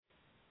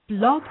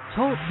Blog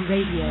Talk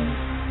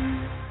Radio.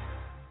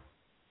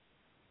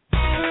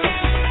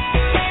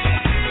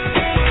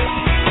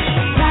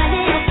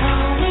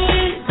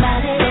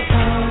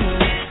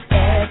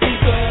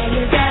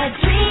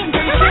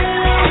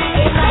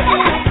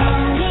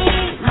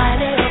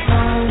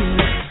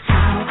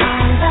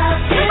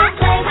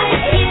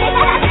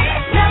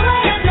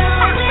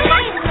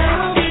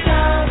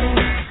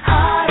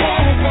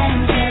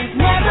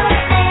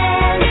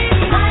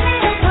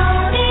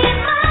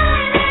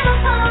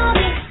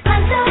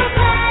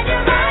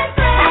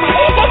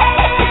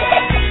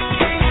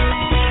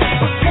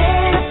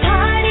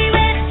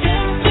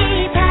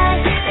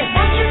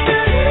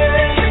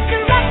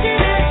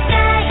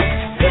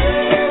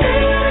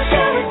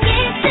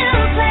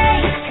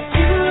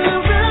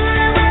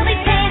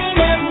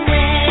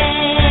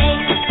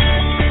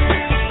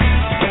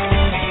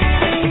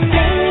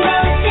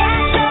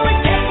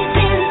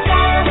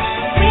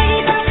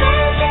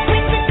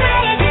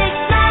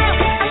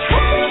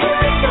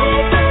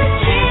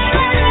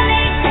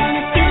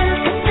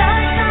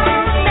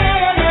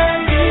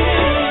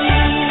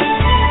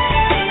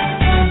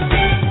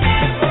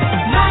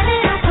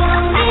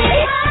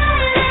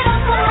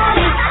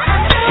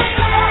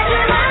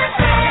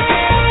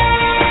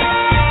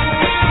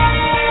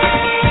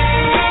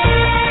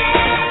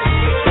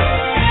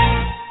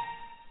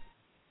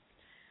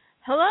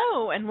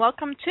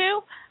 Welcome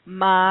to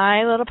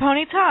My Little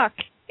Pony Talk.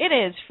 It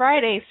is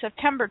Friday,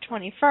 September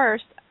 21st.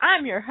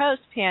 I'm your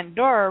host,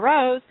 Pandora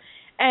Rose,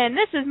 and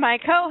this is my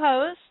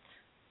co-host,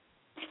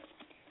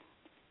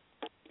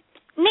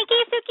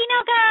 Nikki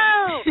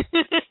Tsukinoko!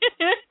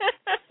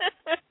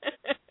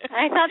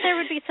 I thought there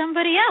would be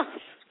somebody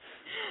else.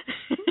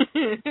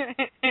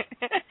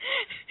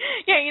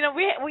 Yeah, you know,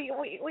 we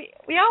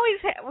always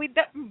have, we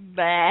don't,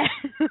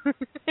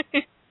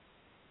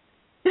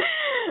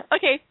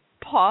 Okay,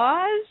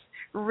 pause.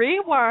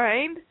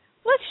 Rewind.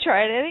 Let's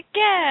try it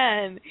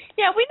again.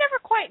 Yeah, we never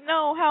quite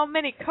know how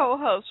many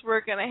co-hosts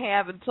we're going to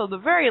have until the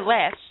very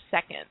last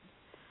second.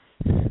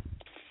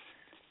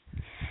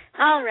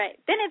 All right,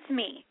 then it's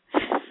me.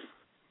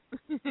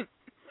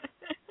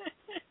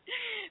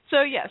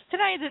 So, yes,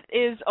 tonight it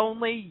is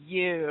only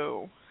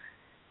you.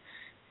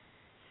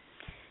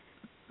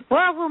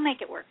 Well, we'll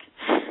make it work.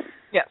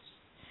 Yes,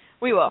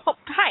 we will. Oh,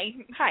 hi,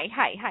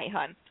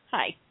 hon.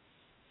 Hi.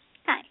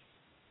 Hi.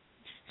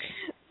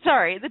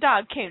 Sorry, the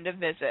dog came to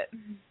visit.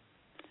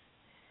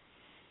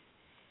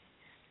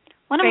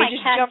 One of my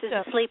cats is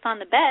asleep on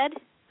the bed.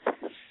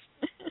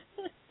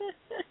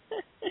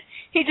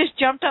 He just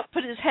jumped up,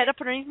 put his head up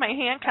underneath my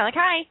hand, kind of like,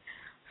 hi.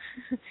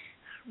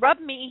 Rub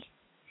me.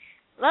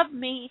 Love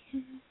me.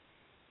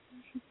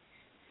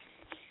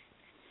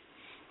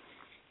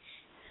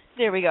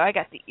 There we go. I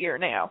got the ear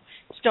now.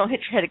 Just don't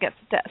hit your head against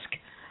the desk.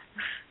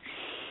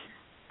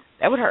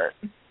 That would hurt.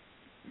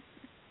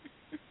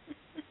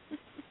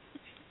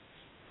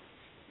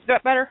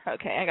 Got better?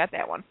 Okay, I got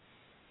that one.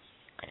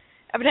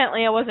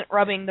 Evidently, I wasn't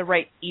rubbing the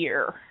right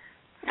ear.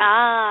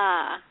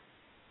 Ah.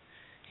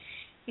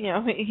 You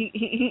know,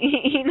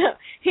 he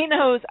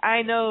knows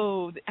I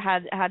know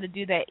how to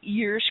do that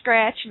ear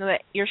scratch. You know,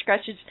 that ear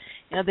scratches.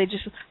 You know, they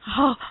just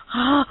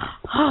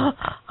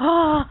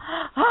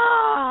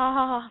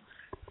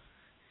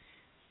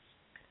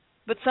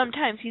But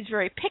sometimes he's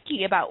very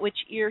picky about which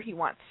ear he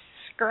wants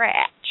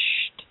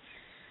scratched.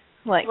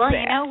 Like well,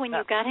 that. You know, when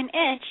you got an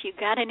itch, you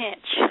got an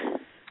itch.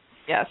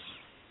 Yes.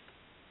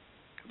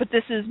 But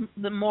this is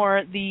the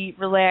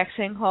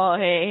relaxing, oh,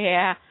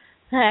 yeah,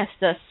 that's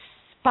the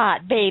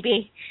spot,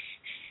 baby.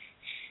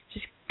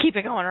 Just keep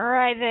it going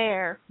right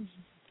there.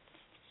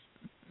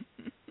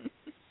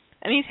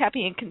 And he's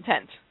happy and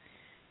content.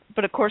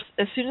 But, of course,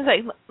 as soon as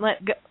I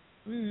let go,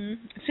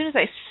 as soon as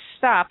I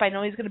stop, I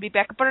know he's going to be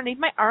back up underneath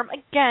my arm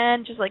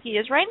again, just like he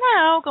is right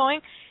now,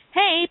 going,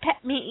 hey,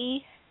 pet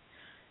me.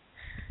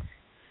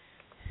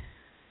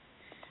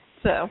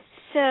 So,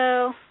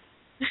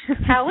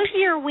 how was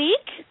your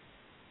week?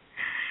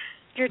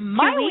 Your 2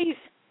 weeks?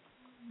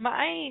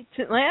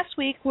 Last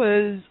week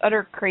was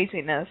utter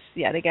craziness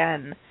yet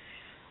again.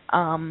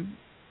 I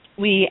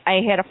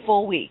had a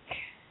full week.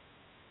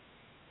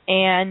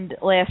 And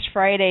last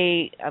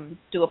Friday,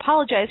 do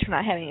apologize for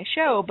not having a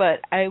show, but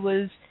I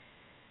was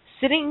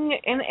sitting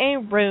in a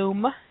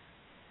room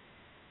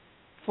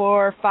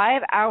for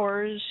 5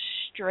 hours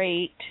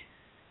straight,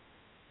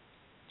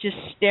 just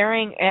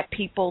staring at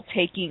people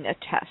taking a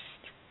test.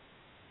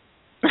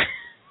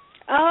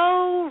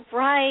 Oh,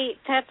 right.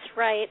 That's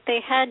right. They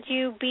had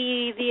you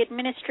be the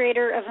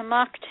administrator of a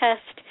mock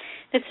test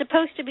that's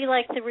supposed to be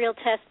like the real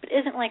test, but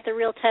isn't like the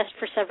real test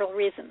for several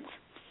reasons.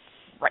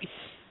 Right.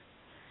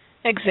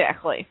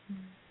 Exactly.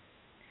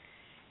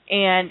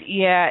 And,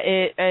 yeah,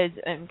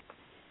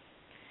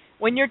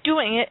 when you're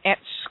doing it at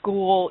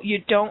school, you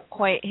don't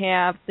quite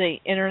have the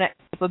internet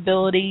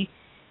capability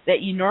that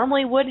you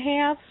normally would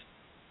have.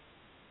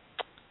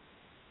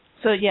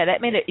 So, yeah, that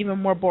made it even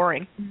more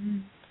boring.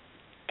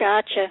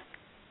 Gotcha.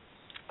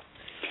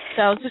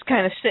 So I was just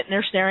kind of sitting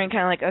there staring,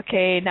 kind of like,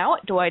 okay, now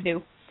what do I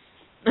do?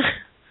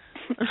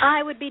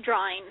 I would be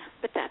drawing,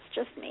 but that's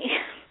just me.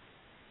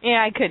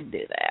 Yeah, I couldn't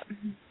do that.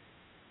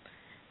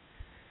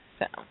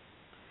 So.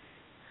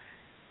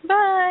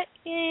 But,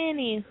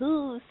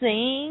 anywho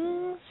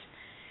things.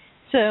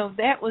 So,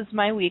 that was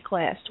my week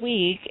last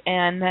week.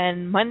 And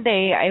then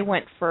Monday, I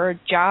went for a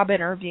job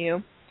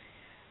interview.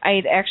 I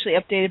had actually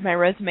updated my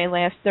resume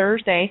last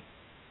Thursday.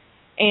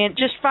 And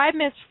just 5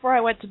 minutes before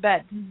I went to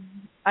bed,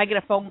 I get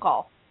a phone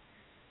call.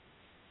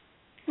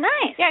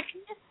 Nice. Yeah,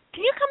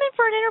 can you come in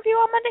for an interview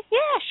on Monday?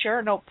 Yeah,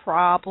 sure, no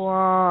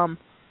problem.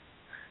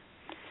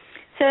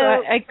 So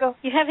I go.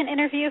 You have an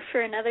interview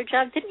for another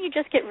job. Didn't you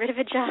just get rid of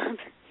a job?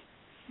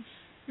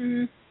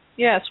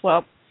 Yes,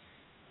 well.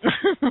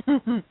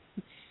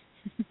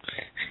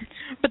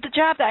 But the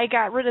job that I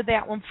got rid of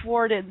that one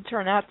for didn't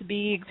turn out to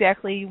be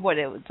exactly what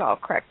it was all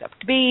cracked up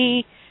to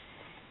be.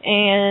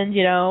 And,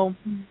 go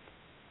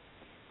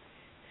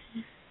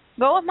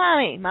with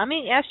Mommy.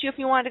 Mommy asked you if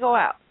you wanted to go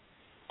out.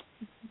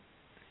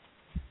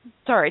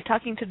 Sorry,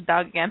 talking to the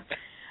dog again.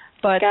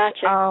 But,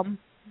 gotcha.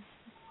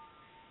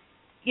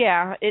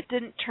 Yeah, it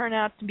didn't turn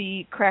out to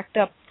be cracked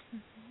up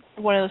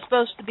what it was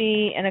supposed to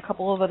be, and a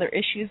couple of other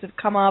issues have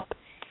come up.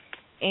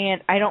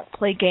 And I don't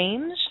play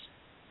games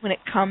when it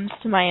comes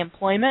to my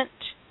employment.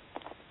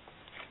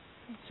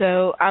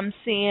 So I'm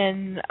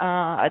seeing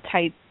a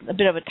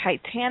bit of a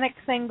Titanic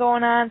thing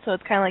going on. So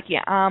it's kind of like,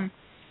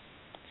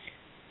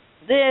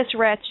 this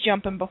rat's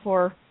jumping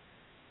before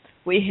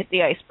we hit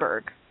the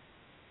iceberg.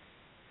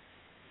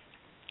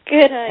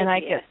 Good idea. And I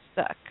get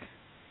stuck.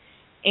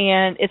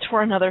 And it's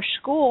for another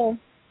school,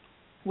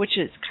 which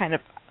is kind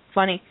of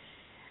funny.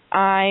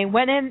 I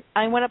went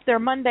up there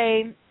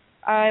Monday.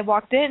 I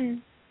walked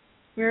in.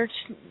 We were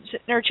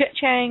sitting there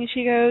chit-chatting, and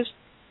she goes,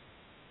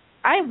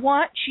 I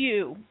want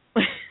you.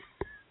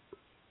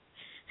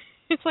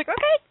 It's like,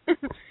 okay.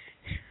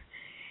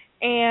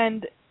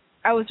 And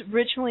I was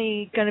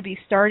originally going to be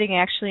starting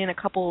actually in a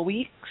couple of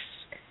weeks,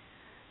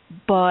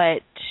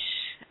 but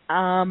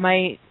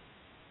my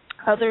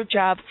other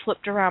job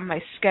flipped around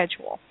my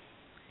schedule.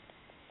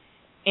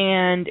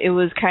 And it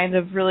was kind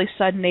of really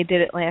sudden. They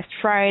did it last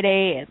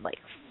Friday at like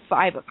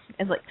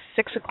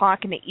 6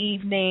 o'clock in the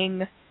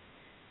evening.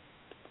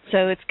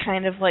 So it's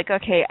kind of like,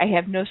 okay, I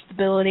have no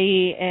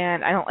stability,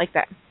 and I don't like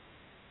that.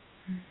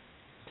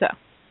 So.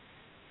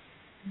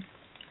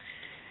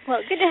 Well,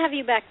 good to have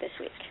you back this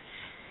week.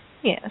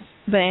 Yes,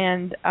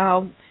 and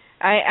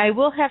I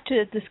will have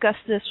to discuss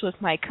this with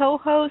my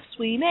co-hosts.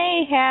 We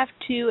may have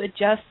to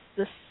adjust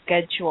the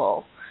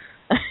schedule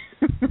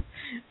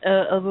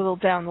a little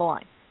down the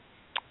line.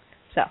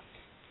 So.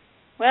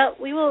 Well,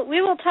 we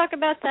will talk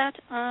about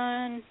that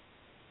on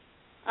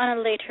a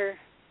later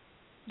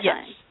time.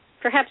 Yes.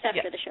 Perhaps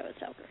after the show is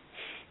over.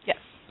 Yes.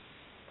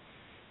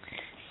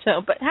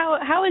 So, but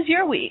how is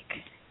your week?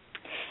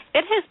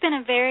 It has been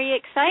a very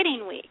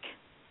exciting week.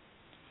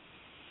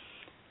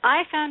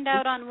 I found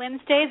out on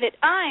Wednesday that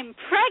I'm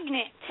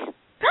pregnant.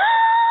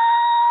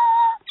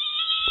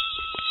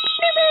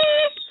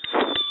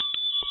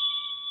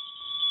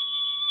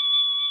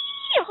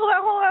 Hold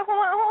on.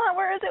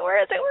 Where is it?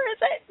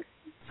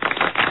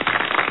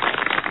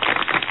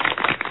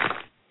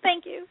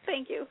 Thank you.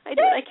 I did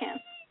what I can.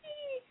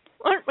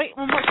 Wait,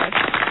 one more time.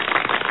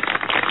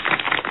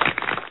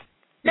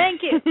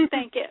 Thank you.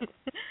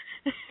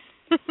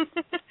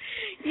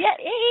 Yeah,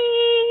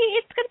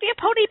 it's going to be a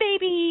pony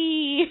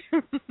baby.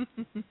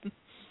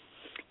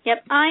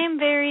 Yep, I am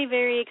very,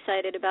 very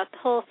excited about the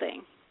whole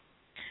thing.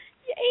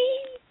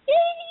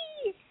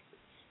 Yay!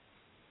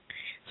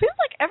 Seems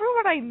like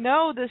everyone I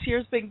know this year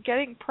has been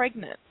getting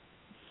pregnant.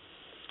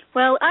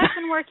 Well, I've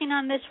been working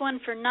on this one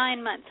for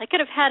 9 months. I could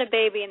have had a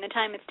baby in the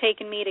time it's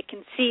taken me to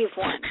conceive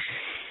one.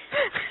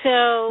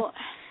 So,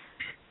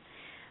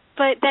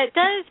 but that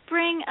does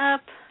bring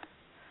up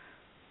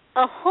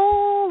a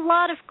whole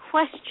lot of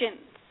questions.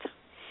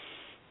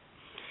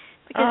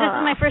 Because this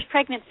is my first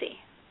pregnancy.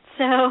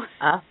 So.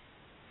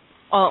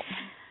 Well,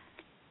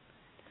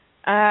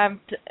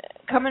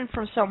 coming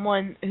from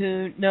someone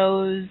who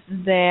knows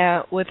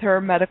that with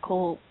her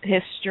medical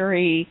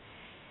history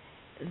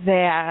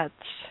that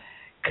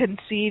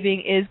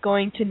conceiving is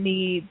going to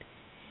need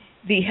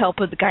the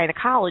help of the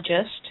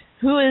gynecologist,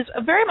 who is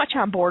very much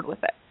on board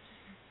with it.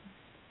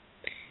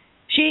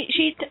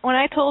 She when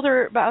I told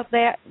her about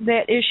that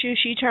issue,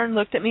 she turned and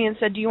looked at me and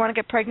said, "Do you want to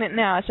get pregnant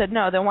now?" I said,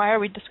 "No, then why are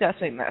we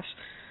discussing this?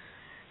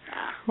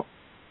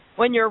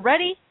 When you're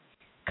ready,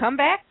 come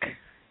back,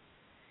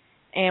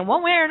 and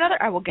one way or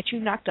another, I will get you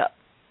knocked up."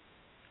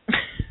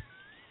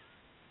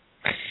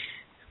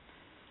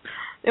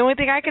 The only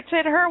thing I could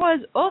say to her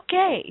was,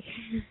 "Okay."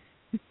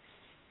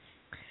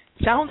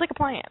 Sounds like a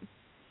plan.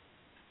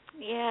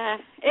 Yeah,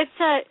 it's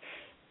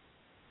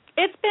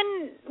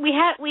been we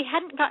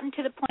hadn't gotten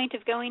to the point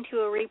of going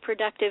to a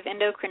reproductive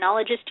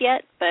endocrinologist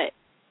yet, but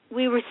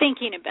we were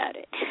thinking about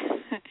it.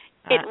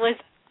 It was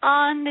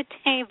on the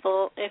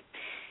table if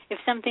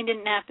something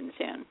didn't happen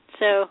soon.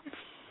 So,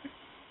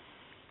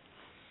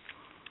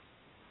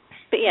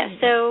 but yeah,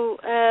 so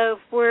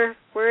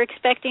we're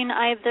expecting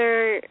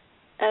either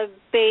a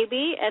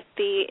baby at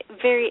the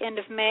very end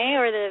of May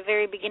or the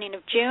very beginning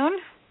of June.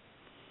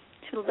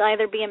 It'll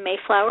either be a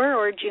Mayflower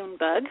or a June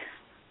bug.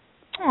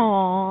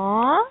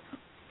 Aww.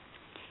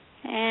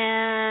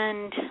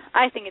 And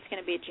I think it's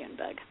going to be a June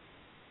bug.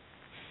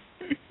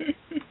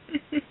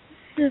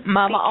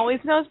 Mama always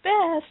knows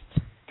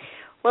best.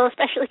 Well,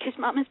 especially because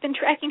Mama's been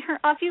tracking her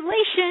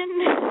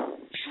ovulation.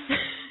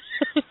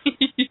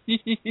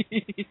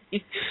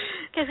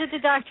 Because at the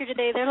doctor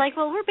today, they're like,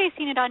 well, we're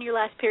basing it on your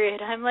last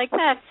period. I'm like,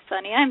 that's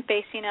funny. I'm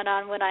basing it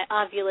on when I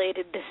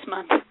ovulated this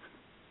month.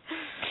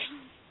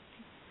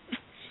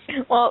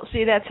 Well,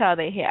 see, that's how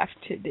they have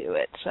to do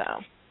it,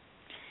 so.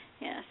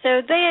 Yeah,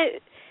 so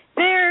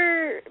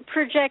their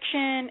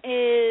projection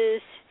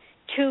is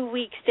 2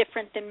 weeks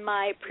different than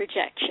my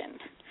projection.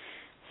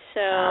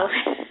 So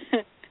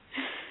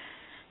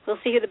we'll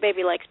see who the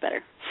baby likes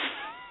better.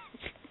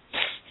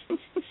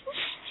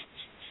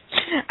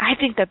 I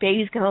think the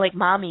baby's going to like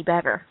Mommy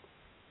better.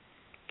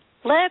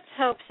 Let's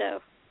hope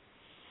so.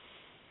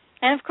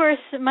 And of course,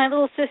 my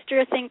little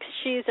sister thinks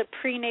she's a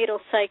prenatal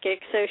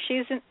psychic, so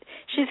she's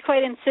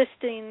quite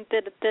insisting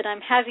that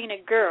I'm having a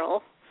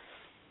girl,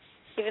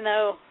 even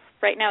though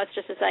right now it's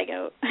just a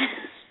zygote.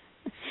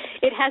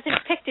 It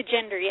hasn't picked a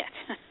gender yet.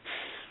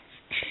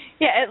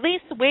 Yeah, at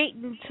least wait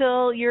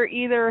until you're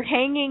either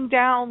hanging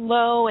down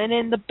low and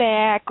in the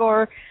back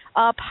or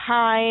up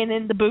high and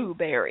in the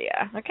boob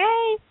area,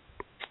 okay?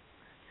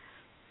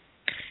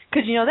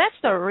 Because, you know, that's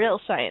the real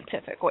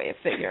scientific way of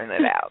figuring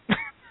it out.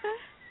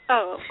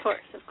 Oh, of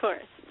course.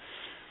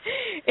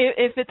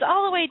 If it's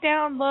all the way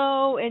down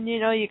low and, you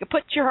know, you can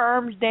put your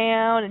arms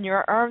down and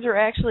your arms are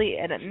actually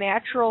at a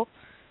natural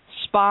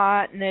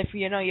spot, and if,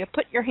 you know, you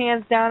put your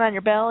hands down on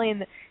your belly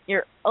and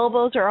your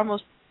elbows are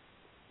almost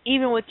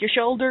even with your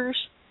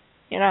shoulders,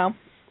 you know.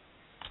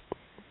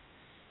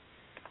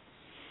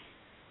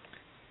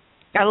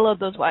 Gotta love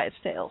those wives'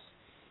 tales.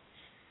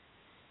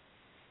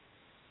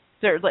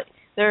 They're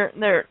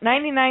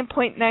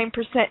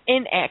 99.9%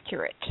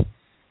 inaccurate.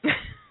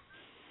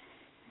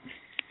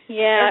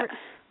 Yeah.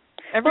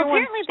 Everyone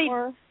well, apparently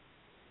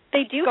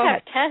they do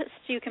have tests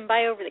you can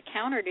buy over the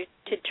counter to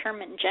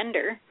determine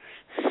gender.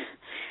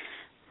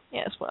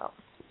 Yes, well.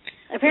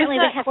 Apparently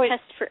they have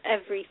tests for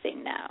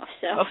everything now.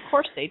 So of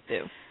course they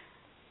do.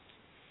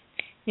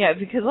 Yeah,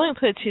 because let me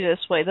put it to you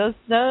this way: those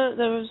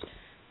the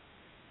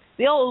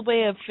old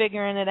way of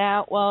figuring it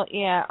out. Well,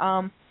 yeah,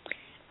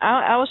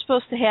 I was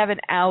supposed to have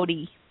an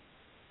Audi,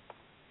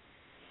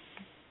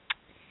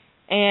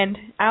 and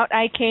out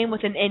I came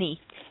with an innie.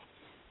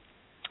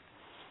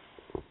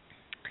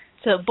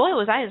 So, boy,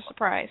 was I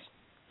surprised.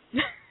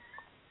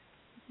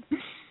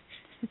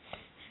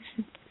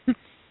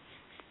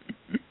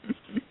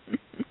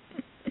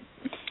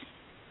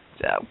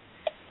 So.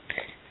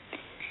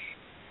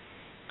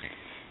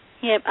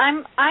 Yep,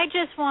 I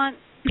just want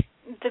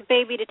the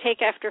baby to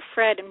take after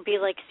Fred and be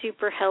like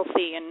super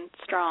healthy and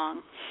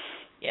strong.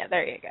 Yeah,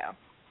 there you go.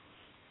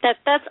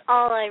 That's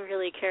all I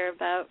really care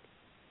about.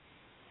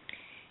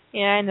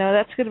 Yeah, I know.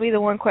 That's going to be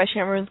the one question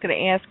everyone's going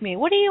to ask me.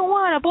 What do you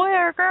want, a boy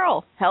or a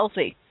girl?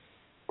 Healthy.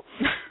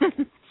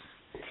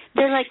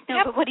 They're like,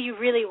 no, but what do you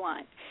really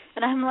want?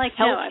 And I'm like,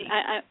 healthy.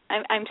 No,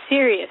 I'm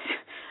serious.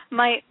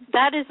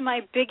 That is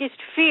my biggest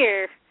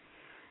fear,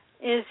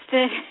 is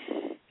that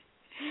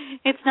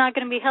it's not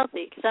going to be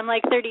healthy, because I'm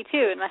like 32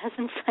 and my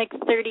husband's like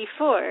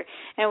 34,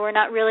 and we're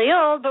not really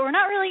old, but we're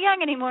not really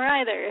young anymore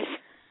either.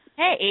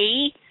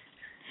 Hey,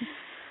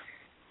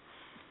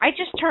 I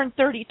just turned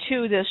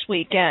 32 this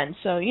weekend,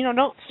 so, you know,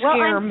 don't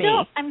scare me.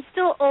 I'm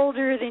still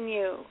older than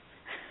you.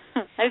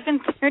 I've been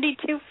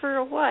 32 for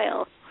a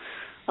while.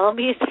 I'll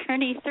be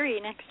 33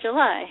 next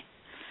July.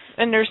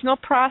 And there's no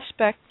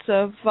prospects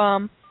of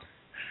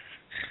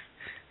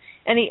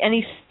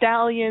any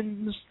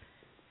stallions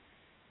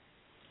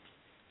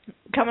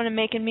coming and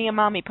making me a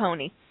mommy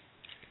pony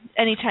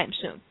anytime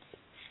soon.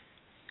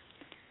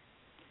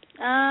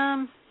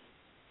 Nah.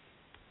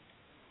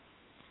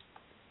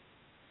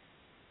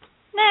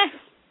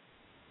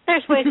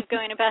 There's ways of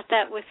going about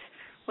that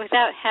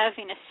without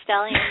having a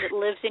stallion that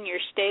lives in your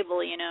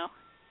stable, you know.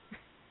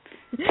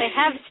 They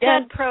have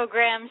stud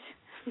programs.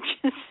 I'm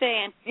just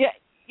saying.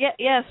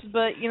 Yes,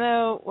 but, you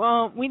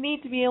know, we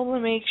need to be able to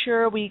make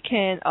sure we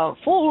can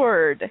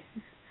afford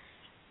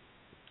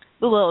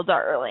the little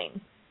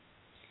darling.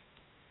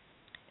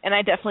 And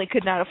I definitely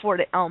could not afford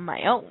it on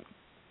my own.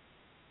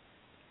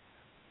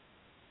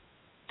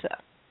 So.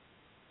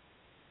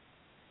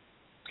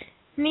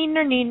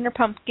 Neener,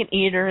 pumpkin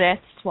eater,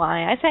 that's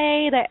why I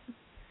say that.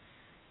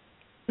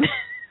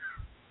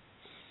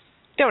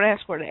 Don't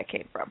ask where that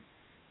came from.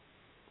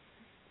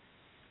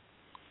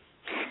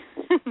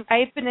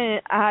 I've been in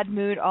an odd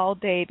mood all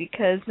day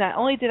because not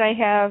only did I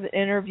have an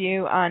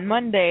interview on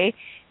Monday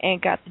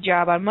and got the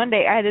job on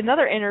Monday, I had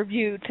another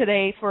interview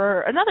today for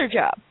another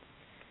job.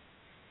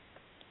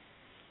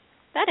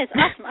 That is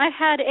awesome. I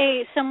had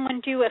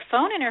someone do a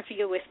phone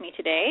interview with me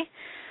today.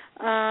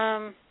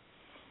 Of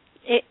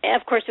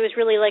course, it was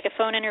really like a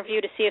phone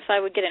interview to see if I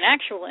would get an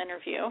actual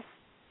interview.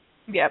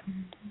 Yep.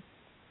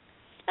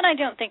 And I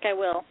don't think I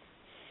will,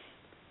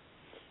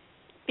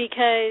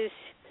 because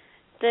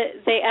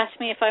they asked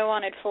me if I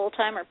wanted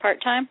full-time or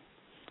part-time.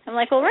 I'm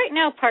like, well, right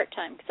now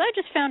part-time, because I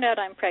just found out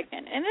I'm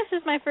pregnant, and this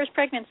is my first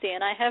pregnancy,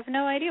 and I have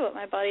no idea what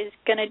my body's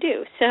going to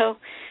do. So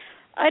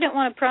I don't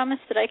want to promise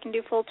that I can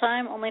do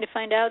full-time, only to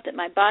find out that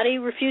my body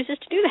refuses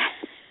to do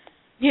that.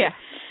 Yeah.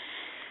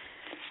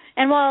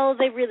 And while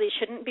they really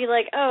shouldn't be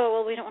like, oh,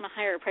 well, we don't want to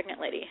hire a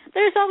pregnant lady,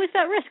 there's always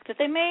that risk that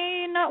they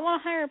may not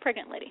want to hire a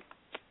pregnant lady.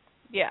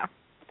 Yeah.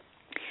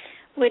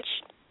 Which,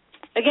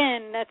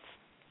 again,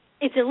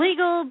 it's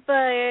illegal,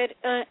 but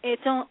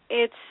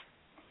it's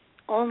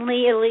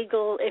only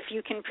illegal if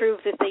you can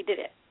prove that they did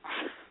it.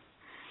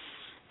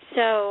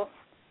 So,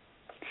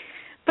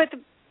 but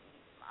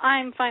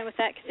I'm fine with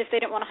that, because if they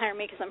don't want to hire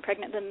me because I'm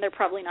pregnant, then they're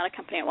probably not a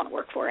company I want to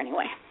work for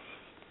anyway.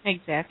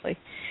 Exactly.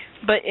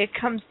 But it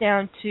comes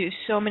down to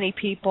so many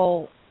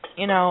people,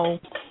 get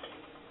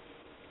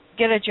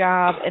a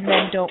job and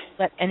then don't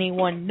let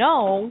anyone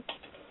know.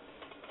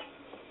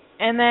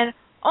 And then,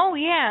 oh,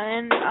 yeah,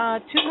 in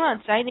 2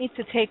 months I need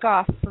to take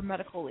off for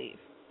medical leave.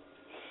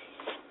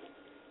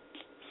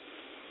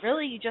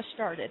 Really? You just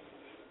started.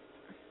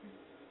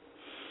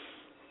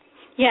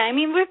 Yeah, I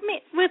mean, with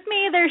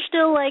me, there's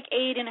still like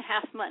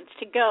 8.5 months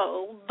to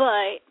go,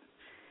 but,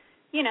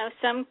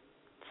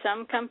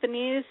 some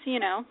companies,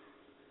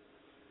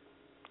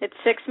 it's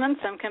 6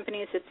 months, some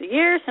companies it's a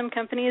year, some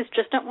companies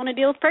just don't want to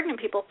deal with pregnant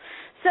people.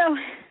 So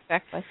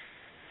Exactly.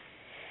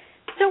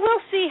 So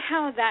we'll see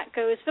how that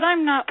goes, but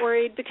I'm not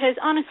worried, because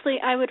honestly,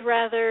 I would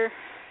rather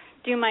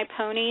do my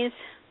ponies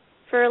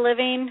for a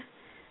living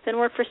than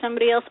work for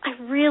somebody else. I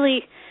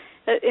really,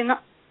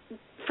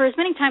 for as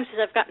many times as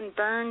I've gotten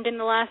burned in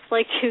the last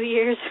 2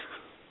 years,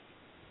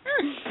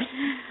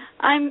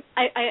 I'm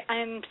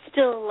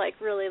still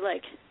really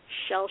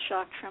shell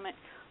shocked from it.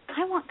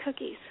 I want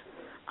cookies.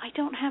 I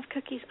don't have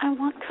cookies. I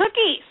want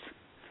cookies.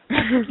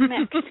 Cookie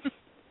mix.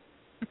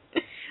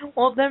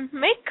 Well, then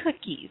make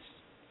cookies.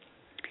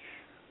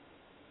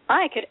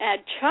 I could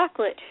add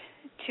chocolate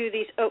to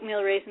these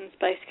oatmeal raisin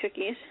spice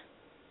cookies,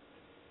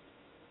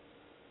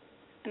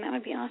 and that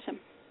would be awesome.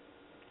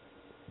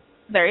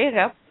 There you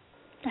go.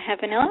 I have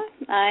vanilla.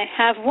 I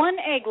have 1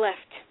 egg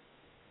left.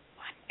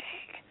 1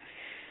 egg.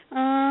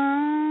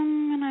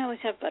 And I always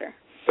have butter.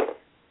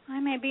 I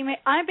may be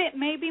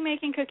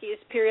making cookies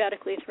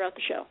periodically throughout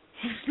the show.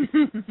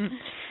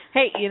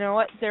 Hey, you know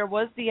what? There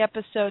was the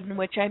episode in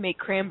which I made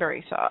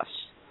cranberry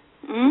sauce.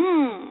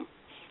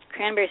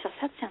 Cranberry sauce.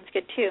 That sounds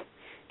good, too.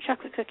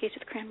 Chocolate cookies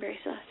with cranberry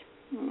sauce.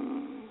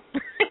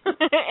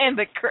 And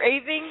the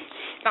craving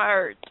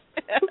starts.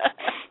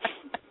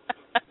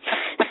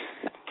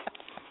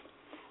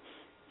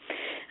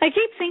 I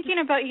keep thinking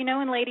about,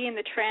 in Lady and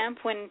the Tramp,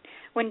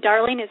 when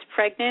Darling is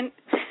pregnant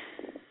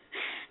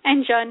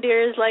and John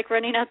Deere is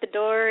running out the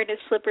door in his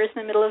slippers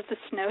in the middle of the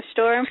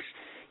snowstorm.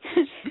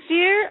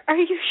 Dear, are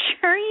you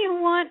sure you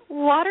want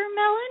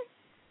watermelon?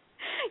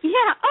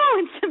 Yeah,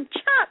 and some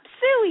chopped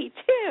suey,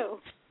 too.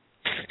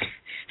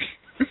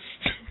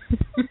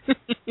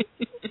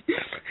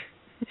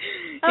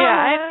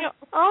 Yeah,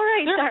 all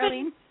right,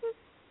 darling.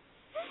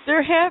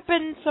 There have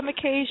been some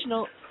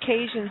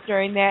occasions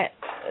during that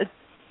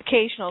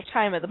occasional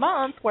time of the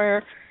month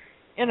where,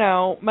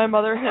 my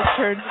mother has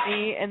turned to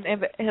me and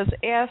has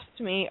asked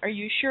me, "Are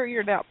you sure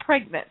you're not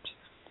pregnant?"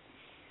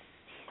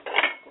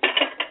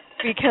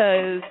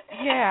 Because,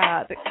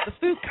 the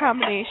food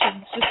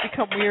combinations just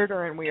become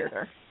weirder and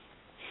weirder.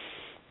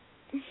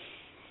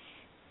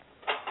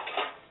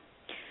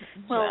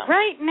 Well,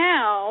 right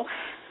now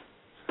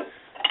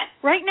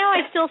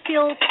I still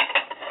feel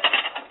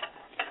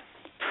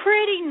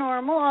pretty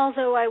normal,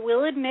 although I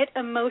will admit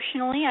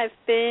emotionally I've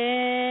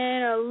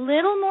been a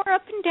little more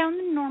up and down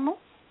than normal.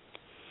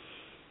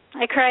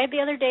 I cried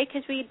the other day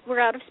because we were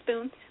out of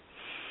spoons.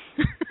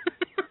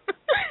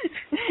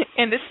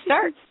 And it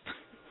starts.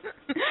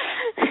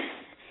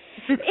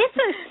 It's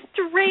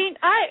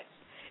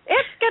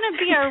going to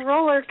be a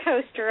roller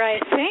coaster, I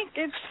think.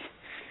 It's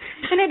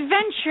an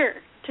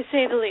adventure, to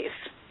say the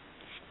least.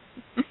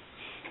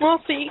 Well,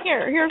 see,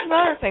 here's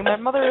another thing. My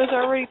mother has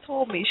already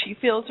told me she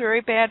feels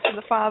very bad for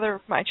the father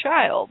of my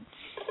child.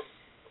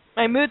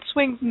 My mood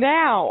swings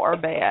now are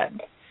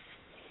bad.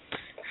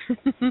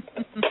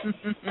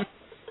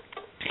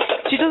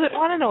 She doesn't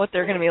want to know what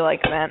they're going to be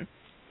like then.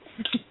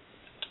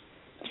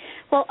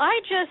 Well,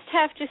 I just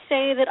have to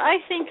say that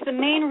I think the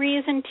main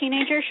reason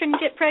teenagers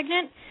shouldn't get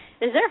pregnant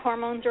is their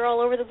hormones are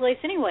all over the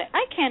place anyway.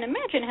 I can't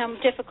imagine how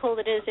difficult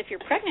it is if you're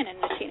pregnant and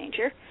a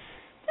teenager.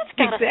 That's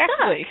gotta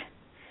Exactly. suck.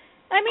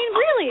 I mean,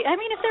 really. I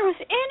mean, if there was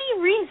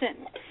any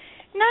reason,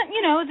 not,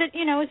 that,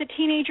 as a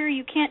teenager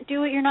you can't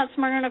do it, you're not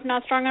smart enough,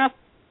 not strong enough,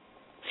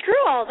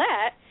 screw all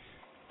that.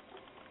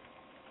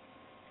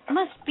 It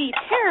must be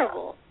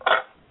terrible.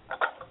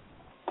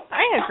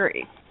 I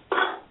agree.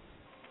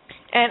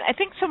 And I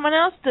think someone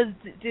else does.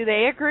 Do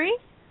they agree?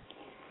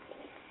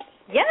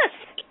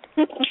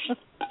 Yes.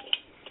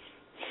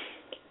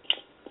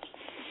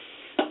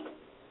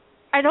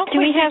 I don't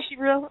think she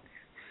really.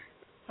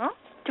 Huh?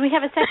 Do we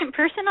have a second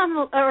person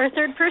or a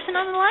third person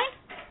on the line?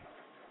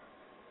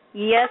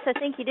 Yes, I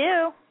think you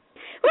do.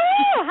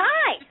 Woo!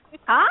 Hi.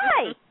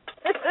 Hi.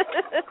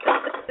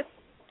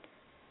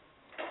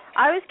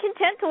 I was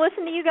content to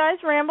listen to you guys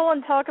ramble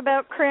and talk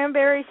about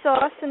cranberry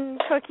sauce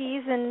and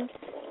cookies and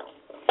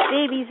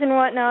babies and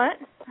whatnot.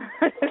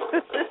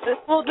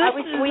 Well, this I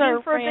was is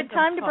waiting for a good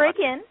time to break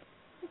in.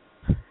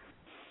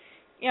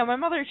 Yeah, my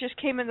mother just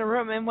came in the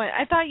room and went,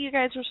 I thought you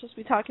guys were supposed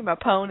to be talking about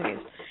ponies.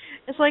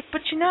 It's like,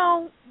 but you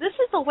know, this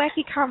is the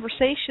wacky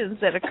conversations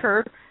that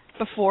occurred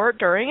before,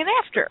 during, and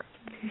after.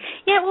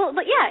 Yeah, well,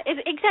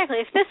 exactly.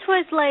 If this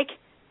was like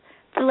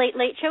the Late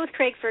Late Show with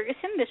Craig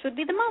Ferguson, this would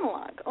be the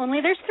monologue.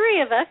 Only there's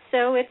 3 of us,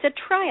 so it's a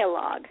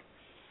trialogue.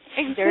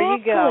 Exactly. There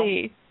you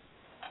go.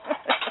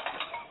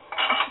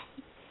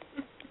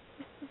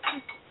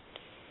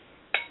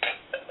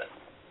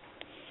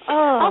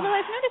 Although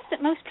I've noticed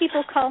that most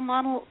people call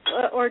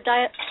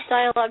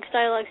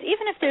dialogues,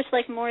 even if there's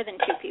like more than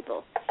 2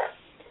 people.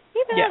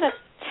 Even though that's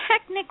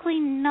technically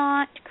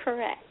not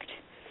correct.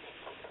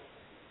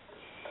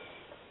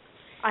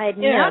 I had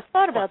not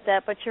thought about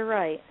that, but you're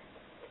right.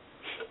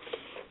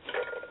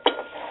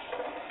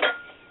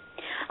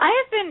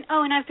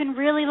 I've been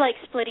really like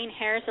splitting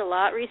hairs a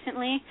lot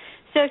recently.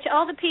 So to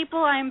all the people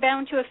I'm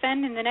bound to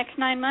offend in the next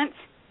 9 months,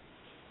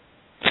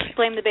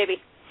 blame the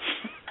baby.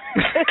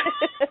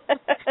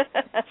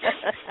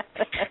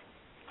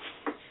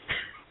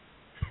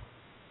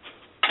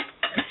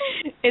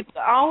 It's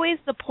always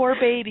the poor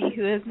baby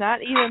who has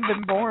not even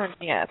been born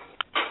yet.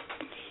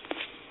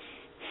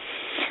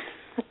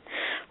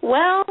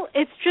 Well,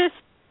 it's just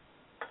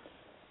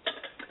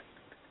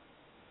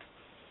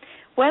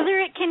whether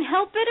it can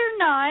help it or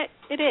not,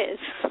 it is.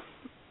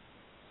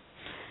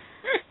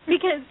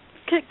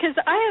 Because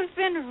I have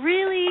been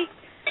really,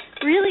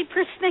 really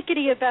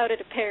persnickety about it,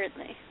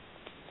 apparently.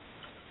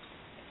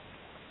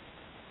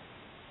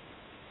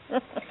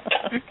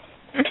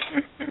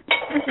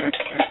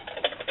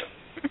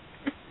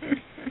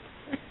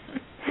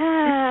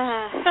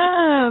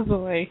 Oh,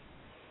 boy.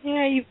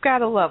 Yeah, you've got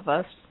to love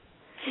us.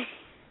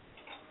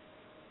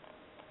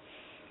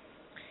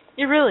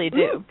 You really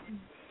do.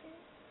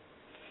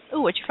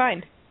 Ooh, what'd you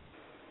find?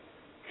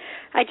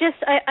 I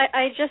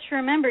just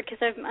remembered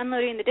because I'm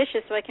unloading the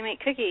dishes so I can make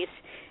cookies,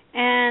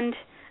 and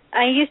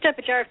I used up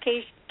a jar of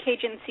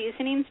Cajun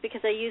seasonings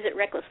because I use it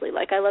recklessly.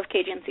 Like, I love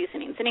Cajun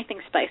seasonings,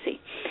 anything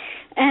spicy.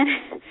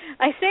 And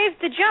I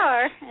saved the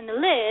jar and the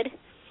lid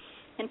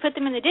and put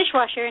them in the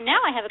dishwasher, and now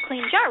I have a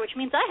clean jar, which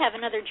means I have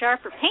another jar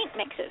for paint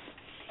mixes.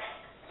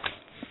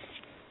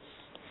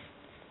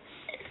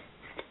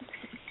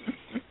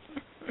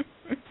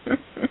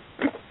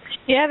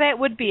 Yeah, that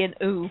would be an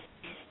ooh.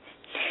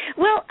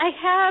 Well, I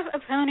have a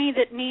pony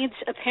that needs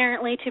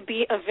apparently to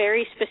be a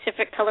very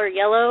specific color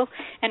yellow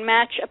and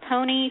match a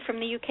pony from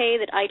the UK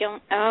that I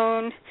don't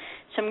own.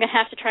 So I'm going to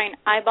have to try and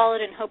eyeball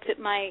it and hope that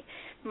my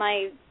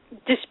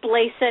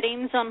display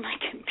settings on my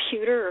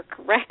computer are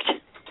correct.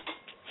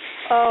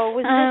 Oh,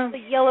 was this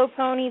the yellow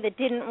pony that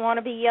didn't want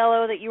to be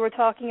yellow that you were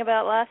talking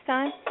about last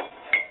time?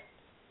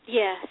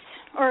 Yes.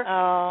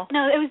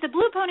 No, it was the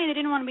blue pony that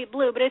didn't want to be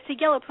blue, but it's a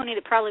yellow pony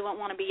that probably won't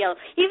want to be yellow,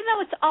 even though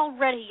it's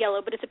already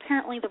yellow, but it's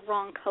apparently the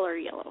wrong color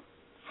yellow.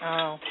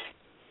 Oh.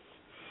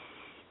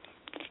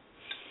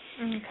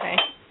 Okay.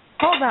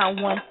 Hold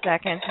on 1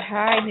 second.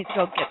 I need to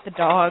go get the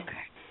dog.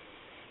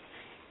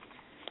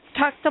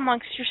 Talk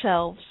amongst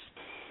yourselves.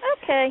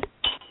 Okay.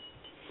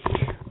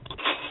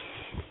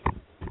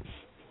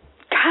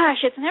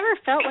 Gosh, it's never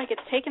felt like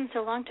it's taken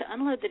so long to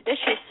unload the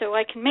dishes so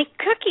I can make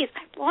cookies.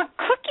 I want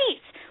cookies.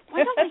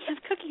 Why don't we have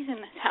cookies in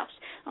this house?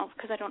 Oh,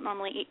 because I don't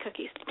normally eat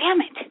cookies.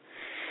 Damn it.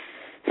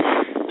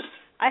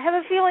 I have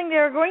a feeling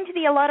there are going to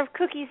be a lot of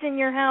cookies in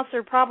your house,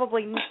 or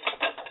probably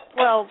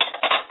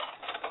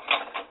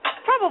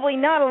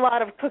not a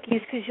lot of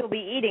cookies because you'll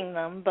be eating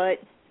them, but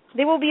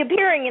they will be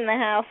appearing in the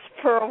house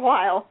for a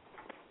while.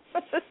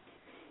 Yeah.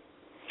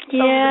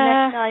 Over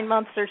the next 9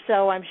 months or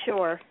so, I'm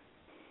sure.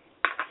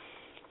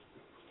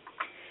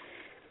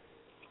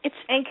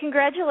 And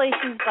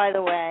congratulations, by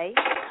the way.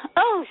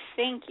 Oh,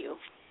 thank you.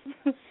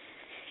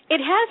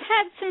 It has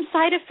had some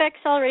side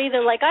effects already,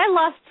 though. Like, I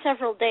lost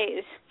several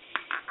days.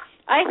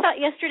 I thought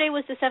yesterday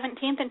was the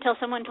 17th until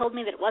someone told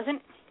me that it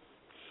wasn't.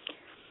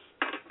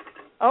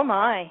 Oh,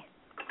 my.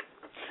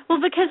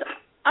 Well, because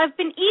I've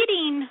been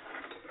eating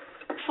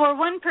for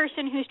one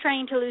person who's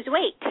trying to lose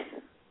weight.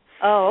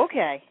 Oh,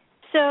 okay.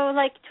 So,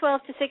 like,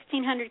 12 to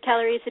 1,600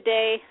 calories a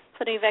day,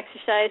 plenty of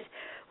exercise,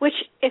 which,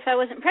 if I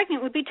wasn't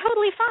pregnant, would be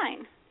totally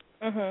fine.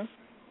 Mhm.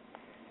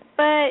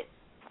 But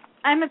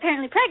I'm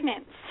apparently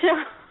pregnant,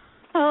 so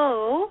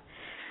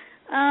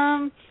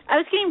I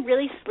was getting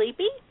really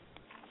sleepy.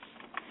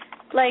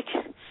 Like,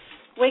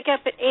 wake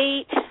up at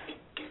 8,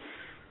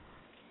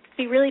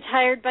 be really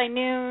tired by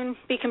noon,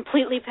 be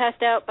completely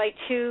passed out by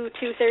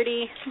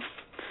 2:30.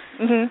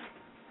 Mhm.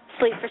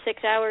 Sleep for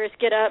 6 hours,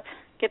 get up,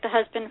 get the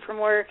husband from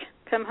work,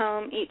 come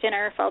home, eat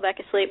dinner, fall back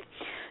asleep.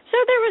 So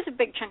there was a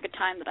big chunk of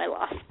time that I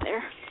lost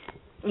there.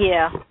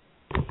 Yeah.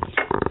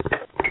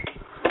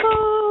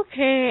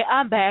 Okay,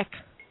 I'm back.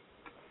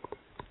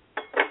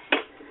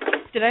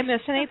 Did I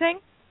miss anything?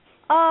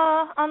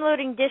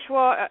 Unloading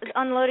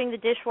the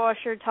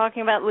dishwasher,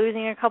 talking about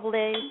losing a couple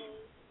days.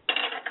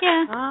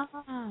 Yeah. Ah.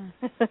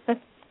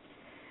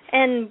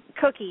 And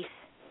cookies.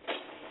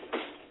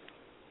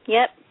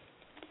 Yep.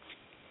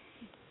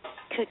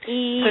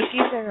 Cookies.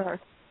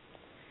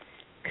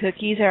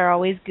 Cookies are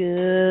always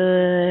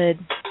good.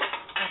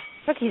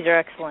 Cookies are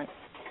excellent.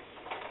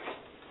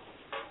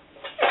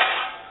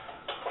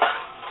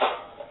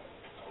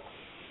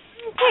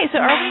 Okay, so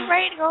are we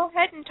ready to go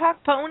ahead and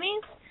talk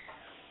ponies?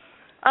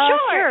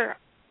 Sure.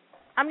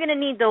 I'm going to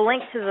need the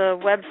link to the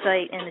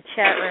website in the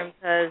chat room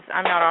because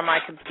I'm not on my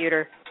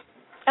computer.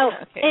 Oh,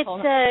 okay, it's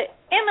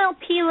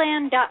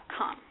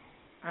MLPland.com.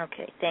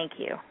 Okay, thank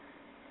you.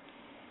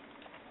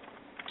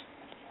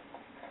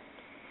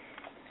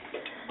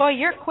 Boy,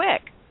 you're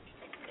quick.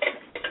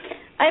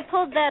 I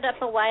pulled that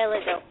up a while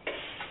ago.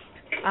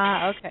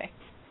 Okay.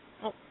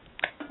 Well,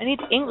 I need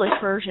the English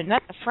version,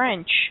 not the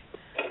French.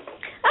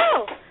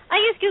 Oh, I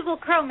use Google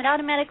Chrome. It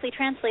automatically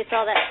translates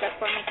all that stuff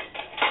for me.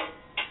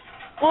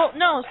 Well,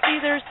 no, see,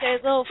 there's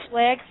that little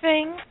flag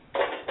thing.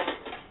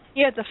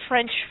 You have the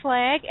French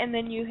flag, and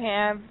then you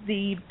have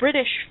the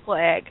British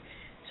flag.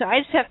 So I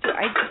just have to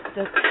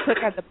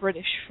click on the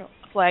British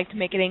flag to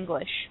make it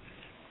English.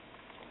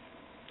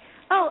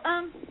 Oh,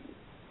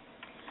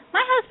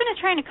 my husband is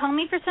trying to call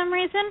me for some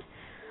reason.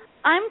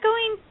 I'm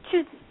going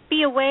to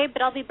be away,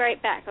 but I'll be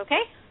right back,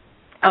 okay?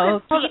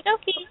 Okay.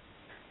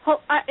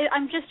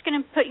 I'm just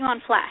going to put you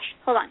on flash.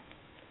 Hold on.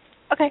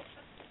 Okay.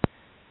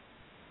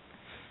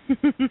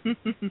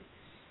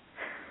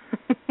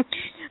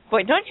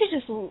 Boy, don't you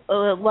just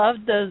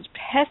love those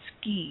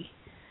pesky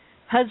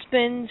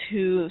husbands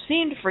who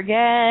seem to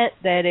forget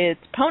that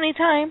it's pony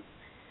time?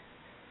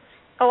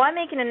 Oh, I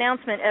make an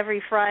announcement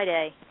every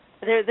Friday.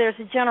 There's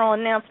a general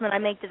announcement I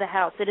make to the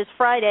house. It is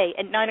Friday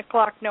at 9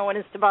 o'clock. No one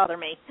is to bother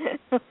me.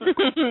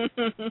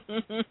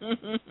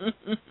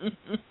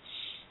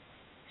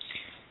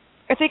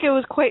 I think it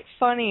was quite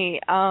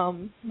funny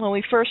when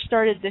we first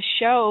started the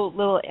show.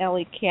 Little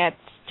Alley Cat's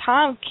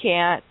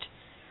Tomcat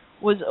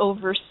was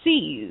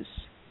overseas.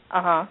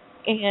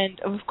 And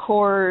of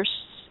course,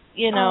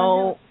 you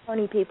know,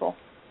 pony people.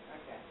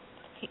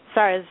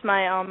 Sorry, it's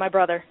my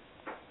brother.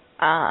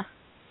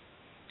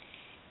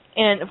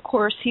 And of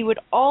course, he would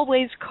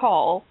always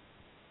call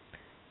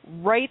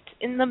right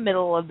in the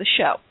middle of the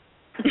show.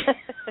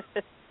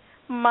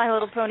 My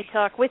Little Pony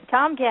Talk with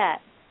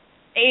Tomcat.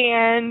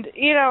 And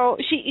you know,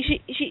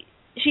 she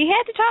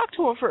had to talk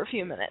to him for a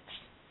few minutes.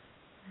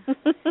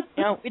 You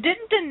know, we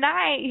didn't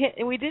deny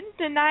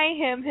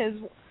him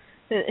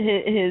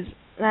his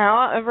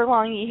however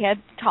long he had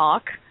to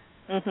talk.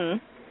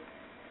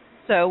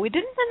 So we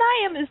didn't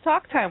deny him his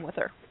talk time with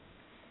her.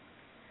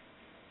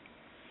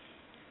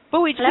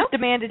 But we just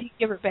demanded he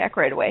give her back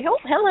right away.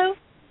 Hello.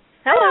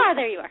 Ah,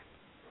 there you are.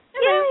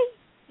 Hello.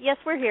 Yay. Yes,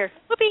 we're here.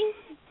 Whoopee.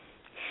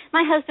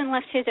 My husband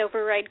left his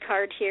override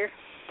card here.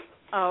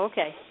 Oh,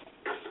 okay.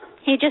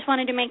 He just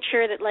wanted to make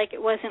sure that, like,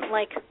 it wasn't,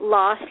 like,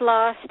 lost,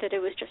 that it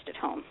was just at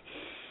home.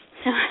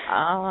 So.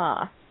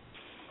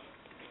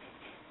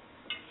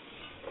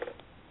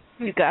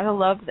 You gotta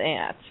love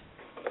that.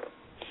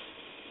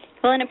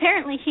 Well, and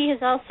apparently he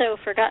has also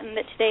forgotten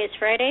that today is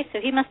Friday, so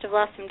he must have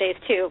lost some days,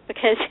 too,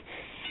 because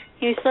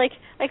he was like,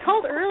 I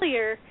called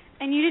earlier,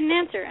 and you didn't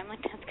answer. I'm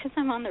like, that's because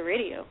I'm on the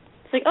radio.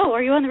 He's like, oh,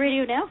 are you on the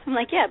radio now? I'm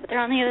like, yeah, but they're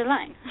on the other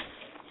line.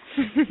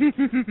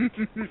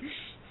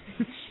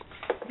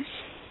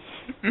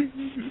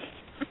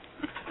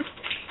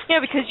 Yeah,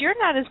 because you're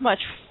not as much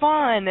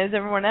fun as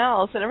everyone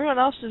else, and everyone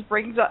else just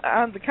brings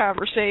on the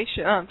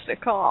conversation onto the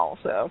call,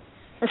 so.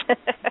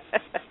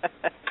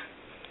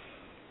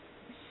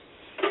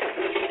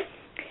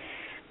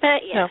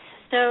 But, yes,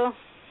 so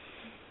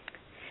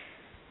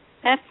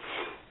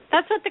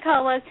that's what the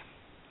call was.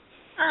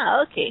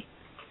 Ah, okay.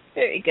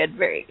 Very good,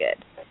 very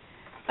good.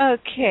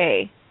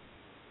 Okay.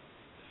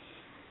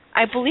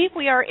 I believe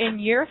we are in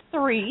year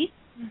 3.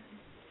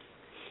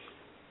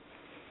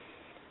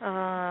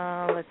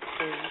 Let's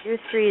see. Year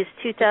 3 is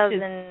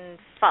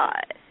 2005.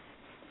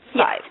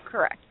 5,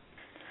 correct.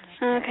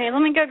 Okay,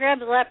 let me go grab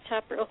the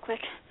laptop real quick.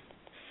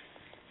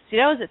 See,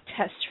 that was a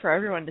test for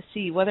everyone to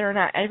see whether or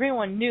not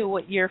everyone knew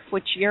which year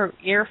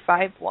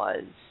 5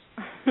 was.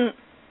 Year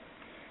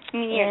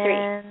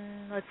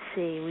 3. Let's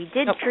see. We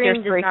did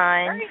Dream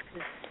Design.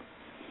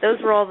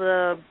 Those were all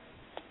the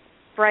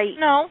bright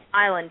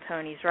island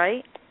ponies,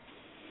 right?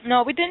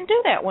 No, we didn't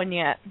do that one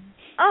yet.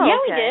 Oh, yeah,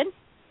 okay. we did.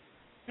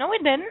 No, we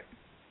didn't.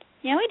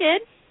 Yeah, we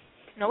did.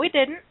 No, we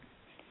didn't.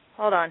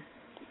 Hold on.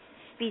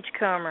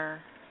 Beachcomber.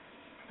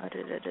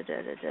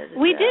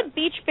 We did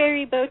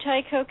Beachberry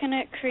Bowtie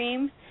Coconut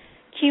Cream,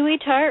 Kiwi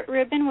Tart,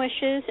 Ribbon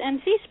Wishes,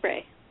 and Sea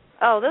Spray.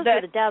 Oh, those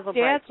were the Dazzle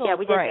Brights. Yeah,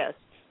 we did those.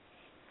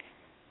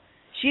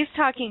 She's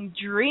talking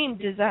Dream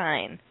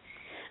Design.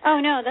 Oh,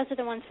 no, those are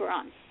the ones we're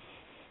on.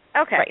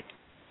 Okay. Right.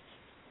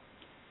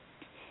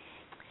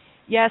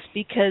 Yes,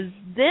 because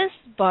this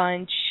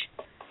bunch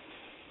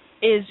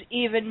is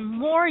even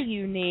more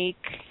unique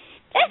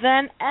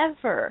than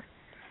ever.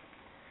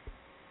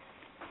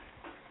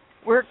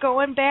 We're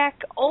going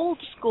back old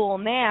school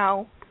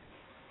now,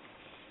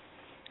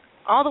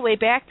 all the way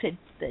back to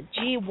the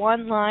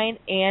G1 line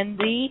and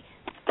the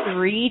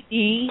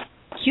 3D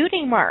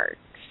cutie marks.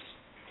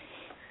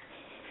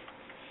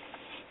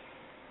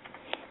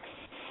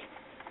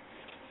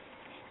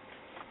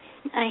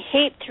 I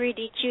hate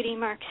 3D cutie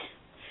marks.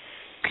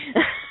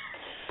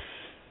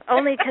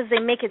 Only because they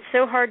make it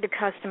so hard to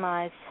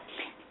customize.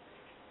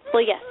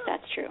 Well, yes,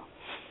 that's true.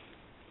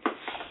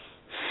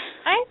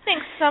 I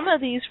think some of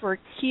these were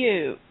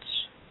cute.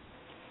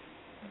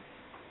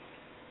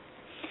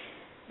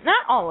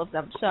 Not all of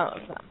them, some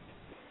of them.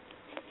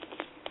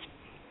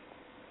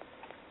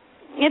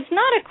 It's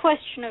not a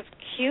question of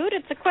cute.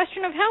 It's a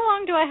question of how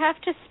long do I have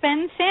to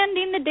spend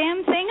sanding the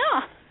damn thing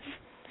off?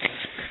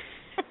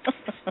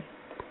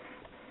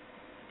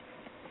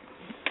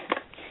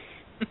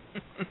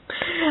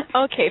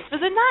 Okay, for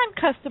the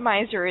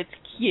non-customizer, it's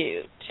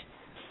cute.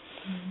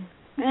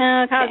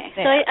 Okay,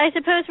 so I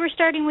suppose we're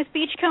starting with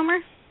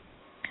Beachcomber?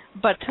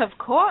 But of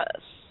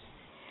course.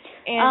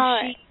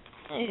 And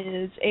she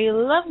is a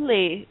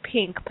lovely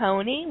pink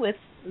pony with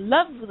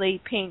lovely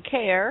pink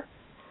hair.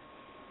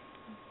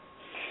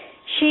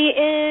 She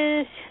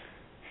is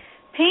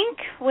pink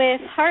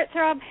with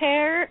heartthrob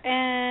hair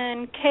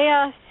and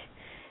chaos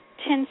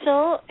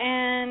tinsel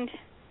and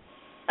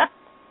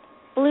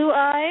blue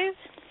eyes.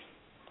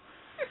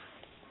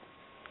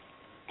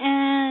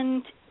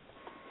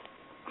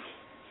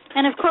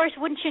 And of course,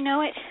 wouldn't you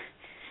know it,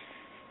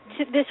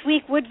 this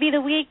week would be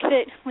the week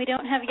that we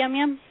don't have Yum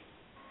Yum.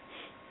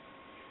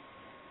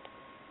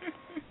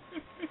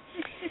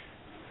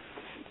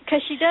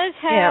 Because she does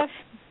have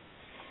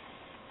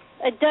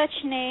a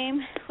Dutch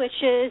name, which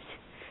is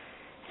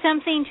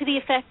something to the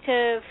effect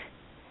of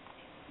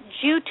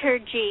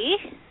Jutergy,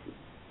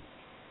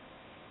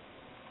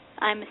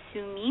 I'm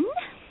assuming.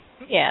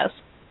 Yes,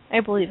 I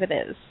believe it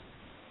is.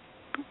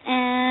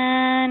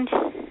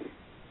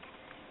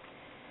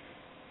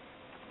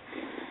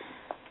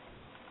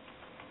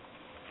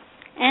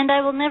 And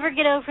I will never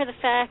get over the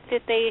fact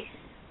that they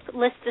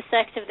list the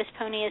sex of this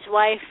pony as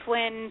wife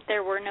when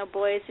there were no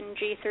boys in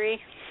G3.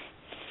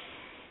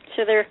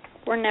 So there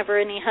were never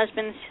any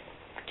husbands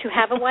to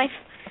have a wife.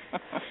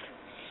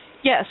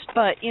 Yes,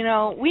 but,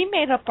 we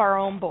made up our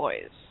own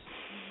boys.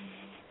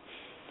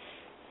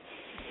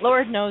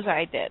 Lord knows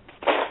I did.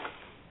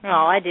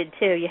 Oh, I did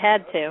too. You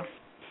had to.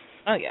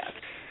 Oh, yes.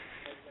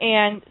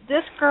 And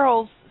this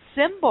girl's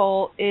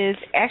symbol is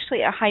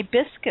actually a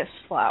hibiscus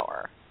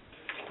flower.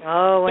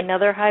 Oh,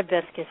 another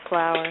hibiscus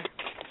flower.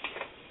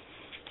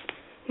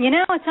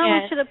 It's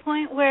almost to the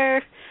point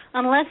where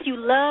unless you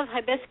love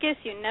hibiscus,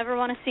 you never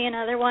want to see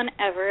another one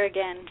ever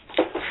again.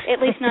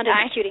 At least not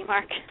as a cutie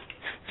mark.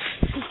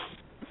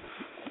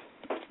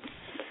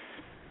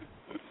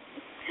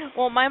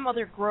 Well, my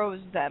mother grows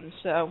them,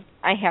 so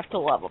I have to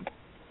love them.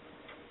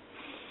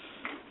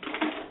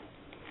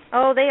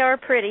 Oh, they are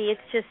pretty.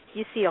 It's just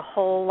you see a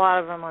whole lot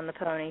of them on the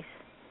ponies.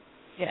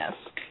 Yes.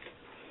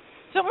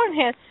 Someone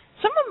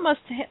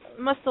must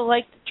have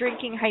liked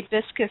drinking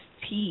hibiscus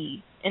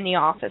tea in the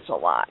office a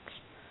lot.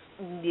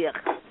 Yeah.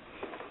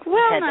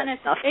 Well, not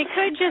necessarily. It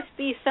could just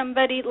be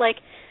somebody, like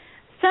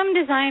some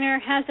designer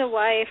has a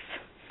wife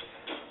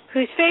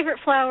whose favorite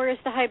flower is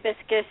the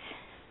hibiscus.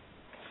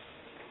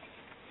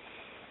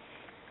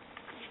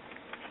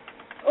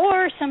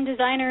 Or some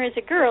designer is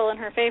a girl and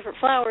her favorite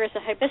flower is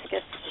a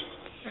hibiscus.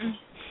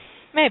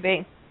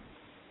 Maybe.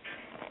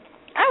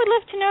 I would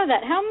love to know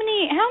that. How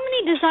many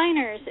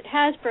designers at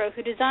Hasbro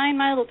who design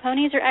My Little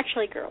Ponies are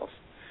actually girls?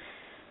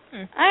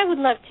 I would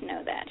love to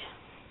know that.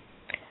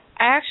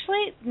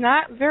 Actually,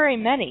 not very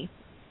many.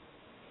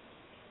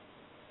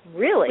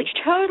 Really? Which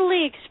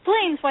totally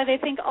explains why they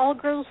think all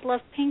girls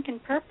love pink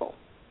and purple.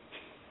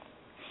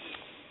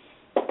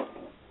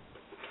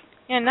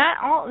 Yeah,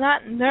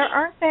 there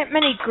aren't that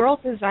many girl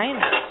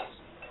designers.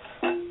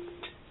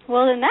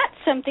 Well, then that's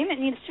something that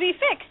needs to be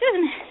fixed,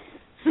 isn't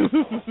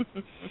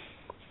it?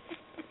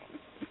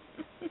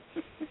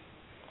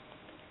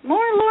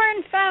 More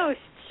Lauren Faust.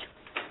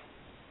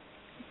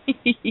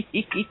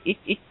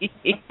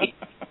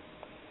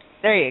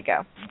 There you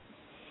go.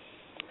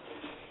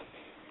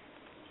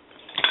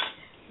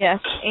 Yes,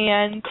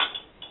 and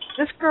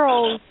this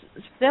girl's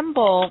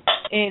symbol,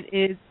 it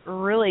is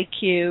really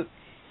cute,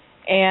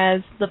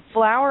 as the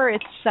flower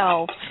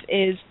itself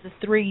is the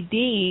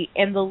 3D,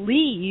 and the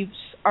leaves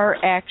are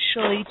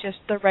actually just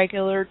the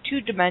regular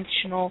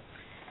 2-dimensional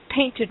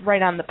painted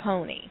right on the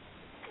pony.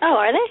 Oh,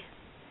 are they?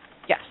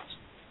 Yes.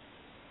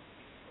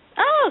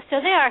 Oh, so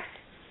they are.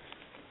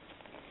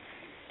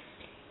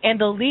 And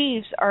the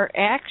leaves are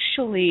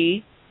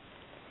actually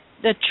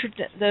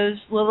those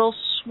little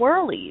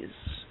swirlies.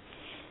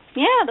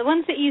 Yeah, the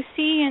ones that you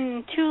see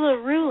in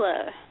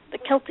Tularula, the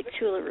Celtic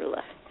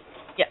Tularula.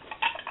 Yes.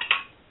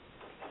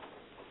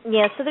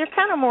 Yeah, so they're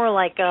kind of more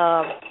like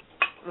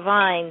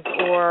vines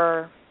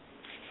or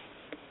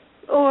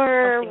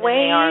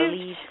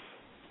waves.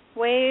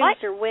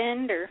 Waves or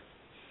wind or.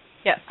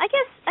 Yes. I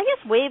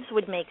guess waves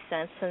would make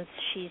sense since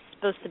she's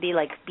supposed to be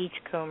like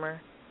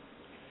Beachcomber.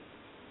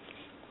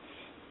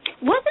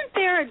 Wasn't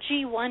there a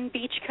G1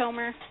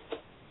 Beachcomber?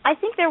 I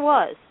think there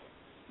was.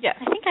 Yes.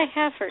 I think I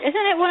have her. Isn't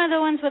it one of the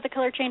ones with the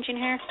color changing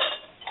hair?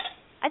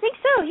 I think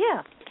so,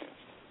 yeah.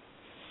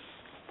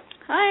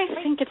 I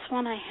think it's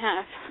one I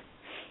have.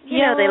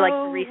 Yeah, they like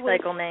to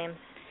recycle names.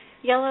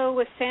 Yellow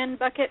with sand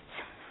buckets.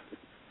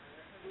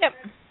 Yep.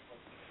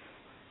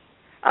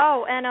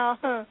 Oh, and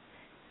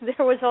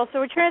there was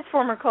also a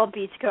Transformer called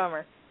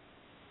Beachcomber.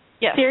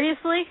 Yes.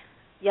 Seriously?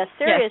 Yes,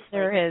 seriously. Yes,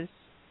 there is.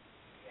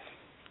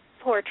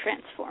 Poor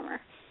Transformer.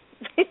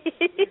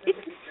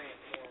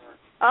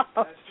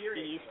 Oh,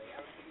 jeez.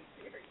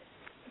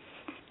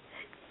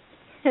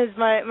 As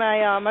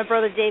my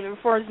brother David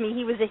informs me,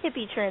 he was a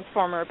hippie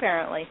Transformer,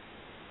 apparently.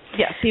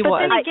 Yes, he but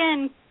was. Then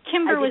again,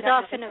 Kimber was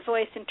not often a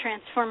voice in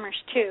Transformers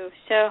too,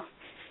 so.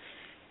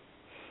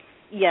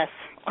 Yes.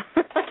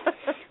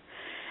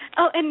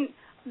 Oh, and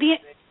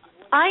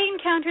I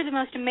encountered the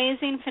most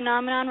amazing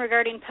phenomenon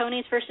regarding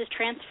ponies versus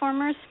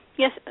Transformers.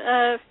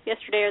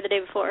 Yesterday or the day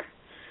before,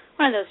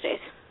 one of those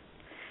days.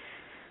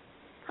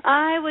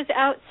 I was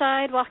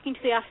outside walking to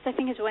the office. I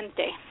think it was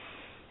Wednesday,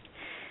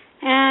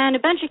 and a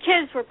bunch of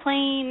kids were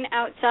playing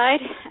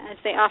outside, as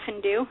they often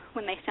do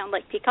when they sound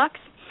like peacocks.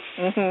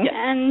 Mm-hmm.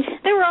 And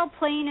they were all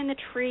playing in the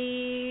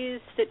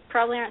trees that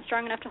probably aren't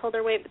strong enough to hold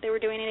their weight, but they were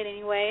doing it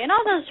anyway, and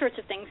all those sorts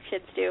of things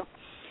kids do.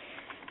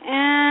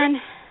 And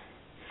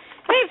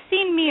they've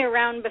seen me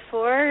around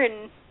before,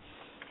 and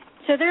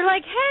so they're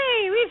like,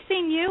 "Hey, we've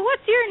seen you.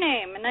 What's your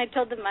name?" And I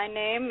told them my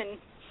name, and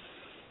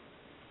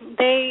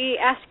they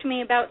asked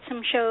me about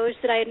some shows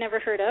that I had never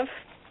heard of.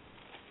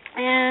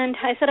 And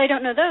I said I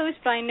don't know those,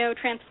 but I know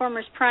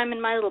Transformers Prime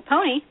and My Little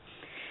Pony.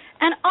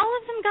 And all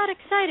of them got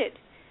excited.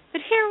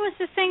 But here was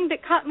the thing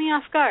that caught me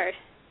off guard.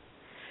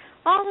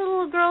 All the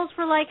little girls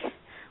were like,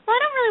 "Well, I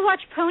don't really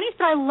watch ponies,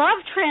 but I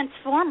love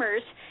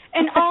Transformers."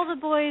 And all the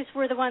boys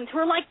were the ones who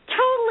were like,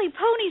 "Totally,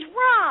 ponies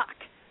rock."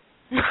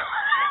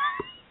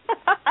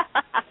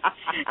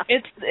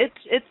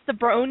 It's the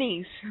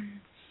bronies.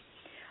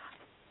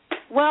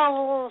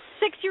 Well,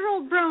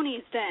 6-year-old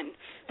bronies then.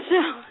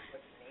 So,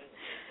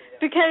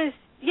 because,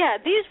 yeah,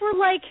 these were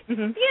like,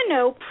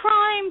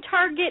 prime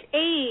target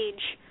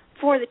age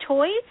for the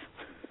toys.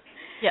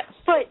 Yes.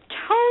 But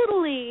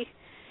totally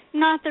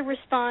not the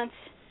response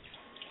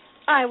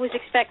I was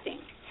expecting.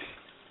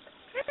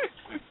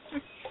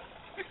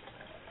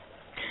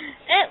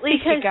 At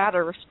least you got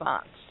a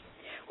response.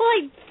 Well,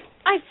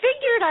 I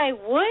figured I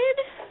would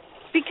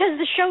because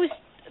the shows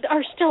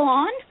are still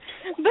on.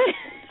 But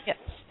yes.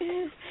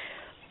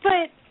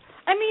 But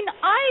I mean,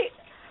 I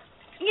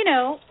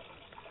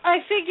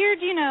figured,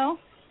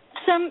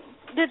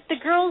 that the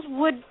girls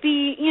would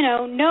be,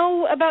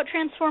 know about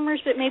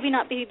Transformers, but maybe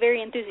not be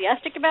very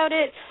enthusiastic about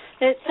it.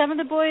 That some of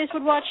the boys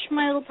would watch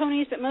My Little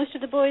Ponies, but most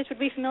of the boys would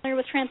be familiar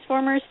with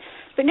Transformers.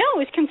 But no, it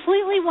was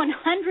completely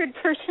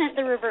 100%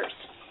 the reverse.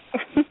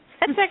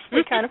 That's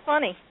actually kind of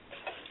funny.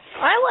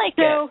 I like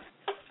it.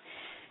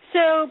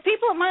 So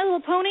people at My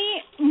Little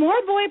Pony,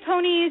 more boy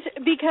ponies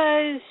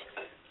because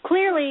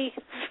clearly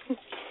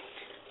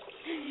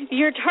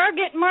your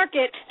target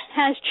market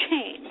has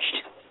changed.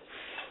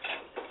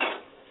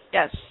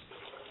 Yes.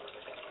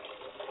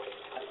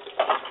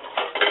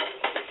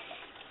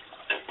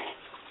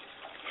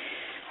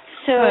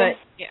 So,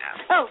 yeah.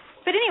 Oh,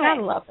 but anyway. I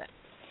love it.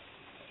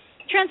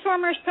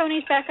 Transformers,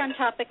 ponies, back on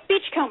topic.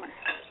 Beachcomber.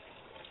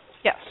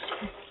 Yes.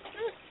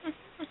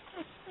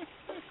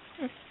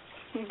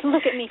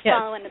 Look at me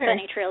following the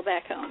bunny trail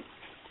back home.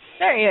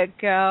 There you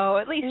go.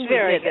 At least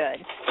very we did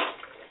good.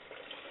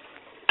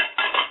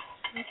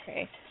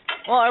 Okay.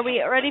 Well, are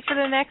we ready for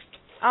the next?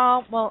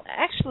 Well,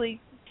 actually,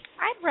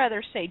 I'd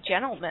rather say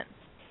gentlemen.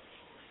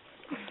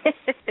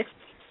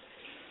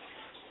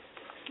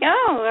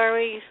 Oh, are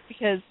we?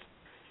 Because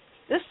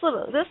this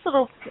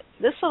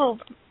little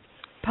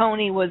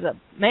pony was a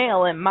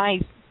male in my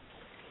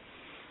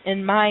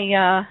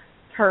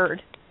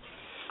herd.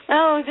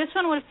 Oh, this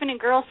one would have been a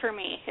girl for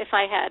me if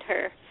I had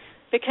her,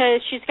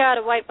 because she's got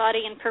a white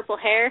body and purple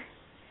hair,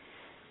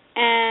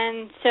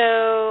 and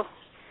so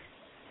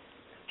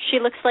she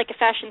looks like a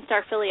fashion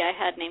star filly I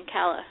had named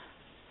Kala.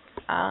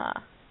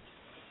 Ah.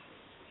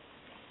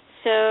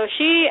 So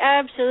she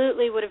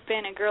absolutely would have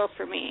been a girl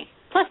for me.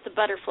 Plus the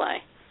butterfly.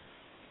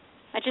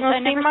 I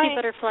never see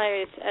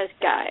butterflies as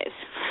guys.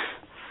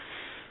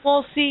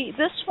 Well, see,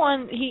 this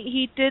one,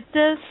 he did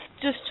this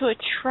just to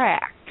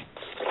attract.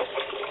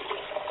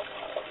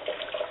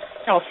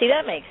 Oh, see,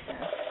 that makes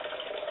sense.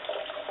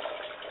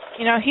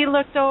 He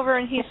looked over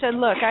and he said,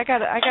 "Look, I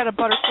got a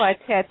butterfly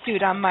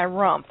tattooed on my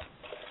rump."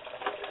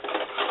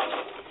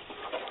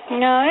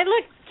 No,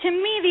 to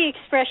me, the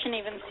expression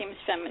even seems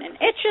feminine.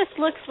 It just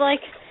looks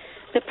like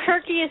the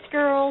perkiest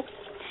girl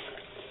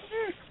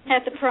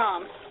at the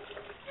prom.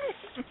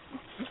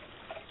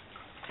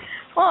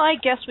 Well, I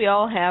guess we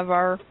all have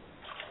our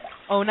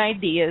own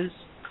ideas.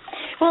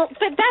 Well,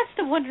 but that's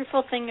the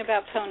wonderful thing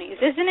about ponies,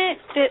 isn't it?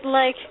 That,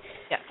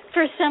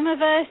 for some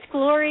of us,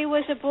 Glory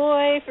was a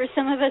boy. For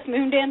some of us,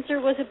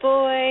 Moondancer was a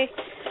boy.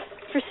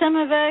 For some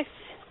of us,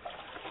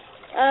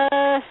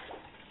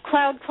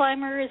 Cloud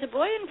Climber is a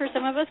boy, and for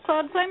some of us,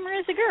 Cloud Climber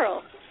is a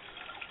girl.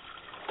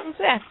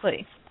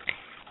 Exactly.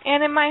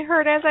 And in my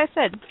herd, as I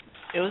said,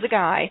 it was a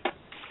guy.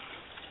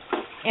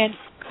 And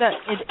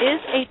it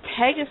is a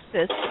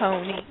Pegasus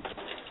pony.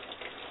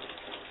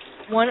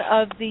 One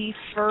of the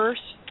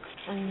first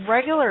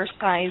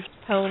regular-sized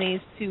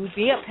ponies to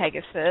be a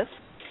Pegasus.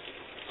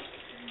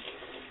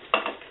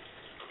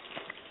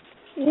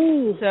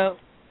 Ooh. So,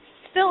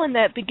 still in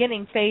that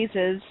beginning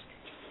phases.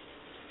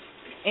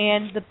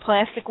 And the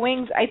plastic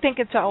wings, I think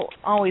it's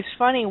always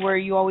funny where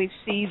you always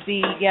see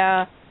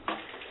the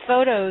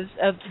photos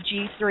of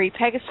the G3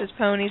 Pegasus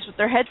ponies with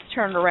their heads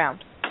turned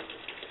around.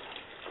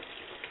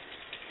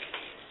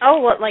 Oh,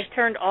 what, like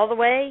turned all the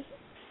way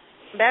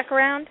back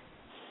around?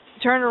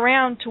 Turned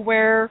around to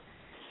where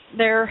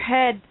their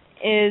head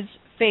is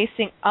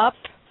facing up.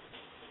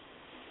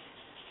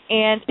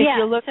 And if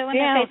you look so when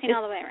down, they're facing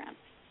all the way around.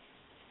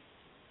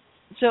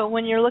 So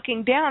when you're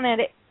looking down at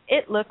it,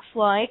 it looks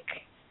like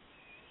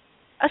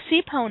a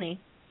sea pony.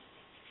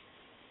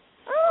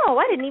 Oh,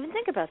 I didn't even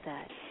think about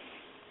that.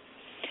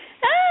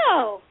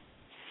 Oh,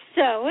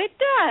 so it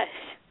does.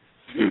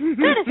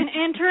 That is an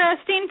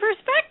interesting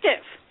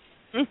perspective.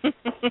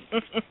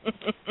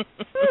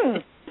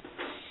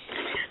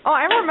 Oh,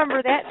 I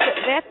remember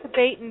that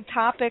debate and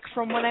topic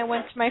from when I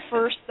went to my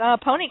first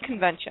pony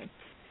convention.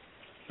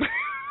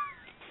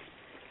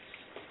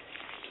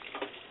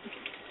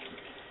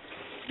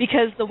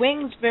 Because the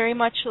wings very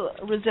much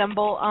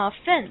resemble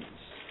fins.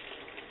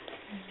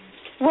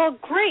 Well,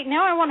 great.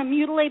 Now I want to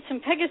mutilate some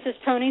Pegasus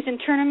ponies and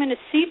turn them into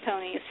sea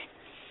ponies.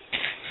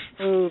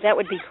 Ooh, that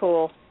would be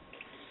cool.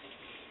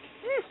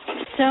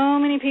 So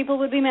many people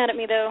would be mad at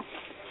me, though.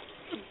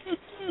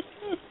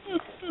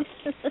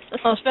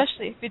 Well,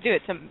 especially if you do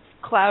it to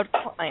Cloud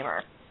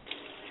Climber.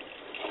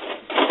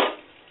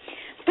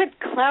 But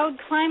Cloud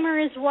Climber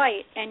is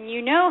white, and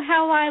you know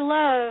how I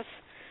love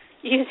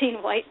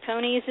using white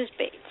ponies as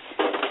baits.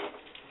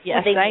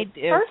 Yes, I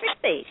do.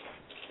 Perfect bait.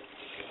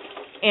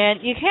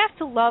 And you have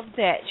to love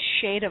that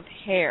shade of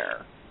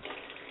hair.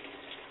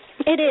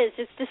 It is.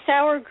 It's the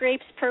sour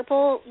grapes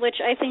purple, which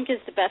I think is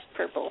the best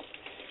purple.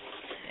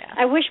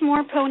 Yeah. I wish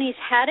more ponies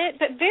had it,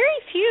 but very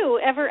few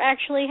ever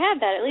actually had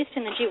that, at least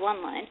in the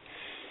G1 line.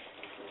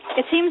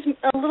 It seems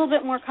a little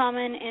bit more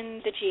common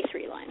in the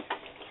G3 line.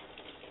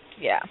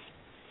 Yeah.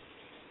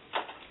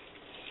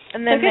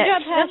 And So then good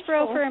job,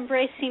 symbol, Hasbro, for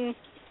embracing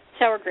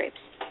sour grapes.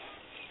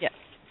 Yes.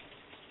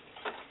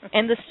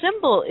 And the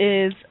symbol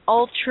is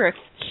ultra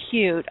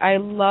cute. I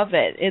love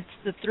it. It's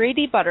the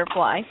 3D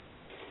butterfly,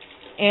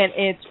 and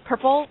it's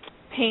purple,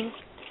 pink,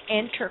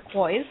 and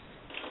turquoise.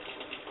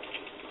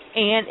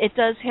 And it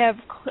does have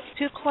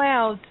two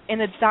clouds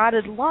and a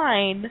dotted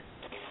line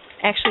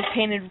actually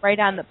painted right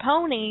on the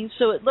pony,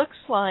 so it looks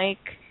like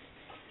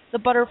the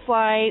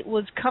butterfly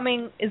is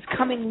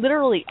coming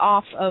literally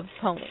off of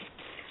pony.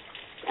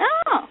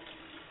 Oh.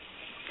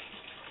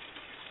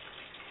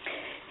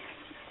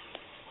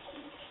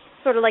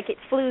 Sort of like it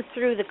flew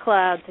through the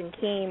clouds and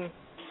came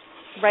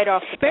right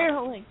off the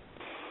barreling.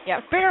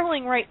 Yeah,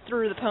 barreling right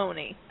through the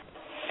pony.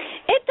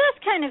 It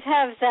does kind of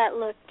have that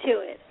look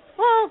to it.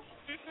 Well,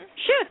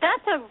 shoot,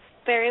 that's a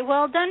very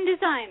well done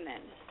design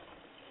then.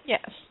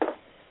 Yes.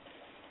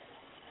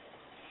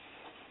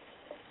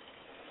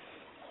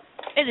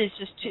 It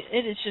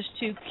is just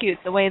too cute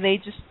the way they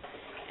just,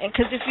 and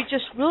because if you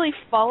just really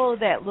follow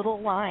that little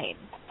line.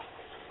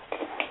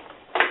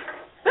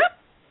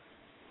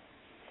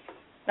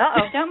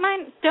 Uh-oh. Don't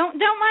mind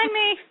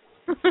me.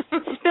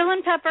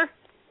 Spilling pepper.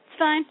 It's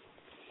fine.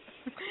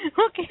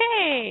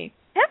 Okay.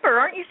 Pepper,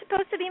 aren't you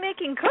supposed to be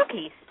making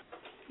cookies?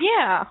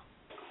 Yeah.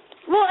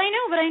 Well, I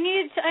know, but I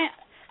needed to.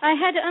 I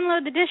had to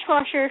unload the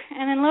dishwasher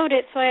and then load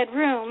it so I had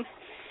room,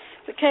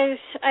 because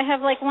I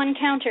have like one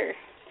counter.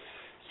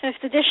 So if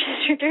the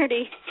dishes are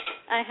dirty,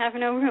 I have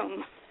no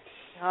room.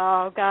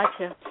 Oh,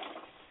 gotcha.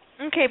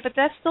 Okay, but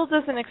that still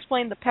doesn't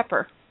explain the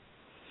pepper.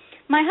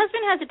 My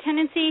husband has a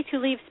tendency to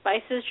leave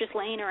spices just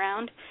laying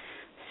around,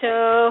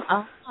 so...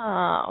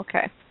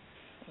 okay.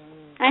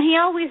 And he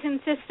always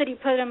insists that he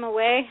put them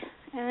away,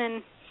 and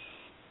then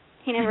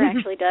he never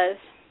actually does.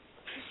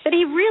 But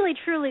he really,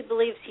 truly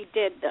believes he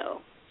did,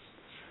 though.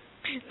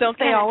 Don't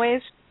they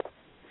always?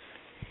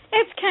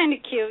 It's kind of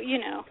cute, you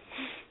know.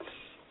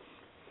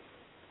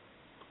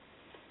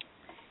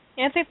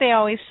 Yeah, I think they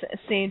always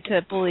seem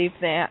to believe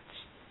that.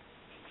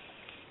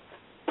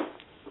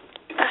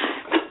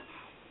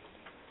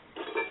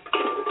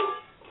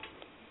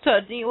 So,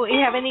 do you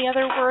have any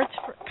other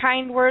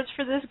kind words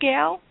for this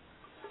gal?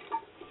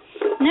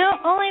 No,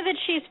 only that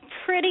she's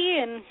pretty,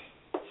 and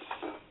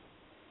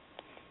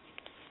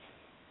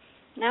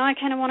now I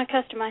kind of want to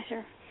customize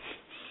her.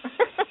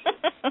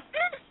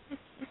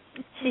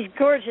 She's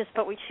gorgeous,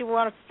 but she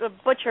wants to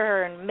butcher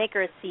her and make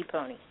her a sea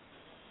pony.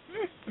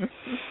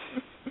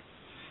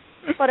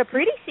 But a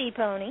pretty sea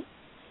pony.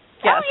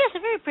 Yes. Oh, yes, a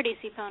very pretty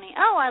sea pony.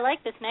 Oh, I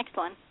like this next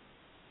one.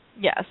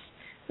 Yes.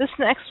 This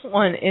next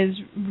one is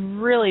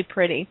really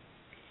pretty.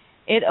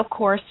 It, of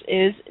course,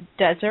 is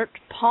Desert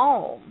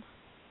Palm.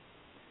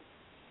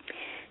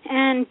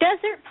 And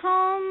Desert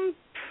Palm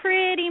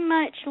pretty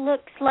much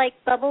looks like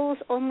Bubbles,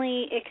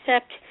 only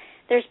except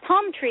there's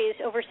palm trees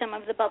over some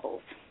of the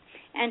bubbles.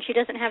 And she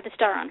doesn't have the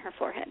star on her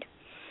forehead.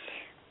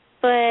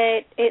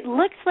 But it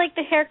looks like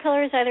the hair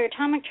color is either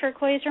atomic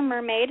turquoise or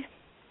mermaid.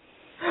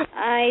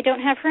 I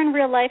don't have her in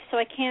real life, so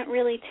I can't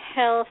really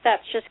tell if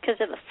that's just because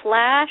of the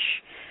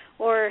flash,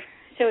 or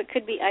so it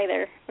could be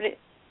either. But it's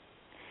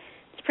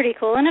pretty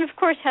cool. And it, of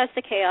course, has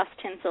the chaos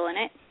tinsel in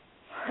it.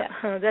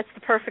 Yeah. That's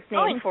the perfect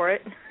name for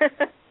it.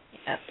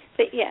 Yeah.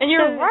 But yeah, and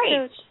you're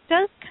right. She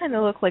does kind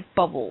of look like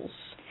Bubbles.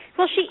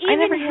 Well, she even I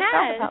never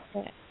thought about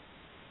that.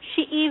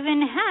 She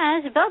even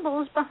has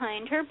Bubbles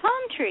behind her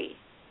palm tree.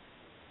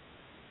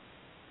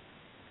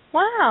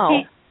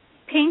 Wow.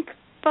 Pink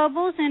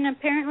bubbles and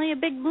apparently a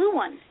big blue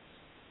one.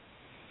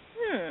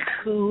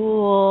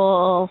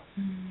 Cool.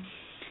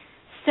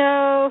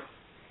 So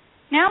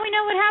now we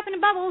know what happened to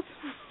Bubbles.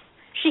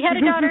 She had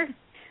a daughter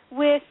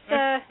with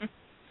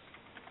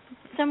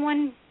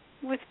someone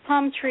with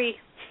palm tree.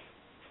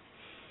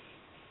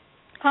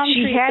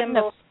 She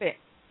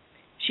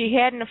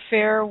had an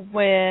affair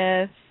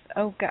with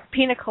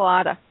Pina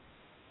Colada.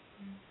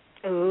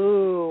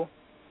 Ooh.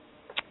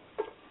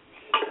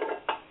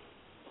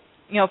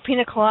 You know,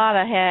 Pina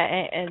Colada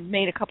had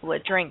made a couple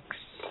of drinks.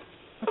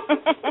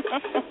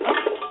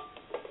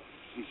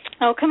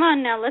 Oh, come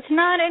on now. Let's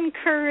not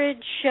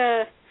encourage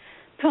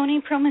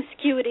pony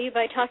promiscuity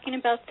by talking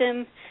about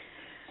them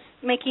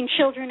making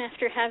children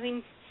after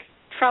having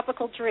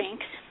tropical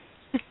drinks.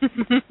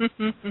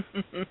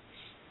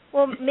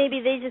 Well,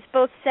 maybe they just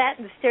both sat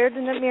and stared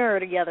in the mirror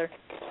together.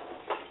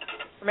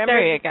 Remember?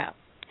 There you go.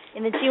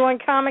 In the G1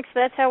 comics,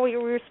 that's how we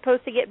were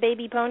supposed to get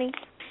baby ponies?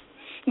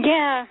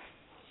 Yeah.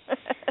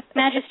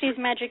 Majesty's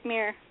Magic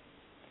Mirror.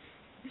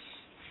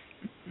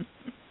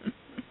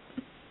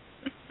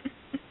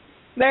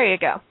 There you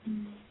go.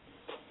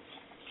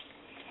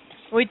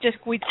 We've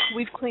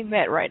cleaned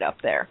that right up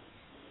there.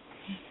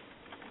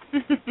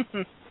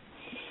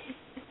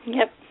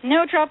 Yep.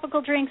 No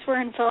tropical drinks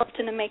were involved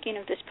in the making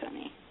of this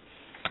pony.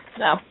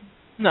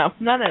 No,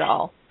 none at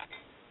all.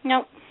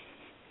 Nope.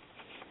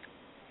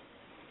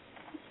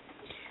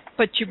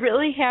 But you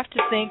really have to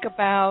think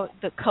about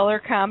the color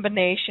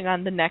combination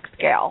on the next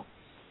gal.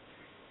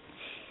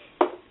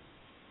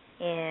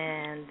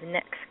 And the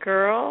next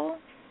girl.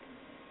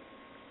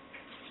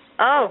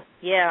 Oh,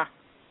 yeah.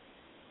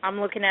 I'm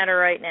looking at her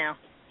right now.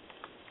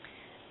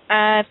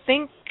 I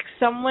think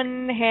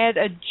someone had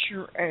a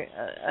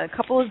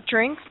couple of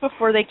drinks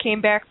before they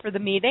came back for the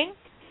meeting.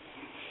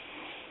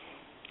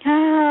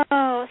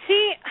 Oh,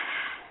 see,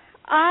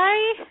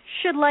 I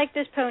should like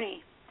this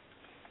pony,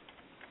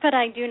 but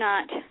I do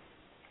not.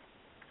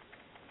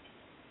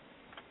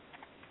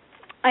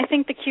 I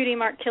think the cutie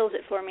mark kills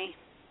it for me.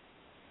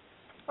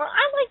 Well,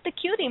 I like the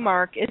cutie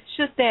mark. It's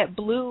just that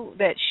blue,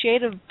 that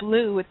shade of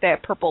blue with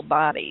that purple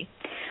body.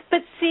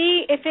 But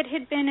see, if it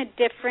had been a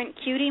different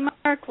cutie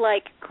mark,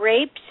 like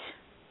grapes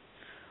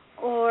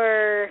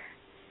or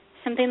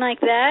something like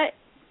that,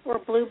 or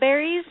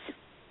blueberries,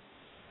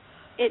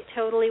 it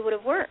totally would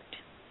have worked.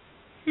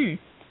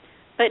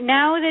 But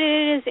now that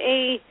it is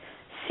a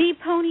sea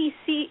pony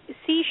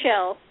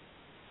seashell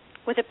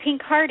with a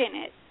pink heart in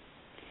it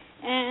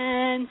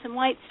and some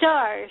white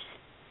stars,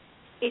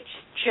 it's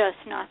just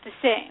not the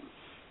same.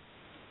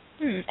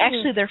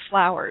 Actually, they're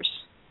flowers.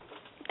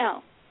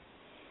 Oh.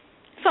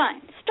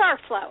 Fine. Star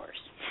flowers.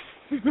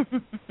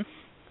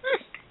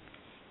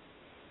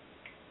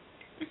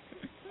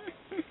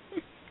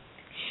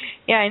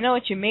 Yeah, I know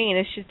what you mean.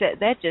 It's just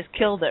that just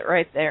killed it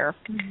right there.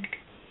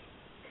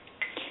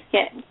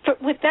 Yeah,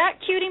 with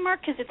that cutie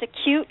mark, because it's a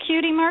cute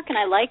cutie mark and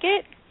I like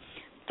it,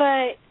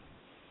 but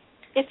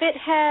if it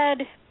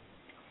had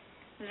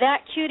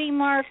that cutie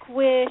mark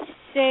with,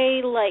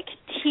 say, like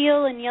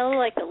teal and yellow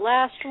like the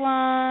last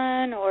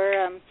one,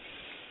 or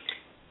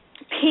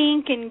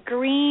pink and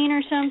green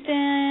or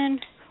something,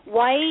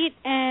 white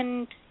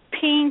and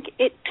pink,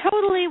 it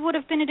totally would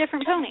have been a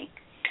different pony,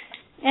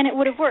 and it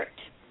would have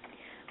worked.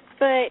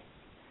 But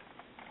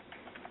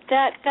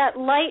that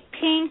light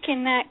pink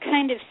and that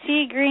kind of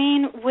sea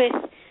green with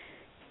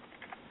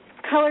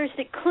colors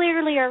that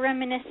clearly are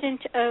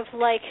reminiscent of,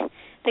 like,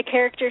 the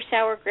character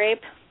Sour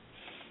Grape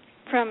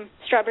from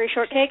Strawberry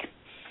Shortcake.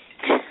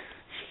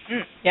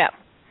 Yeah.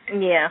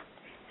 Yeah.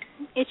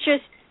 It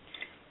just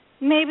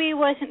maybe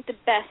wasn't the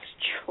best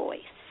choice.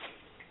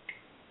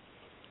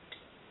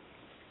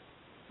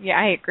 Yeah,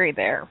 I agree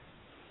there.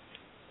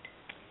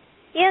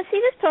 Yeah, see,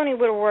 this pony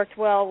would have worked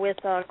well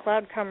with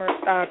Cloud Climbers,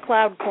 blah,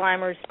 blah,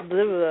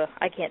 blah,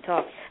 I can't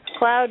talk,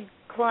 Cloud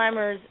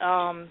Climbers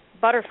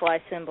butterfly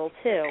symbol,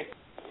 too.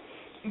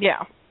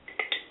 Yeah.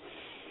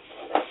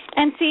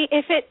 And see,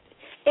 if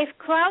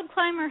Cloud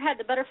Climber had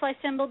the butterfly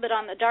symbol but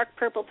on the dark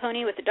purple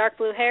pony with the dark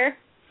blue hair,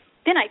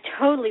 then I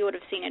totally would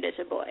have seen it as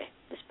a boy,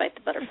 despite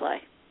the butterfly.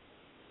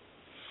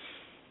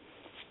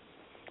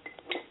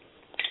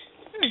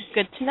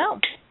 Good to know.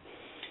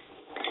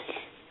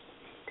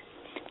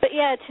 But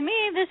yeah, to me,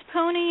 this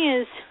pony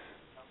is,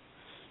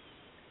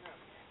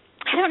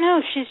 I don't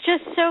know, she's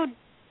just so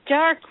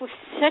dark with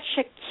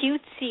such a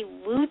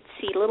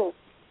cutesy-wootsy little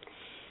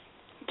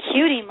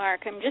cutie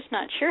mark. I'm just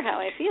not sure how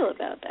I feel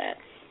about that.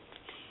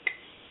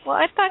 Well,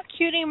 I thought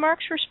cutie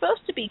marks were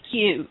supposed to be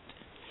cute.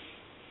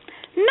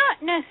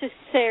 Not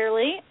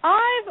necessarily.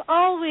 I've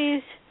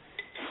always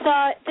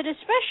thought that,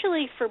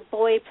 especially for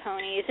boy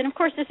ponies, and of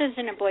course this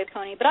isn't a boy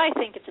pony, but I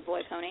think it's a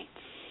boy pony.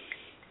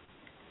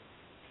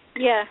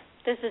 Yeah,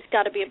 this has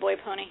got to be a boy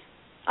pony.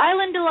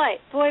 Island Delight,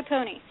 boy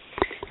pony.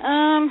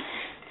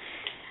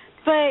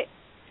 But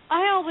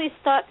I always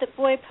thought that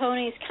boy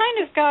ponies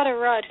kind of got a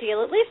raw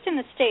deal, at least in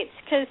the States,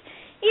 because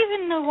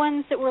even the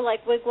ones that were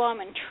like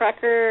Wigwam and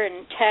Trucker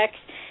and Tex,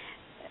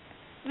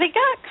 they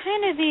got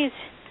kind of these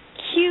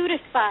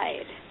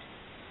cutified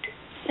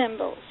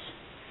symbols.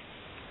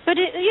 But,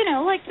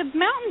 like the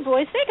Mountain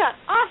Boys, they got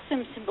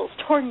awesome symbols,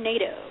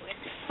 Tornado and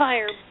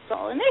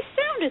Fireball, and they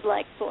sounded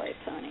like boy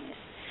ponies.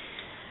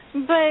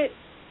 But,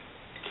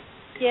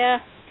 yeah,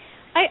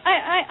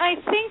 I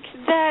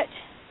think that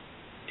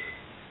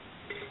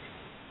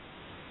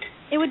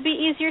it would be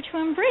easier to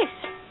embrace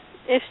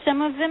if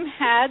some of them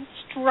had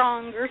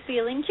stronger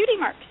feeling cutie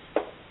marks.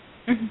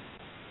 Mm-hmm.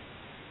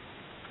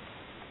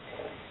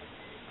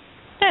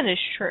 That is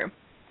true.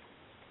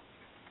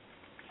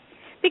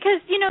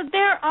 Because,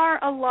 there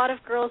are a lot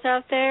of girls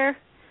out there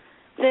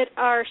that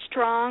are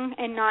strong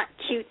and not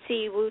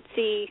cutesy,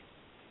 wootsy,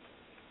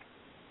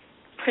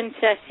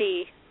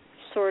 princessy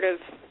sort of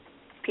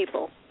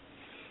people.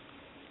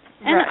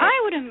 And right.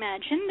 I would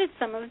imagine that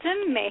some of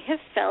them may have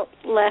felt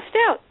left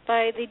out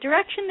by the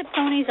direction that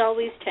ponies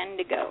always tend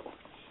to go.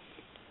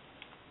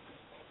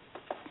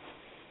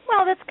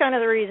 Well, that's kind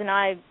of the reason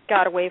I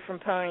got away from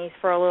ponies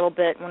for a little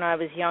bit when I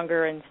was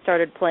younger and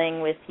started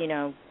playing with,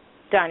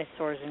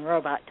 dinosaurs and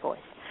robot toys.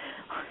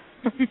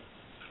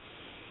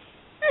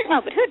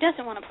 No, but who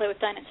doesn't want to play with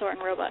dinosaur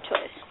and robot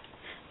toys?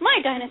 My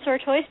dinosaur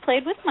toys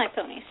played with my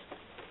ponies.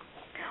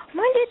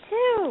 Mine did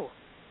too.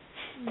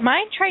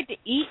 Mine tried to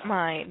eat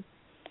mine.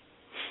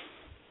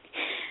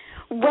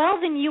 Well,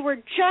 then you were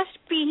just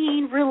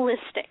being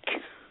realistic.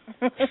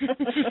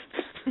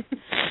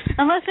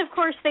 Unless, of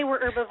course, they were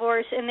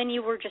herbivores, and then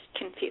you were just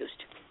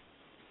confused.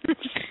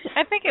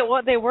 I think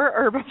they were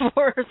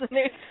herbivores, and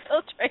they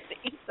still tried to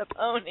eat the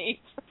ponies.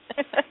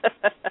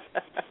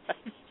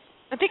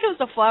 I think it was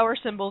the flower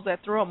symbols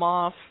that threw them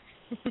off.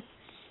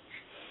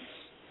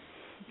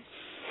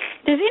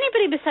 Does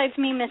anybody besides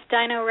me miss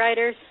Dino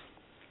Riders?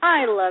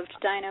 I loved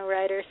Dino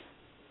Riders.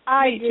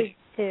 I did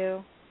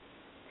too.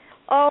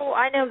 Oh,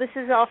 I know this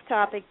is off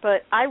topic,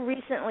 but I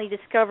recently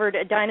discovered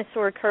a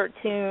dinosaur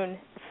cartoon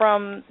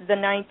from the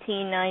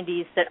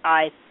 1990s that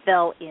I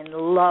fell in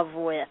love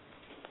with.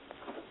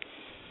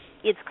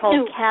 It's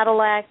called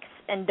Cadillacs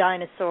and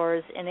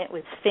Dinosaurs, and it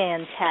was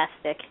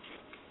fantastic.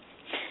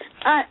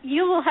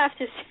 You will have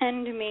to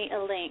send me a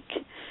link.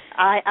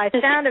 I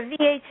found a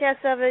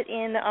VHS of it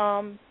in,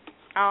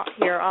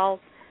 I'll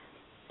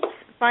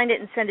find it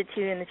and send it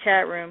to you in the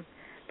chat room.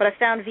 But I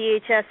found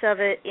VHS of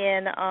it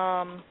in,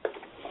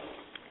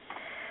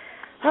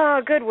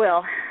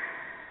 Goodwill.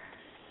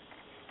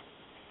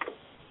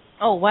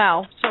 Oh,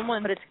 wow.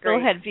 Someone but it's still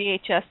great. had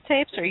VHS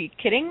tapes? Are you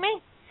kidding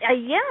me?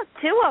 Yeah,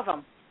 2 of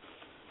them.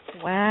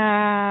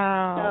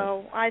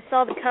 Wow. So I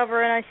saw the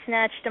cover and I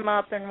snatched them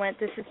up and went,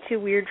 this is too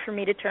weird for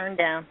me to turn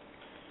down.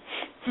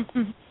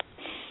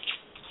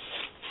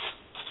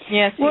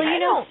 Yes. Well,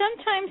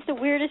 sometimes the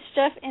weirdest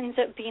stuff ends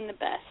up being the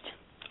best.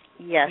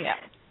 Yes. Yeah.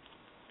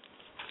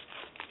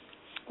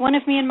 One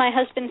of me and my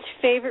husband's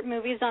favorite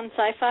movies on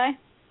Sci-Fi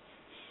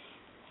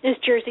is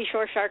Jersey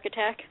Shore Shark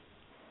Attack.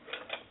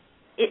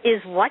 It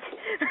is what?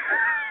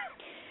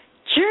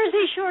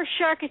 Jersey Shore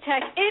Shark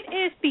Attack. It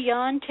is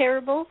beyond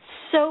terrible,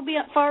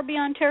 far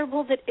beyond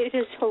terrible that it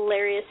is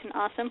hilarious and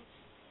awesome.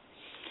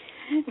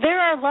 There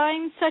are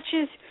lines such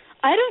as,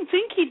 I don't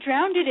think he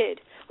drowned it.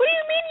 What do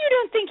you mean you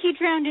don't think he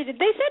drowned it?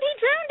 They said he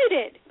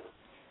drowned it.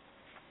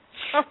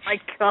 Oh, my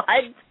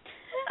God.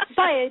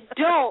 By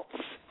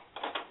adults.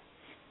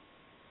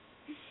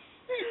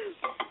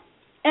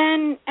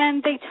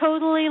 And they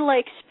totally,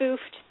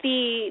 spoofed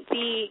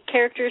the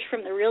characters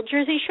from the real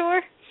Jersey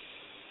Shore.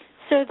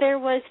 So there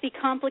was the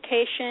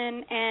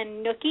Complication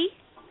and Nookie.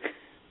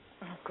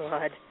 Oh,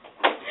 God.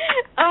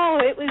 Oh,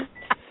 it was...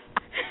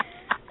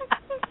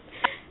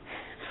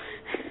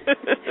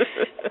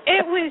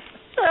 It was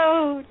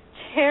so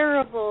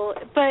terrible.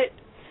 But,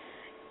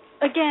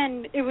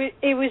 again, it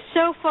was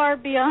so far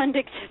beyond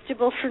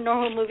acceptable for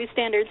normal movie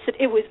standards that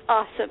it was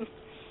awesome.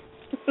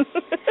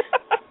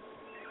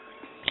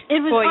 It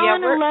was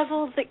on a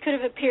level that could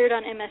have appeared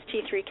on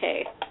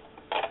MST3K.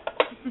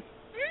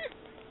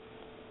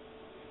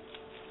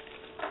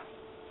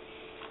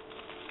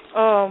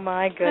 Oh,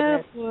 my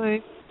goodness. Oh,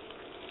 boy.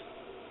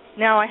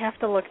 Now I have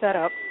to look that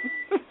up.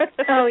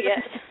 Oh,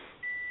 yes.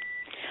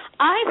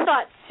 I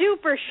thought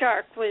Super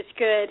Shark was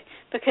good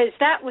because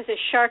that was a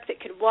shark that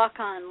could walk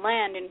on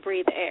land and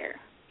breathe air.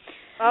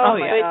 Oh,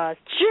 my gosh.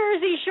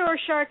 Jersey Shore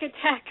Shark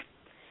Attack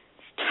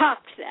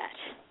topped that.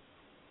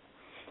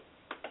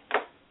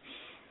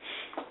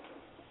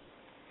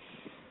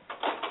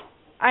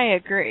 I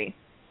agree.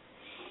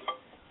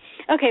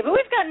 Okay, but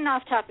we've gotten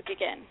off topic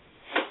again.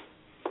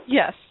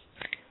 Yes.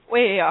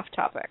 Way off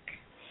topic.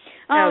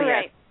 All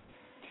right.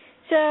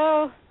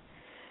 So,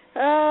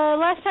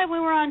 last time we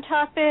were on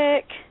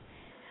topic,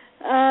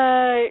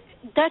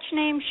 Dutch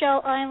name,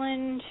 Shell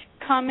Island,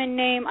 common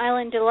name,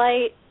 Island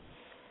Delight.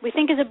 We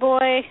think is a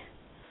boy,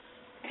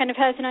 kind of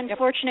has an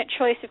unfortunate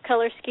choice of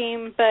color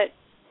scheme, but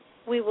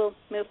we will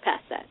move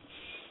past that.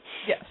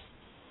 Yes.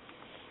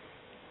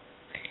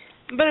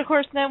 But of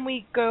course, then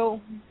we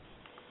go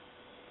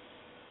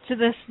to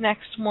this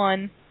next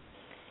one,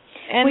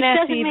 and which that's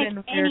doesn't even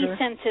make weirder. any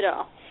sense at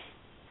all.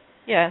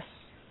 Yes.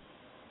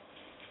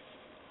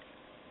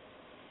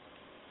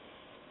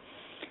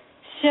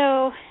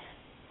 So,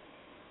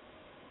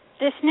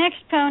 this next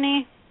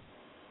pony,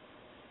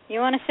 you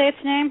want to say its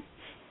name?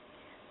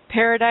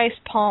 Paradise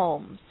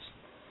Palms.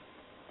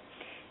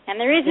 And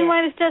the reason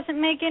why this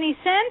doesn't make any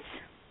sense?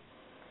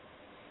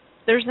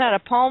 There's not a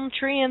palm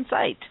tree in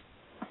sight.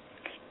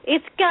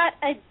 It's got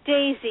a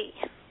daisy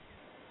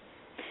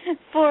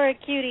for a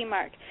cutie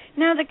mark.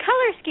 Now, the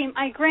color scheme,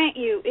 I grant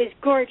you, is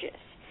gorgeous.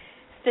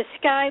 The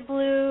sky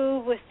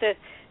blue with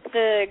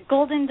the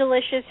golden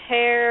delicious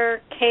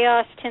hair,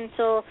 chaos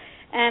tinsel,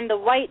 and the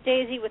white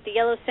daisy with the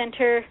yellow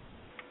center.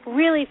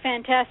 Really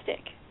fantastic.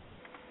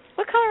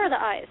 What color are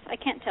the eyes? I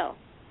can't tell.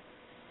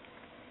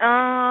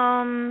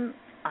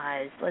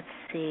 Eyes. Let's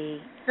see.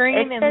 Green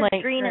it and says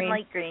light green green. and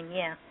light green.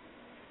 Yeah.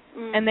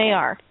 And they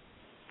are.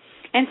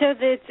 And so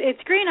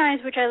it's green eyes,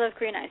 which I love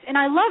green eyes. And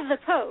I love the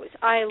pose.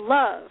 I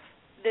love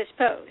this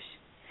pose.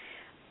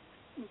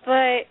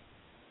 But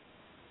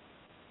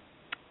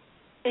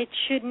it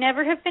should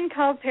never have been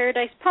called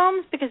Paradise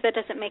Palms because that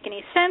doesn't make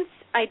any sense.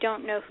 I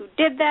don't know who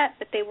did that,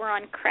 but they were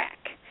on crack.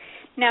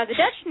 Now, the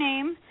Dutch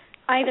name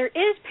either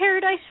is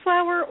Paradise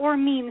Flower or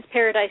means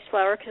Paradise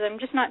Flower, because I'm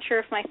just not sure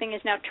if my thing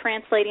is now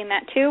translating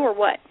that too or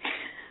what.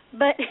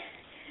 But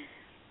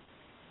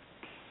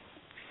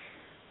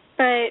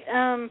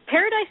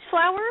Paradise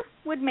Flower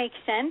would make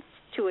sense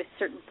to a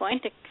certain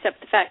point, except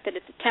the fact that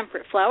it's a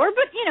temperate flower.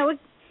 But, you know,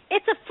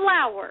 it's a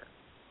flower.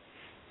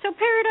 So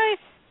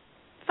Paradise,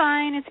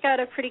 fine, it's got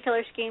a pretty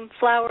color scheme.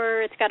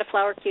 Flower, it's got a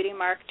flower cutie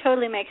mark.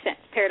 Totally makes sense.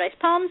 Paradise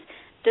Palms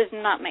does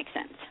not make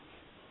sense.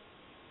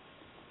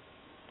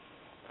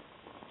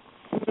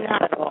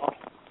 Not at all.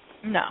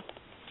 No.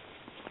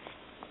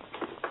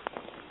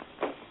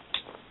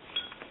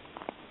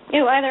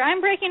 Ew, either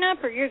I'm breaking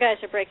up or you guys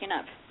are breaking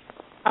up.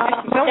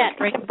 I'm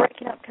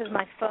breaking up because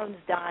my phone's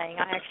dying.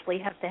 I actually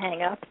have to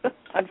hang up,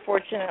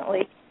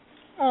 unfortunately.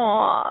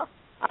 Aww.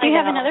 Do you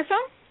have another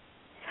phone?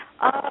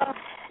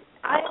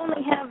 I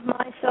only have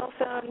my cell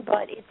phone,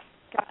 but it's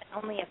got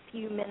only a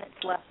few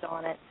minutes left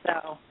on it,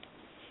 so.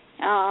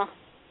 Oh.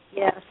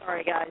 Yeah,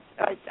 sorry, guys.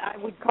 I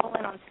would call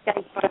in on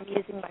Skype, but I'm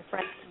using my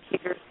friend's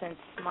computer since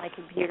my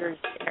computer's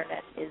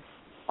internet is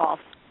off.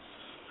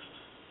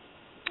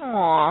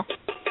 Aww.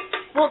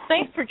 Well,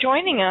 thanks for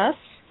joining us.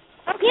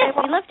 Okay, Yes,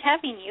 we loved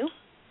having you.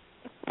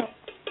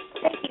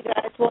 Thank you,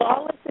 guys. Well,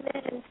 I'll listen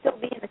in and still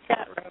be in the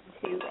chat room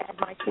to add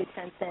my 2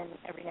 cents in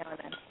every now and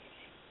then.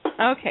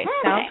 Okay,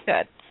 sounds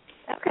good.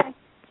 Okay.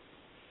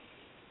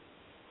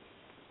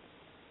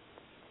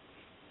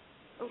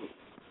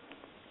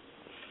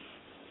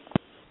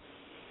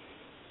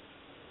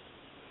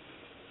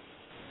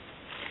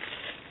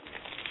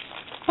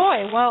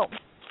 Boy, well,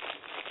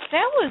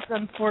 that was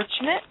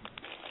unfortunate.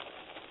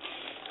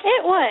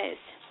 It was.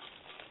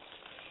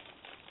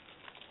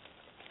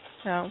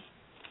 So.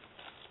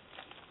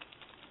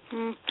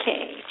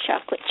 Okay,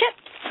 chocolate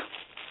chips.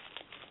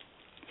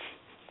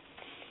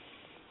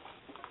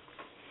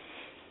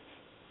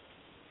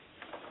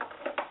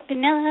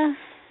 Vanilla.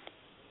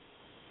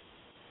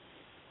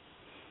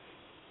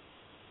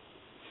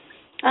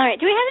 All right,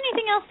 do we have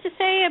anything else to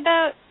say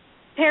about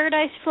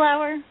Paradise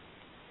Flower?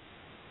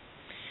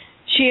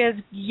 She has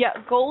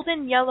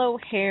golden yellow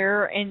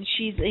hair, and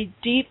she's a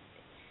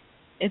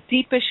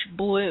deepish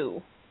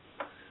blue.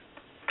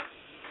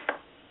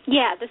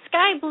 Yeah, the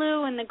sky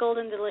blue and the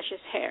golden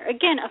delicious hair.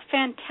 Again, a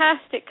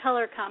fantastic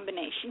color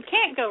combination.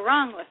 Can't go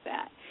wrong with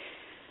that.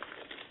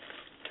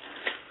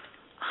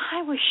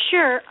 I was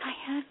sure I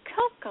had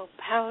cocoa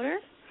powder.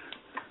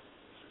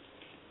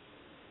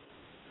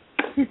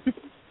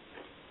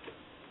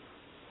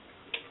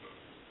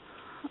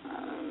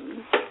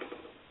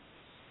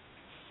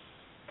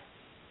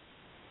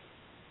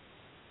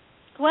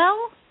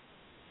 Well,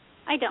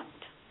 I don't.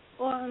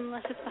 Well,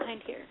 unless it's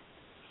behind here.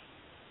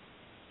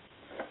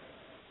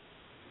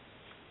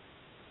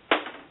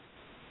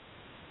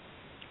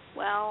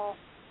 Well.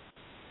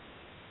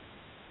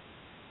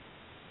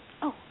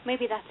 Oh,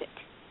 maybe that's it.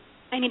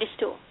 I need a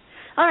stool.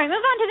 All right,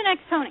 move on to the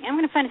next pony. I'm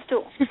going to find a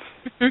stool.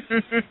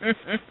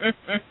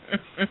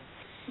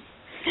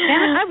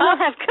 Damn it, I will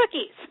have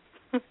cookies.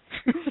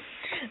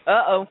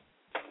 Uh-oh.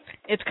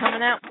 It's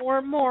coming out more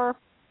and more.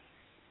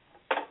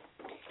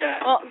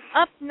 Well,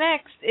 up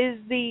next is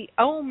the,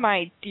 oh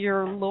my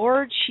dear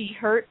Lord, she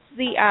hurts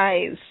the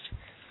eyes.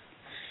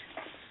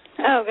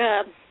 Oh,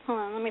 God. Hold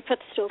on, let me put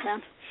the stool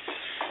down.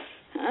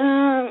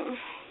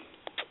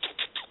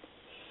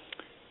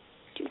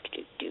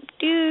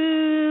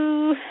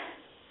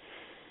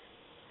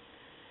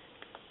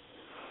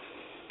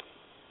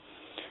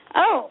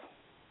 Oh.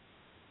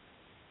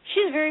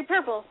 She's very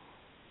purple.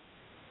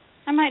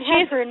 I might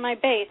have her in my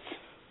base.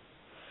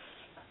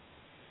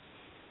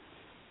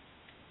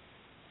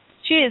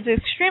 She is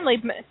extremely,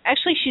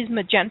 actually she's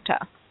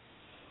magenta.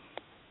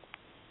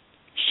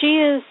 She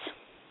is.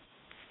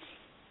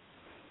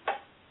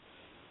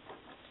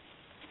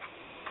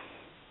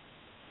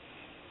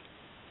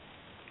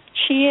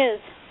 She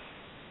is.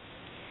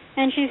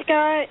 And she's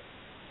got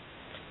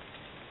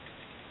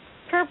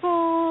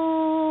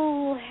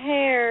purple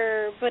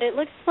hair, but it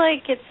looks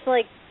like it's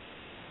like,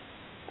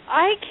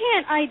 I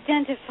can't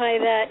identify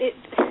that.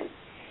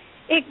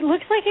 It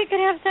looks like it could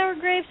have sour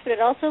grapes, but it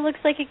also looks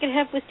like it could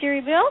have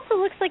wisteria, but it also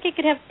looks like it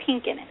could have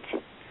pink in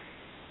it.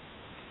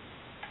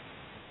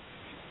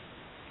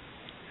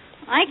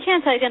 I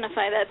can't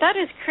identify that. That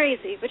is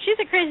crazy, but she's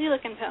a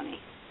crazy-looking pony.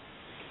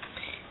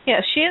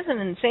 Yeah, she is an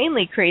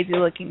insanely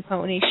crazy-looking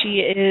pony. She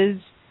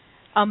is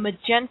a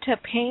magenta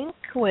pink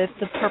with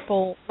the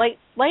purple,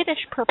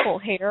 lightish purple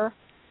hair.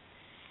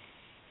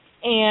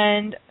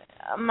 And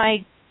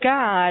my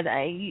God,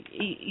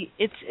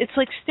 it's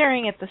like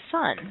staring at the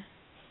sun.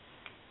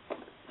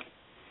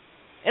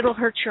 It'll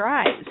hurt your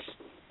eyes,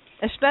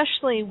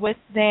 especially with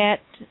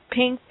that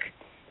pink,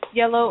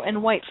 yellow,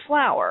 and white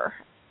flower.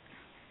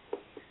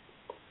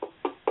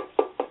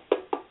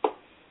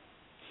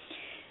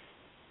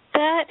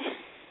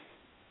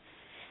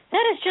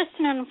 That is just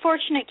an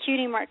unfortunate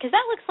cutie mark, because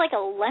that looks like a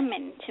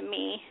lemon to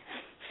me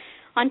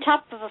on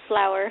top of a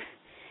flower.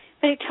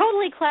 But it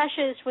totally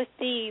clashes with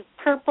the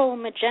purple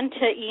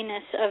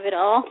magenta-iness of it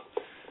all.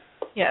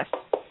 Yes.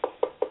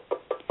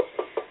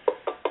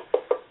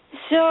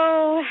 So,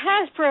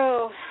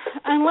 Hasbro,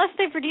 unless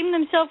they've redeemed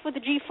themselves with the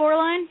G4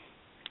 line,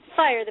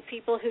 fire the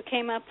people who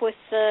came up with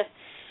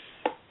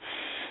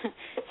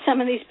some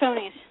of these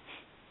ponies.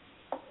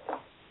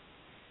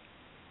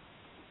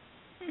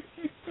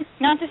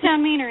 Not to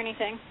sound mean or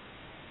anything.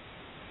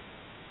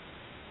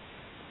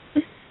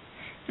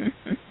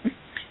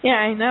 Yeah,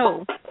 I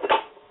know.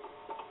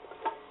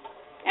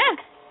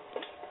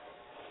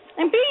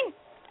 I'm being...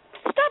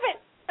 Stop it!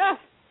 Oh,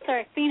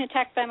 sorry, being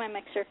attacked by my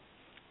mixer.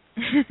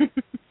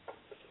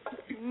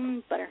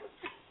 Butter.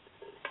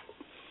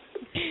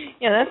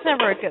 Yeah, that's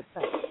never a good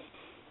thing.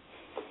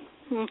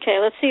 Okay,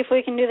 let's see if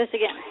we can do this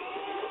again.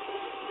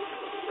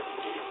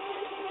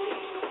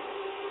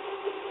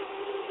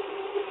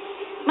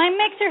 My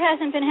mixer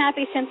hasn't been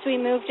happy since we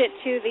moved it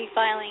to the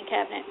filing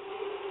cabinet.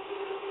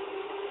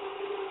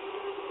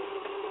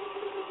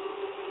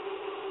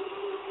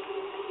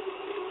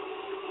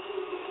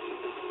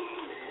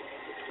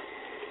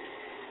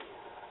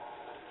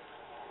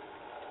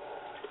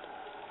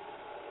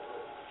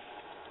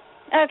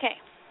 Okay.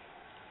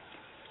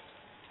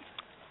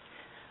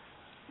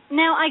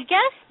 Now, I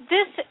guess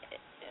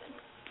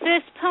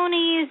this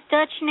pony's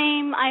Dutch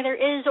name either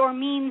is or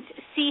means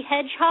sea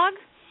hedgehog,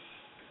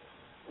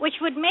 which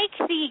would make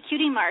the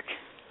cutie mark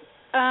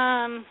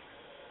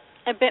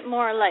a bit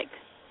more like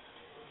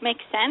make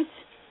sense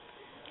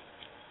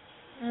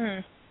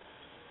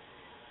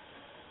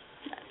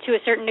to a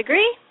certain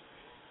degree.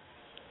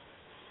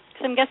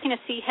 Because I'm guessing a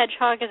sea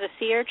hedgehog is a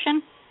sea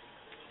urchin.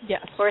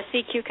 Yes. Or a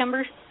sea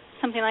cucumber,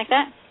 something like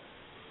that.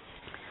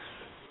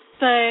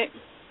 But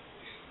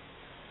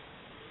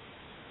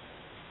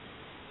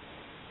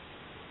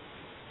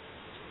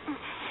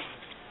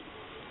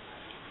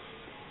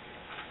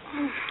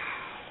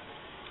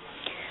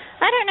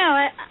I don't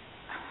know.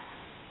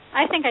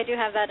 I think I do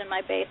have that in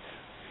my base.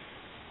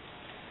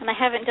 And I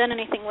haven't done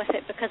anything with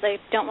it because I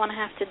don't want to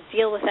have to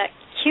deal with that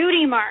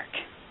cutie mark.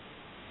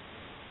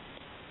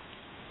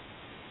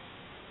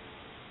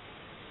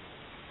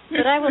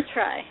 But I will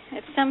try.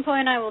 At some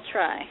point I will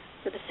try.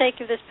 For the sake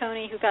of this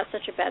pony who got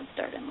such a bad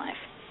start in life.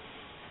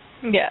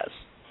 Yes.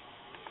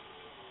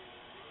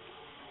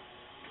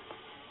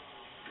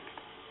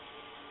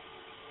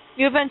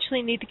 You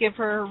eventually need to give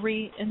her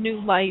a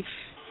new life.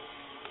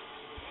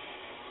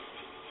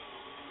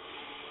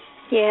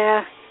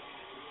 Yeah.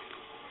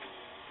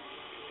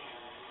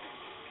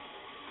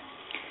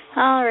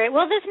 All right.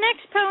 Well, this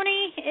next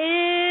pony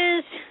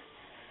is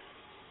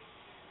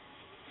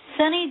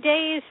Sunny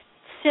Day's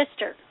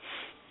sister.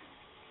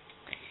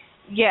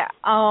 Yeah.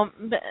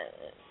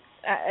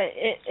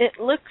 It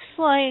looks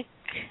like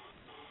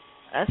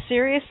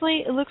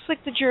seriously, it looks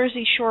like the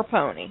Jersey Shore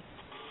pony.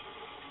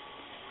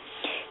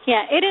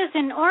 Yeah, it is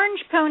an orange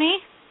pony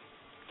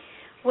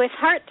with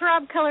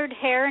heartthrob colored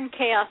hair and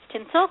chaos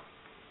tinsel.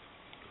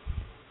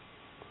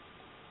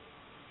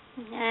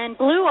 And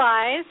blue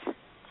eyes.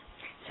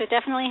 So it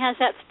definitely has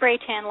that spray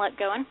tan look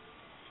going.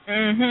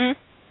 Mm-hmm.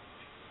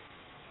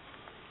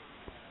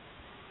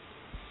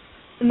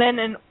 And then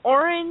an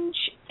orange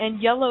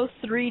and yellow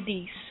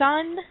 3D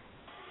sun.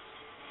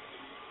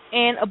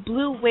 And a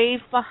blue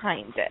wave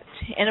behind it.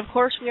 And of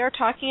course we are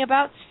talking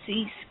about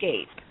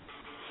Seascape.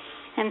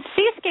 And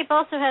Seascape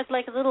also has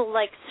like a little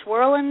like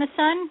swirl in the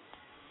sun.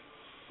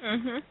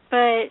 Mm-hmm.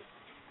 But,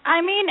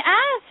 I mean,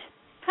 as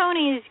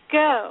ponies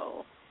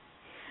go,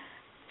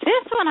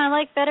 this one I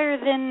like better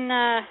than,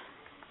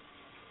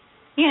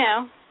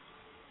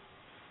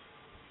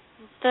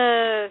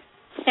 the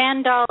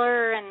Sand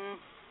Dollar and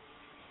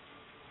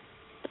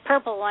the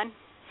purple one.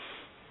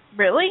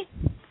 Really?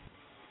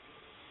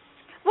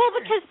 Well,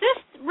 because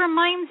this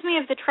reminds me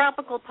of the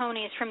tropical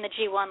ponies from the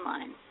G1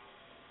 line.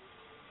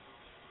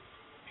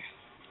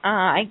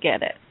 I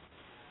get it.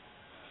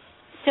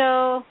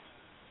 So,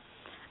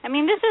 I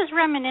mean, this is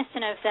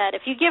reminiscent of that.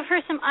 If you give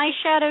her some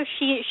eyeshadow,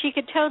 she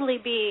could totally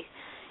be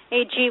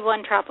a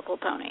G1 tropical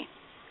pony.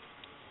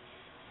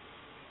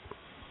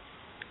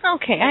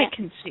 Okay, Yeah. I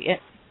can see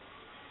it.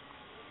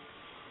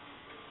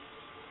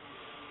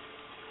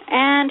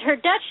 And her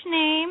Dutch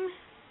name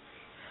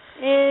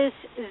is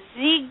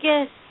Zieg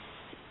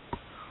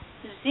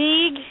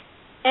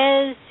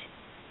as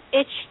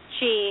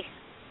Itchi,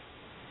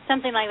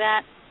 something like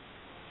that.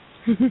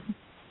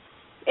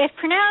 If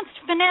pronounced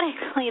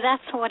phonetically,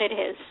 that's what it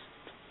is.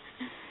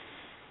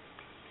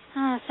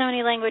 Oh, so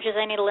many languages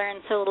I need to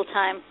learn, so little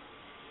time.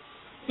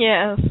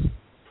 Yes.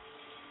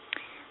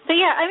 But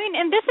yeah, I mean,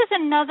 and this is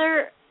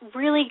another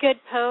really good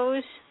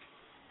pose.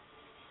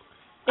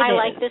 I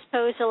like this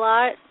pose a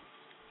lot.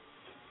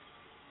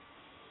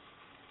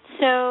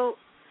 So,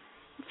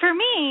 for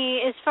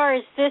me, as far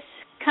as this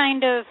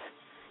kind of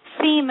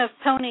theme of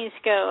ponies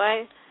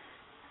go,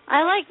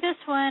 I like this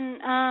one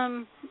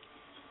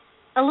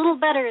a little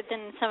better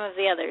than some of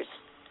the others.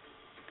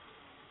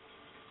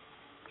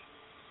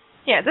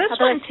 Yeah, this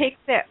one takes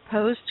that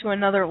pose to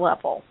another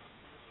level.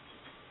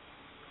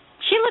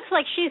 She looks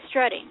like she's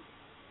strutting.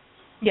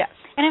 Yes.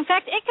 And in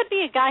fact, it could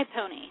be a guy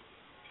pony.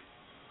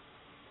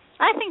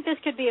 I think this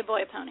could be a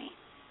boy pony.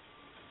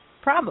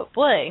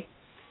 Probably.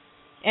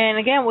 And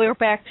again, we're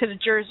back to the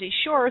Jersey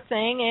Shore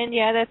thing, and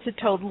yeah, that's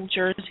a total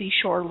Jersey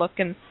Shore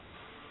looking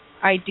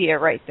idea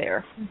right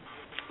there.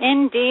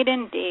 Indeed,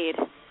 indeed.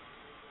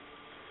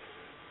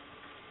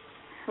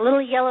 A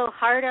little yellow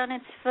heart on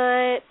its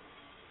foot.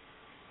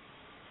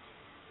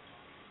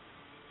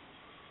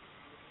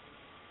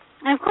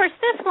 And of course,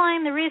 this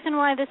line, the reason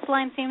why this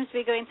line seems to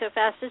be going so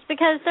fast is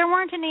because there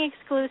weren't any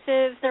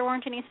exclusives, there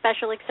weren't any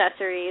special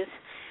accessories,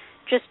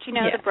 just,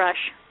 the brush.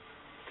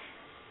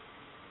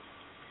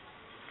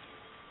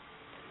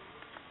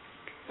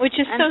 Which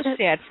is so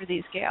sad for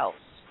these gals.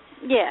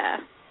 Yeah.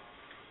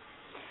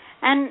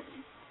 And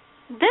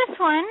this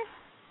one,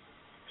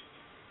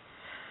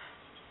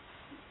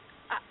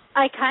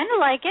 I kind of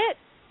like it.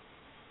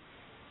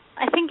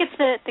 I think it's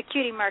the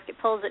cutie mark. It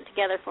pulls it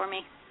together for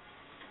me.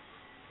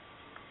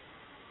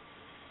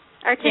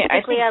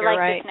 Artistically, I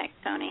like this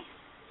next pony.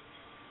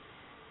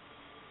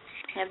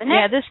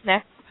 Yeah, this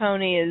next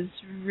pony is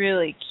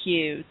really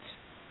cute.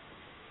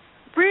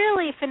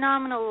 Really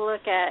phenomenal to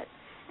look at.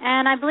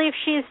 And I believe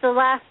she's the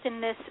last in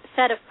this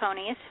set of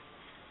ponies.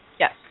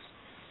 Yes.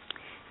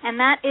 And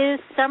that is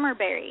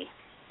Summerberry.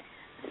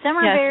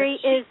 Summerberry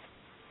is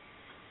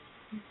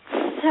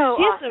so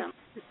awesome.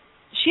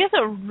 She has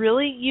a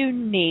really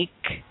unique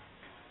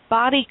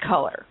body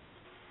color.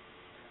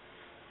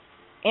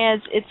 As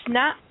it's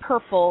not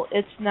purple,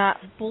 it's not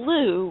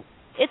blue,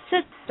 it's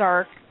a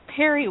dark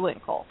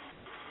periwinkle.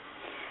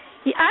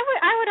 Yeah,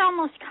 I would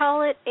almost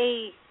call it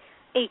a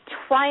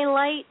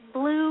twilight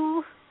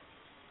blue.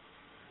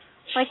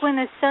 Like when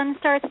the sun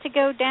starts to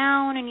go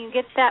down and you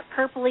get that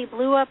purpley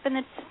blue up in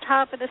the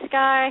top of the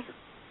sky.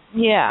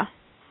 Yeah.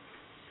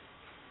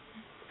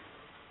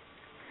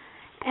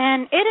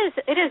 And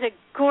it is a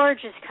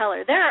gorgeous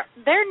color.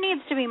 There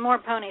needs to be more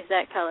ponies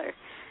that color.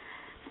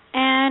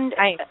 And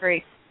I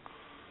agree.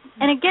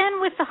 And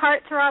again, with the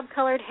heartthrob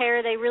colored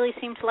hair, they really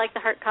seem to like the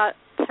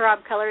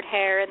heartthrob colored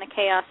hair and the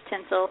chaos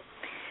tinsel.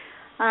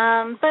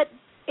 But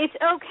it's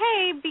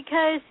okay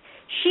because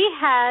she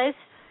has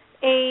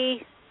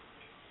a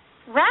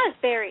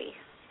raspberry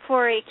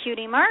for a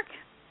cutie mark.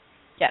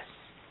 Yes.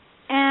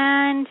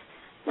 And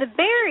the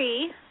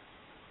berry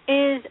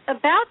is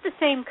about the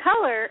same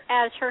color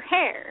as her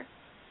hair.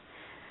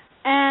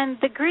 And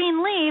the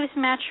green leaves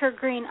match her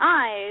green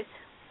eyes.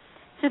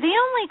 So the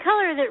only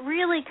color that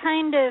really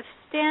kind of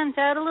stands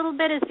out a little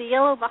bit is the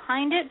yellow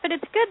behind it, but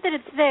it's good that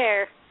it's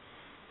there.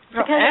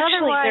 Because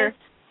otherwise...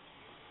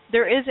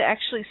 there is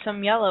actually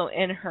some yellow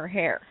in her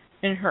hair,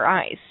 in her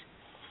eyes.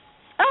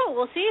 Oh,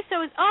 well, see,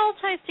 so it all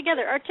ties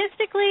together.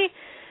 Artistically,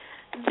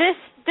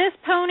 this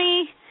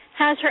pony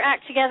has her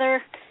act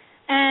together,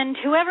 and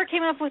whoever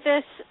came up with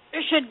this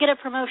should get a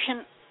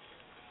promotion.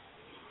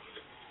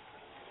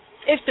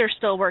 If they're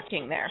still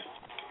working there.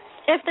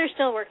 If they're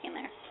still working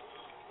there.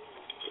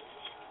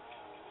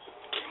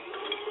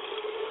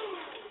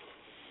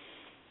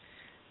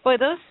 Boy,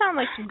 those sound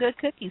like some good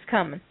cookies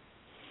coming.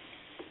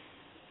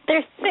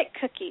 They're thick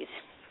cookies.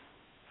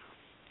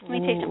 Let me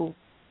taste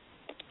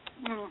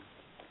them.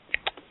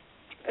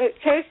 It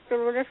tastes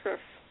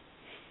delicious.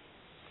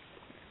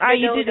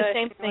 You do the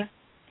same thing.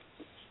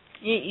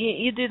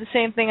 You do the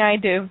same thing I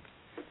do.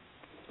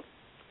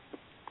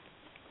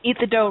 Eat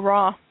the dough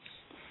raw.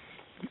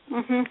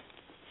 Mhm.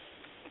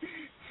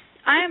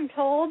 I am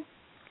told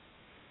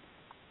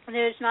that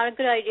it's not a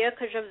good idea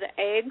because of the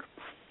egg.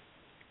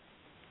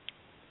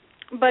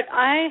 But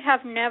I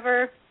have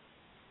never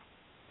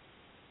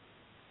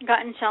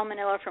gotten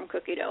salmonella from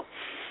cookie dough.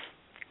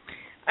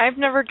 I've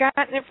never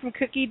gotten it from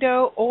cookie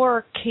dough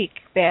or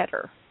cake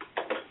batter.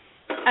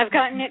 I've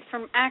gotten it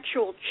from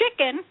actual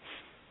chicken.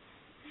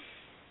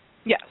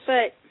 Yes.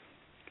 But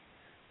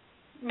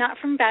not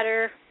from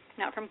batter,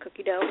 not from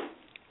cookie dough.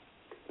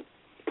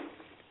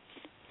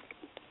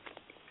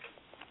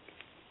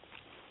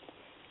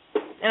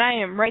 And I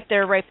am right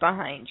there, right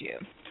behind you.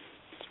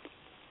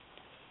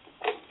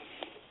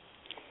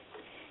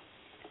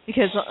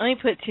 Because let me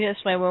put it to you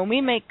this way: when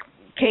we make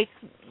cake,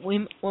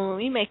 when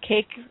we make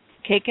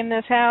cake in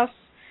this house,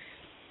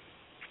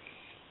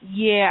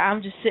 yeah,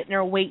 I'm just sitting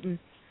there waiting.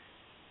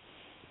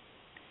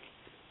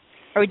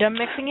 Are we done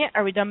mixing it?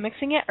 Are we done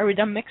mixing it? Are we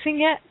done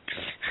mixing it?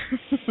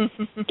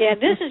 Yeah,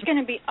 this is going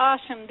to be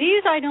awesome.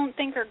 These I don't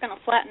think are going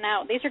to flatten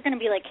out. These are going to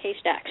be like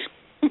haystacks.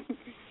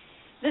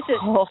 This is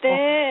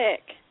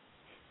thick.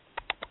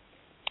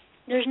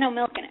 There's no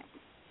milk in it.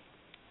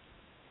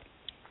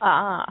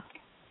 Ah.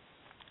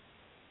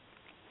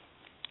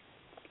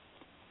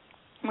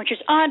 Which is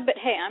odd, but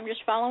hey, I'm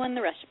just following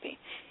the recipe.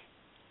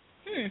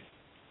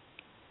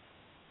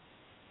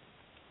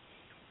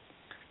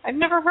 I've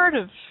never heard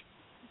of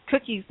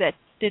cookies that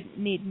didn't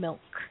need milk.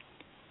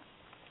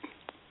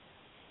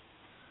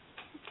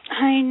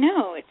 I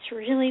know, it's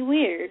really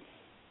weird.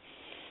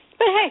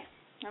 But hey,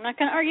 I'm not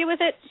going to argue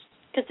with it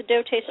because the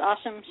dough tastes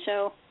awesome,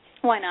 so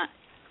why not?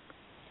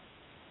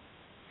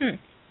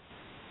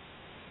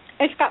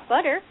 It's got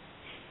butter.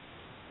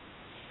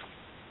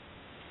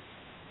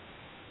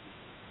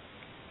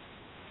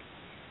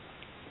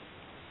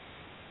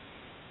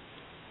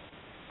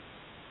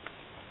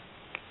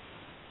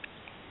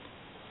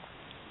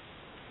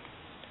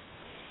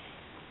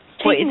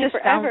 Wait, it just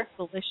forever.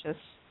 sounds delicious.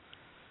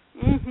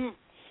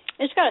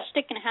 It's got a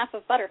stick and a half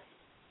of butter.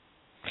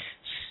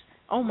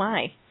 Oh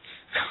my.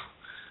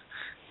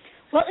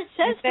 Well, it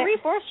says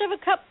 3/4 of a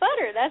cup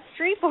butter. That's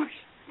 3/4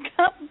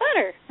 cup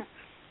butter.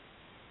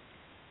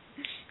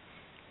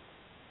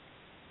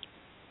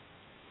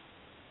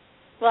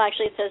 Well,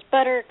 actually, it says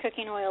butter,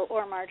 cooking oil,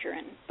 or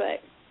margarine,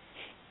 but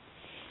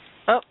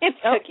it's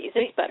cookies.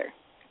 It's butter.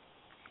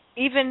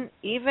 Even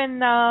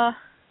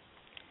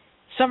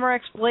Summer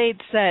X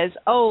Blade says,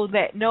 "Oh,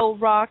 that no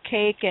raw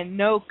cake and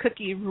no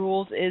cookie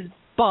rules is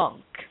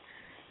bunk."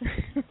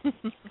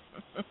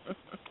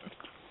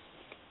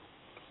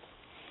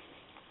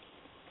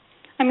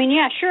 I mean,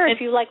 yeah, sure,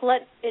 if you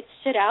let it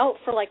sit out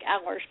for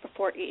hours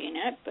before eating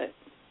it, but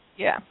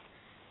yeah.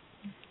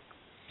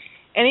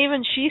 And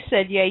even she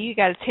said, "Yeah, you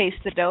got to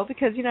taste the dough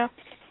because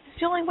it's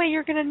the only way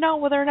you're going to know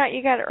whether or not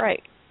you got it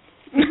right."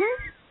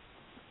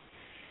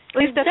 At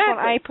least that's what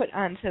I put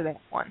onto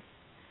that one.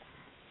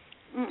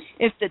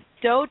 If the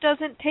dough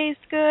doesn't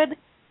taste good,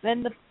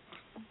 then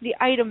the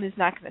item is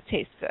not going to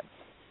taste good.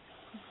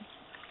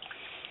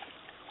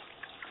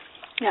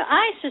 Now,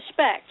 I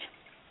suspect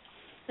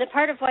that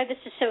part of why this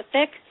is so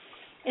thick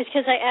is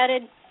because I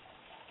added,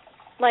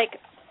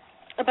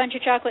 a bunch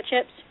of chocolate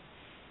chips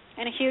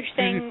and a huge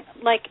thing,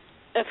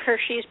 of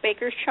Hershey's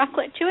Baker's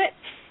chocolate to it.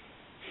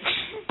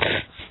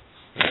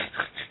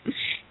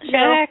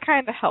 That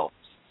kind of helps.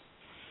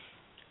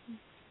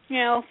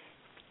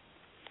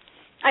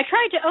 I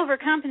tried to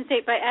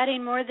overcompensate by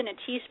adding more than a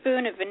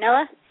teaspoon of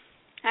vanilla.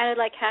 I added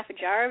half a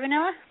jar of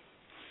vanilla.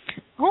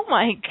 Oh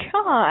my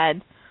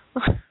God.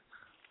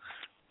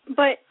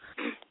 But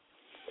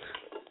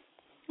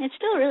it's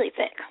still really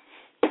thick.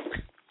 Oh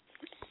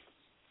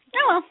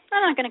well,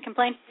 I'm not going to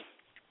complain.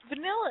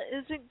 Vanilla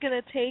isn't going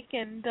to take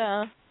and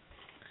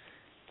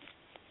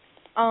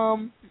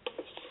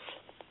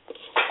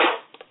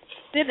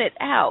thin it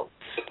out.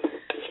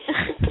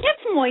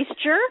 It's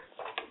moisture,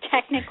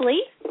 technically.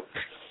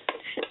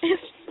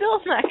 It's still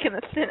not going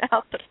to thin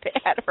out the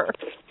batter.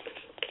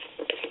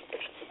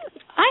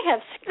 I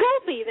have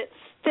Scoopy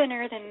that's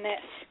thinner than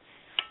this.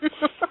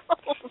 Oh,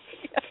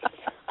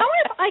 I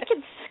wonder if I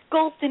could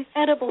sculpt an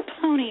edible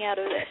pony out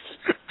of this.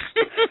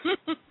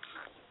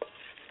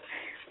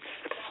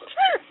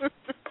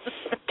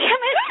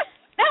 Damn it!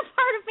 That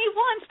part of me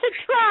wants to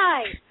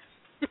try.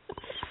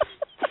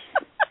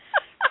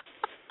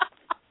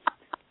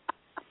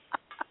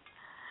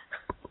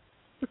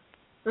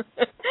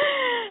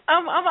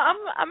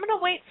 I'm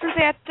gonna wait for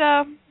that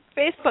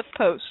Facebook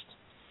post.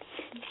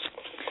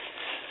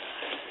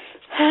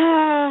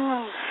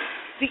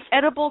 The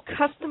edible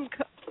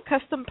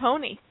custom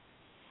pony.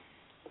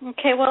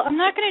 Okay, well, I'm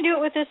not going to do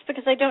it with this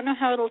because I don't know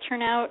how it'll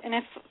turn out, and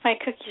if my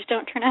cookies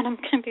don't turn out, I'm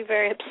going to be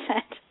very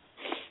upset.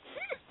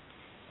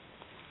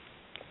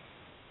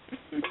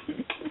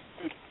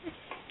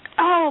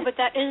 Oh, but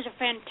that is a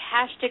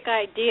fantastic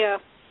idea.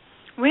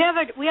 We have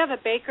a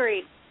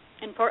bakery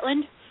in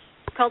Portland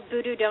called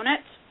Voodoo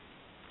Donuts.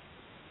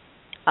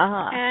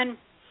 And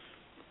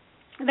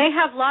they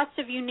have lots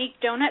of unique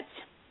donuts.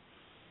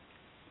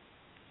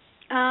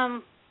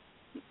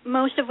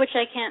 Most of which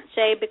I can't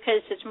say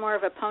because it's more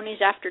of a Ponies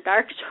After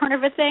Dark sort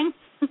of a thing.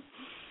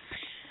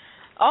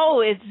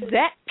 Oh, it's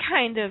that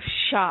kind of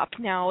shop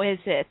now, is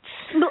it?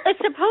 Well, it's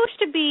supposed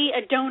to be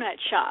a donut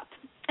shop.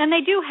 And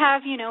they do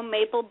have,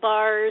 maple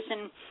bars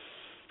and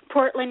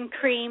Portland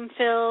cream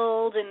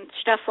filled and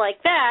stuff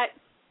like that.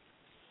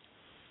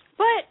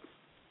 But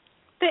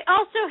they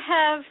also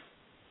have,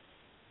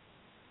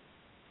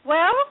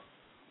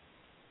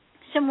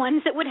 some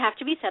ones that would have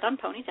to be set on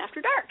Ponies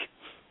After Dark.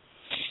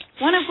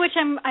 One of which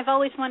I've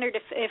always wondered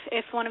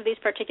if one of these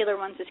particular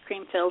ones is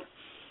cream filled.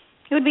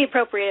 It would be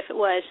appropriate if it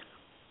was.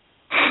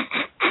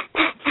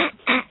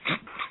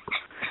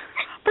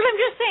 But I'm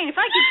just saying, if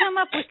I could come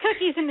up with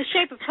cookies in the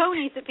shape of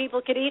ponies that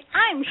people could eat,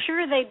 I'm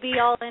sure they'd be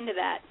all into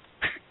that.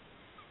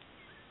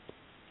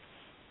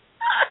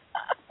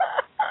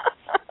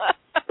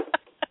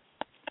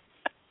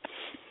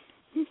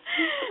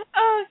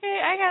 Okay,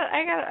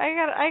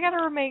 I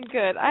gotta remain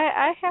good.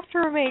 I have to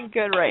remain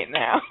good right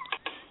now.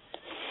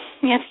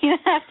 Yes, you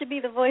have to be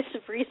the voice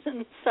of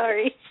reason.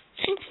 Sorry.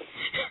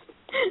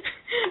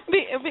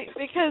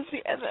 Because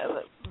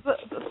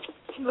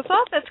the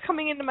thought that's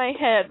coming into my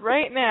head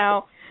right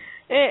now,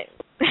 it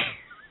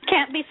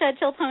can't be said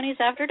till Ponies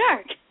After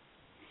Dark.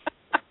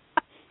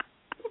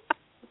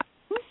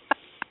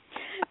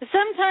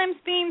 Sometimes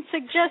being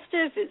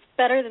suggestive is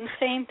better than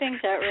saying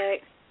things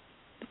outright.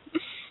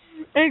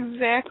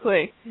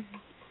 Exactly.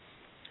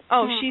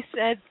 Oh, she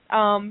said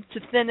to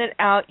thin it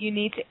out, you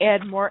need to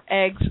add more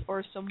eggs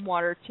or some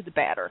water to the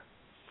batter.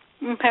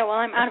 Okay, well,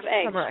 I'm out of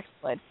eggs. Summer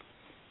explained.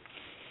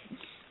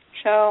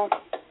 So,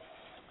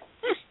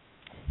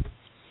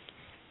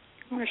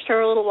 I'm going to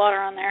stir a little water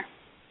on there.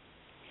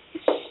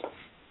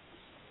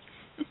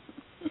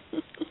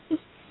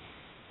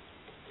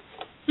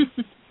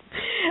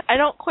 I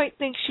don't quite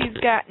think she's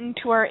gotten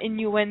to our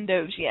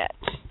innuendos yet.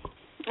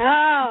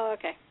 Oh,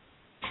 okay.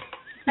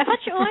 I thought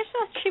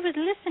she was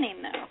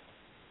listening, though.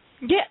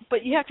 Yeah,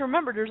 but you have to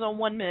remember there's a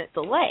 1 minute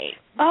delay.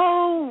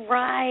 Oh,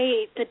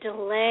 right, the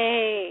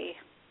delay.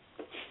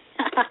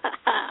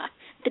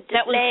 The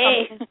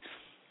delay.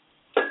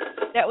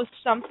 That was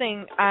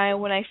something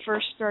when I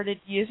first started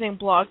using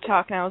Blog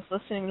Talk and I was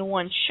listening to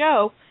one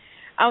show,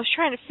 I was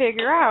trying to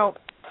figure out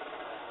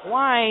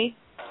why,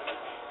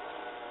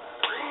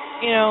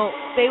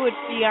 they would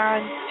be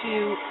on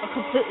to a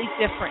completely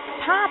different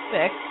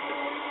topic,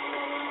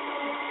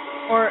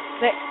 or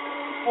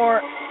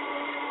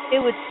it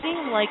would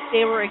seem like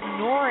they were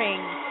ignoring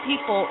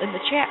people in the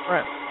chat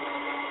room.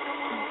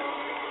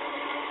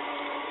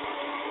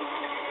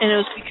 And it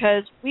was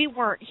because we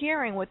weren't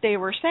hearing what they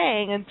were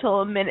saying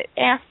until a minute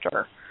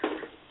after.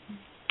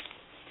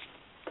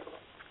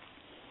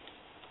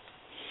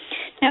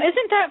 Now,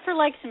 isn't that for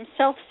like some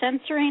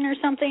self-censoring or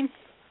something?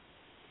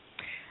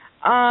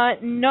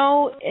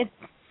 No,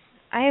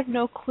 I have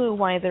no clue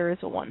why there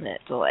is a 1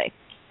 minute delay.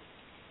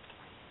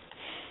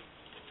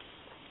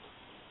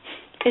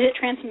 Is it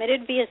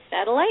transmitted via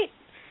satellite?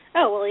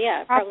 Oh, well,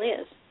 yeah, it probably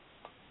is.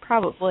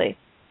 Probably.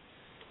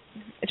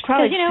 It's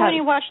probably because, when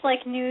you watch,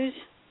 like, news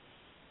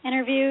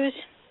interviews,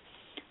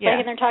 like,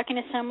 and they're talking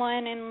to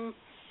someone and,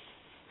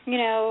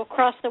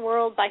 across the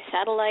world by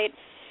satellite,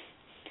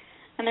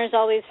 and there's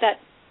always that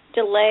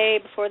delay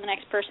before the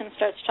next person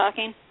starts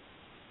talking.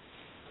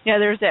 Yeah,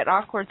 there's that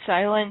awkward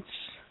silence.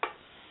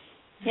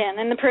 Yeah, and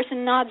then the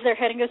person nods their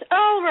head and goes,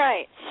 oh,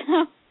 right.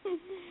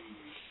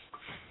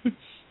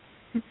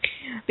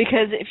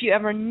 Because if you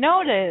ever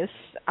notice,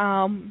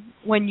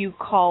 when you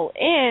call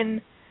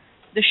in,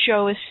 the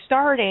show is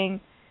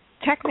starting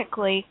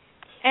technically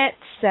at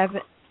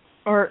 7,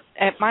 or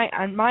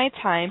on my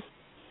time,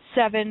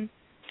 7:59.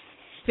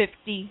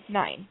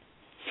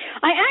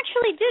 I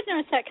actually did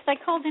notice that because I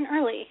called in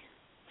early.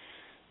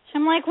 So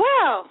I'm like,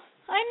 wow,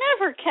 I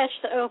never catch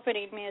the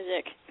opening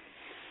music.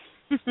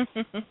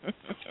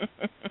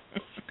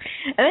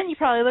 And then you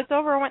probably looked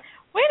over and went,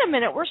 wait a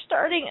minute, we're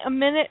starting a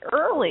minute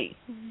early.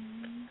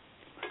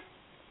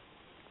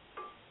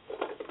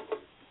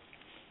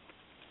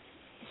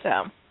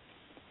 So.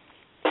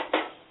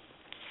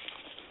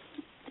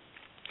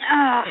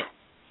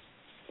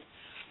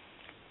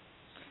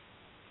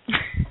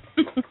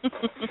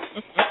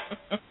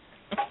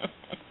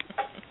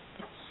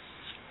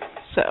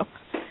 So,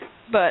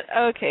 but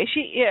okay,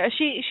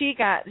 she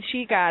got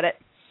it.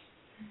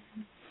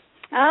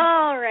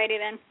 Alrighty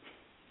then.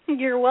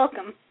 You're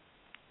welcome.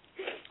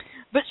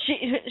 But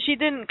she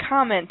didn't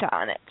comment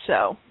on it,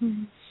 so.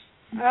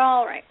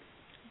 All right.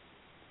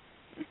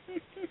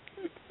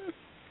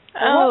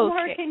 What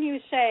more can you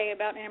say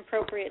about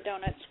inappropriate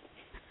donuts?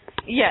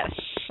 Yes,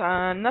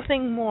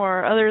 nothing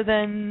more other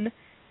than,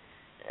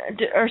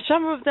 are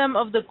some of them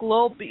of the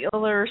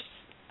globular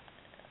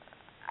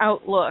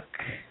outlook?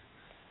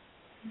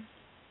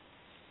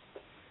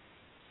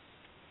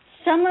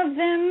 Some of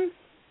them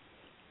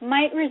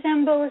might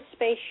resemble a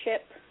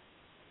spaceship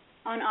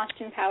on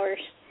Austin Powers.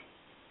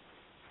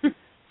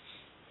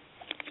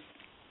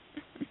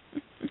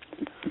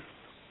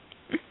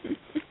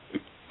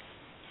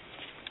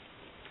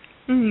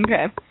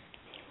 Okay.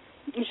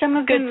 Some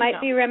of them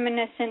might be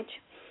reminiscent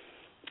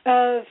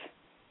of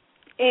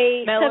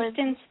a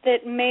substance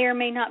that may or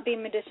may not be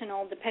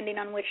medicinal, depending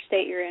on which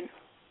state you're in.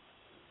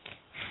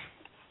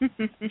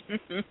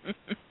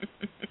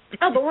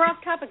 Oh, but we're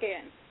off topic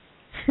again.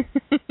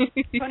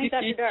 Ponies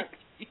After Dark.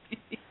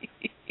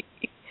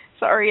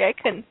 Sorry, I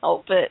couldn't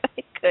help it.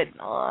 I could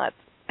not.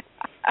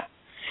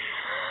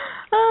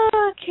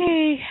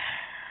 Okay.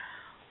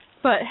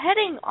 But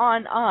heading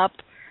on up,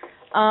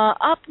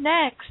 up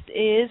next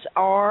is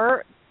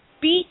our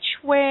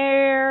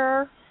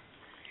beachwear.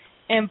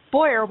 And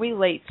boy, are we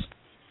late.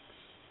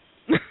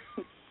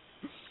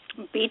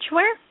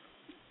 Beachwear?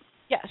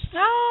 Yes.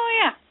 Oh,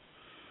 yeah.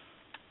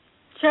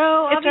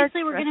 So, It's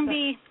obviously, our we're going to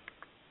be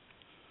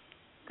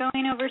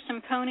going over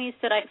some ponies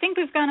that I think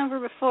we've gone over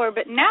before,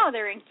 but now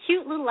they're in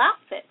cute little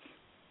outfits.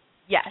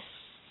 Yes.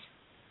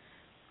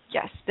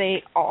 Yes,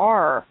 they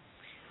are.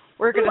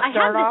 We're going to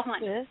start off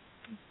with...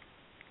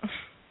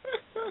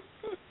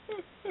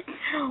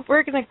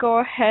 We're going to go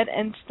ahead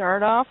and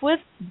start off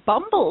with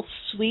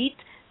Bumblesweet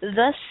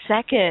the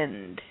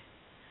Second.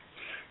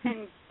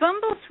 And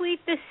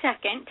Bumblesweet the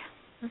Second...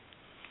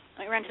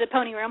 Let me run to the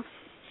pony room.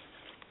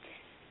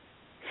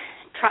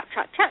 Trot,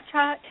 trot, trot,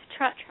 trot,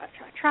 trot, trot,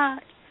 trot,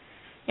 trot.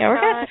 Yeah, we're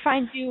going to have to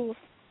find you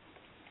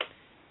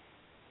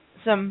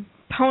some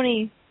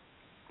pony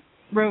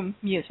room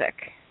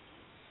music.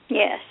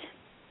 Yes.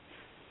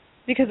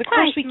 Because, of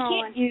course, we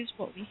can't use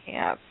what we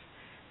have.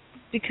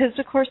 Because,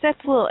 of course,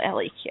 that's little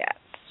Ellie Cats.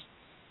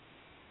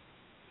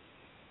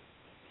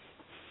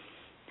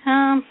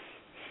 And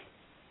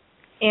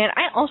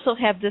I also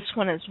have this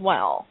one as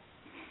well.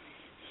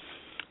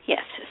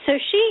 Yes. So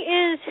she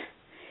is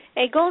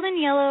a golden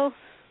yellow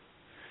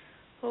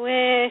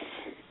with...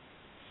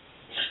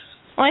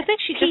 Well, I think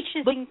she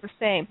just looks the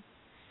same.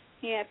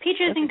 Yeah,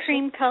 peaches and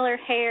cream color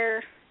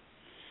hair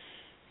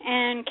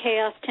and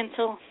chaos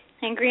tinsel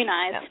and green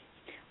eyes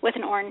with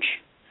an orange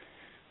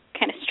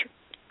kind of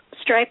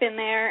stripe in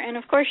there. And,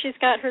 of course, she's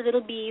got her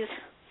little bees.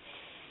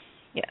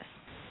 Yes.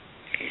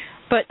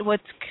 But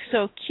what's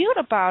so cute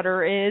about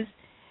her is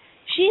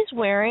she's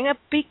wearing a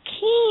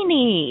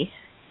bikini.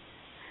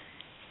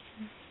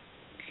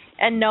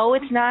 And no,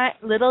 it's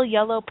not little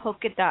yellow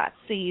polka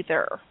dots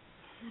either.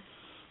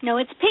 No,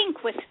 it's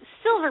pink with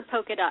silver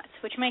polka dots,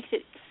 which makes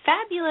it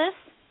fabulous.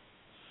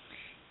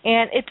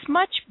 And it's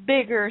much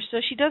bigger,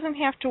 so she doesn't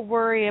have to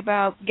worry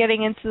about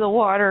getting into the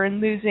water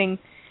and losing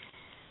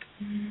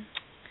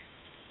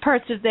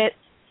parts of that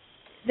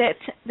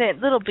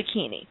little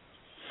bikini.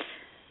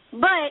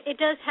 But it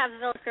does have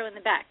Velcro in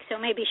the back, so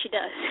maybe she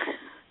does.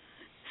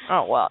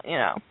 Oh well, you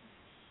know,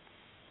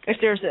 if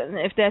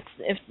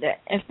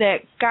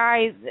that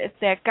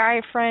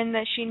guy friend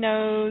that she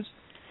knows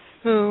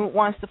who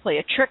wants to play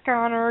a trick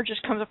on her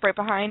just comes up right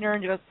behind her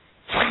and goes.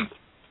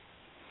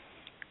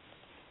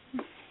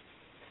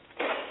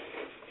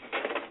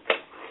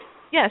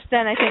 Yes,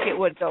 then I think it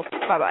would go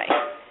bye-bye.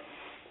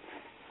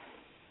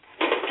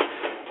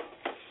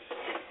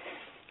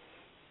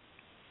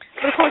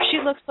 But of course, she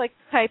looks like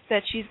the type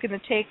that she's going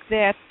to take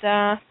that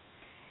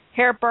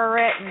hair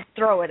barrette and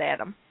throw it at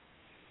him.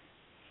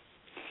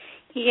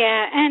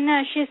 Yeah,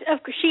 and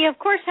she of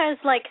course has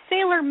like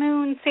Sailor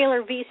Moon,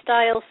 Sailor V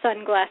style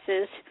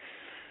sunglasses.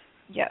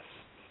 Yes.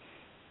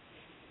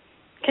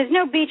 Because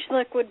no beach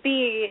look would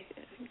be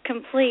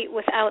complete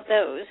without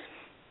those.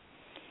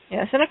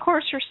 Yes, and of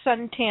course her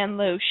suntan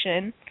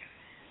lotion,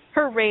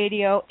 her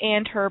radio,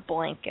 and her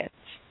blankets.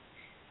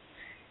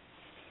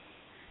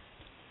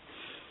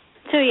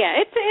 So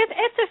yeah,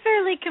 it's a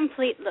fairly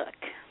complete look.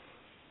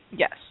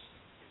 Yes.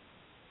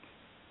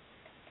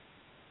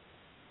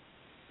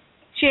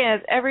 She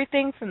has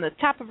everything from the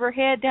top of her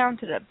head down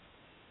to the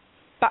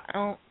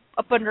bottom,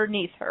 up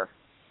underneath her.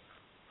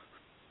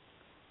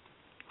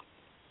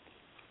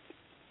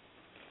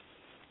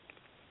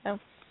 So,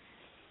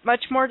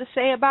 much more to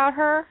say about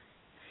her?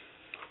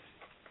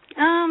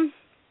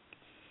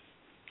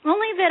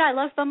 Only that I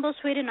love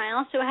Bumblesweet, and I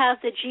also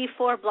have the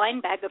G4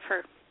 blind bag of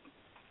her.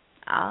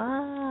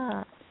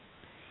 Ah.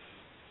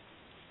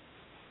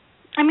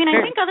 I mean,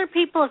 I think other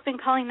people have been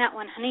calling that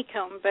one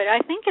Honeycomb, but I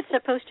think it's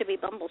supposed to be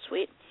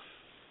Bumblesweet.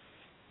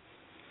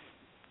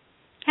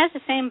 Has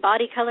the same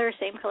body color,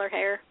 same color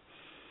hair.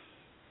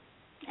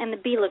 And the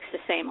bee looks the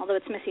same, although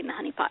it's missing the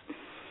honey pot.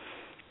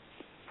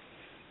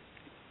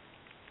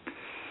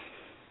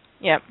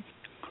 Yep.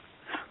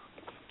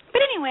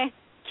 But anyway,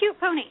 cute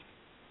pony.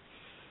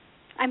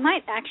 I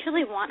might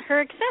actually want her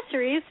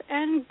accessories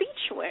and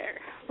beachwear,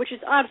 which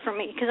is odd for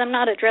me because I'm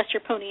not a dress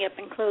your pony up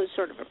in clothes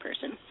sort of a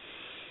person.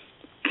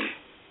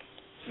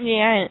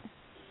 Yeah.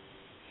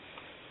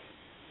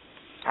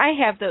 I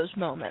have those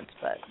moments,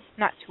 but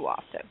not too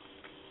often.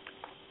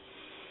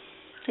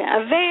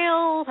 Yeah, a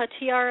veil, a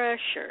tiara,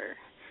 sure.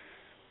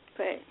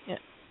 But, yeah.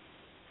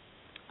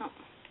 Oh.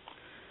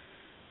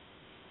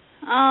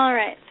 All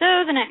right,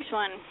 so the next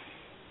one.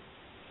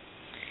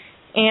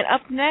 And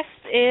up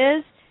next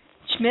is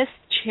Miss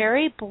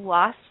Cherry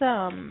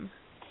Blossom.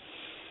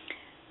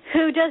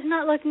 Who does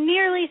not look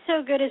nearly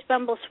so good as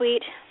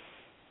Bumblesweet.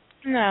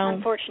 No.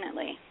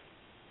 Unfortunately.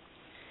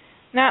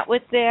 Not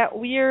with that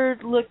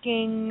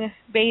weird-looking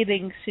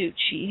bathing suit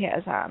she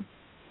has on.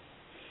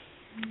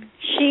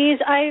 She's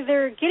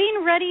either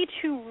getting ready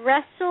to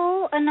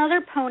wrestle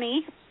another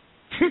pony,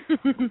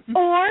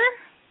 or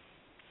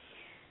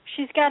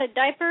she's got a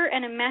diaper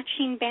and a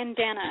matching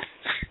bandana.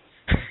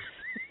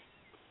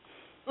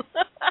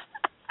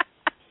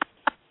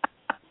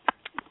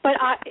 But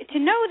to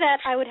know that,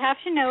 I would have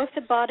to know if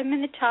the bottom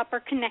and the top are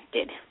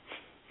connected.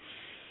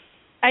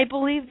 I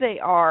believe they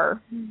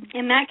are.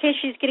 In that case,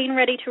 she's getting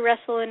ready to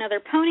wrestle another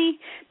pony,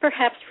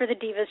 perhaps for the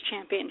Divas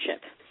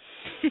Championship.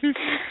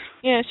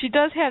 Yeah, she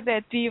does have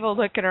that diva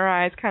look in her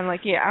eyes, kind of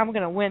like, yeah, I'm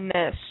going to win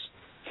this.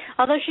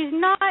 Although she's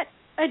not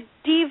a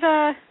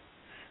diva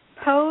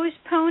pose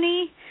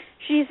pony.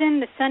 She's in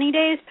the Sunny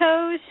Days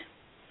pose.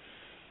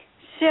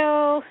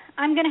 So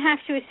I'm going to have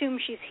to assume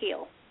she's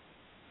heel.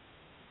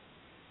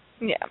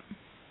 Yeah.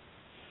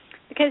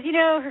 Because, you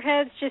know, her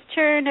head's just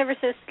turned ever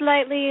so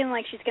slightly and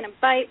like she's going to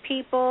bite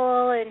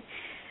people. And,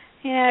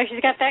 you know,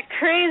 she's got that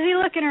crazy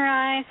look in her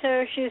eye,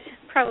 so she's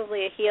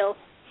probably a heel.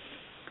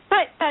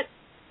 But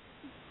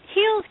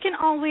heels can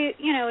always,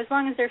 you know, as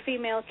long as they're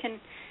female, can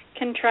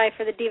try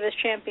for the Divas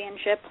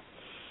Championship.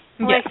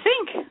 Well, Yeah.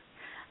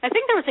 I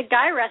think there was a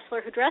guy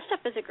wrestler who dressed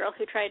up as a girl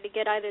who tried to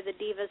get either the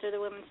Divas or the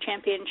Women's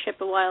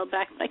Championship a while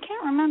back, but I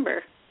can't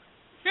remember.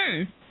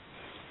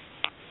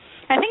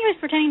 I think he was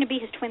pretending to be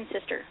his twin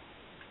sister.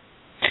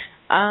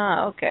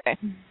 Ah, okay.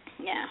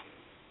 Yeah.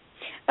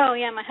 Oh,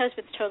 yeah, my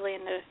husband's totally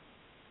into,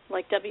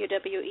 like,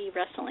 WWE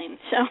wrestling,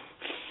 so...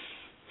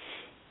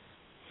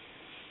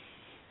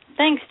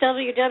 Thanks,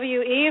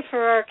 WWE, for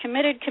our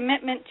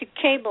commitment to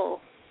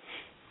cable.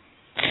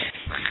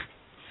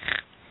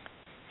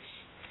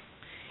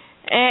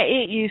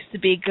 It used to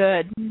be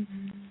good.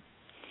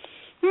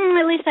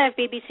 At least I have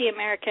BBC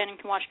America and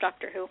can watch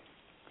Doctor Who.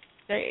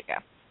 There you go.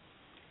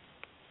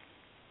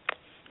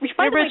 Which,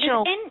 by the way,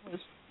 original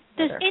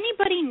does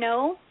anybody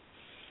know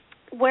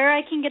where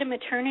I can get a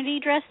maternity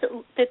dress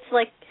that's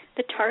like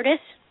the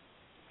TARDIS?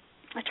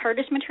 A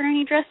TARDIS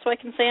maternity dress, so I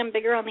can say I'm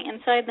bigger on the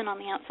inside than on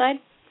the outside?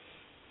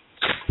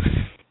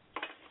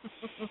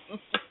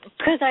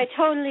 Because I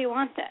totally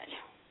want that.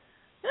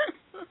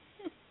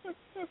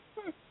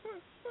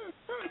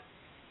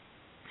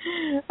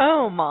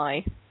 Oh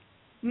my!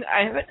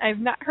 I've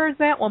not heard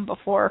that one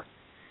before.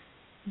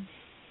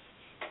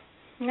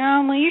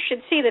 No, well, you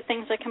should see the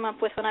things I come up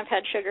with when I've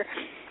had sugar.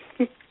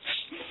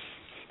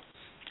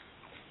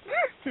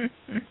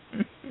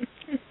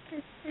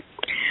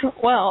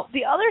 Well,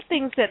 the other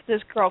things that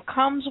this girl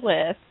comes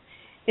with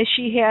is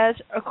she has,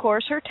 of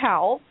course, her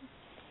towel,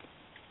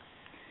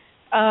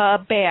 a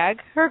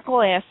bag, her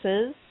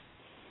glasses.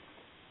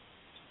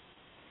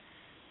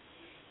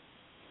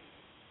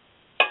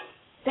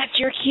 That's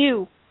your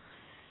cue.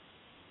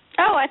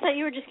 Oh, I thought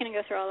you were just going to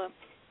go through all of them.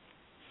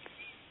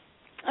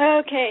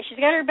 Okay, she's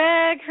got her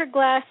bag, her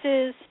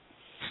glasses.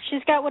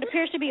 She's got what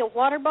appears to be a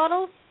water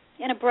bottle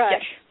and a brush.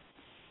 Yes.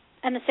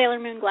 And the Sailor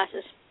Moon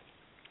glasses.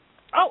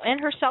 Oh, and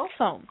her cell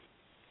phone.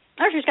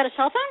 Oh, she's got a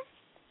cell phone?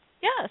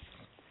 Yes.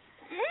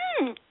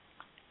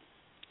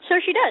 So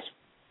she does.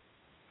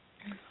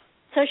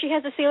 So she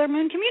has a Sailor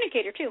Moon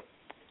communicator, too.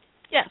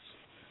 Yes.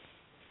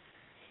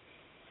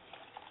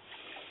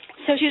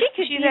 So she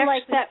could be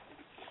like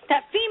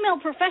that female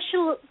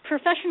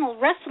professional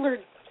wrestler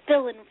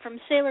villain from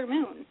Sailor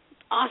Moon.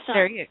 Awesome.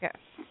 There you go.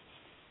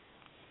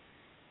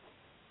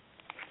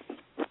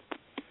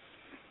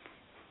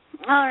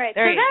 All right.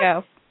 There you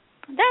go.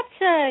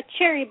 That's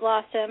Cherry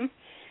Blossom,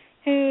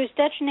 whose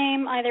Dutch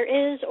name either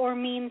is or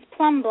means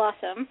plum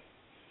blossom.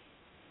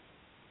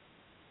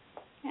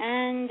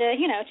 And,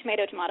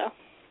 tomato, tomato.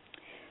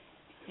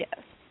 Yes.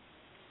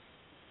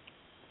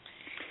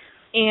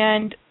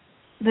 And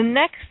the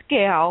next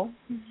gal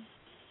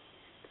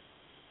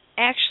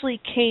actually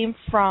came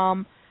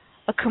from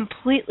a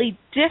completely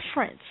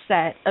different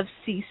set of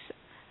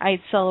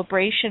Seaside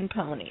Celebration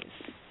ponies.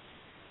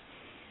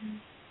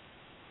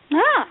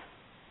 Ah,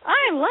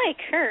 I like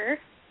her.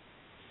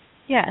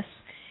 Yes.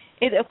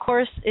 It, of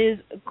course, is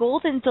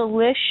Golden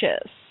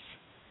Delicious.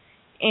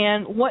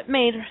 And what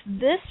made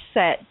this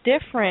set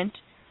different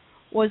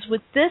was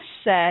with this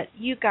set,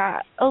 you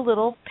got a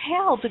little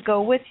pal to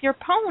go with your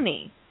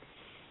pony.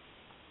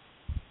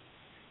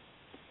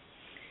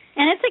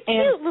 And it's a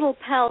cute little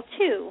pal,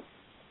 too.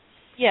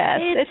 Yes.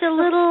 It's a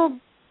little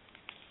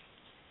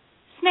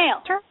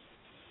snail.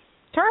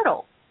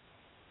 Turtle.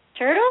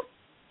 Turtle?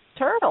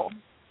 Turtle.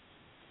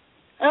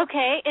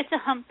 Okay, it's a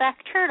humpback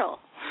turtle.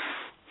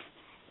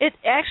 It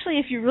actually,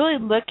 if you really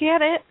look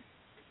at it,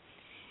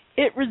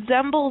 it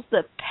resembles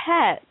the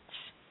pet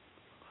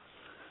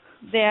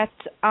that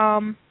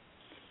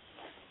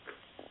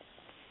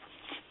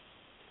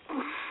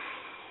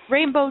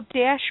Rainbow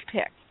Dash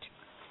picked.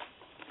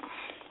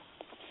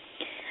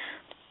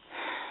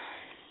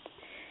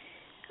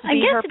 I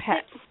guess her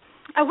pet.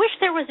 I wish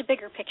there was a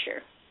bigger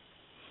picture.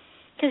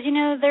 Because,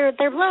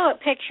 their blow-up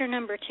picture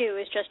number 2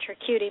 is just her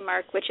cutie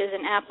mark, which is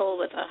an apple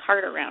with a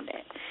heart around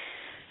it.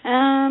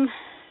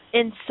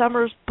 In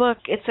Summer's book,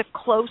 it's a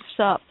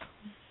close-up.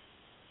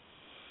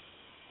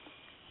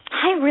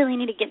 I really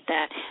need to get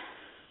that.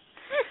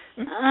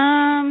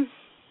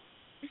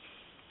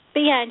 But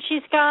yeah, and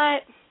she's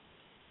got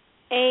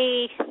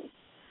a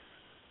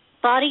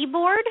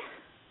bodyboard.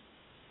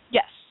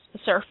 Yes, a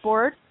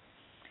surfboard,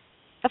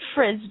 a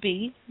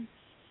frisbee,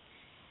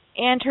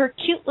 and her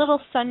cute little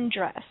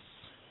sundress.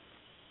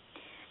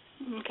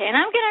 Okay, and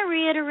I'm going to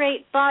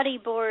reiterate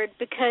bodyboard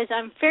because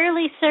I'm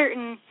fairly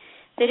certain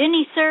that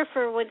any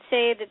surfer would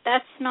say that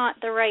that's not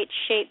the right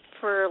shape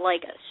for,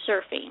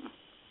 surfing.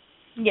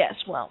 Yes,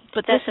 well,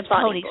 but that's this is a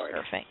pony bodyboard.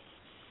 surfing.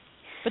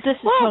 But this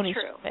is pony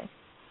surfing.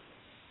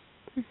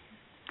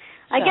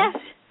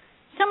 guess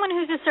someone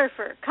who's a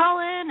surfer, call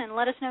in and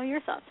let us know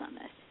your thoughts on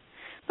this.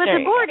 But There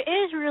the board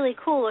is really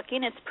cool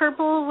looking. It's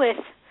purple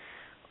with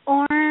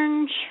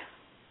orange,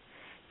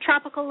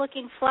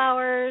 tropical-looking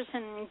flowers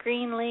and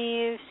green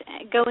leaves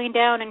going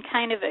down in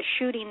kind of a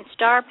shooting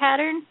star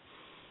pattern.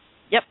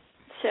 Yep.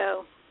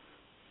 So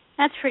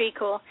that's pretty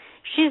cool.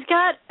 She's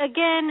got,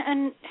 again,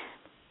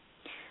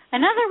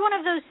 another one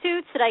of those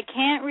suits that I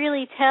can't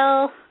really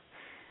tell.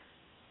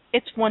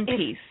 It's one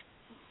piece.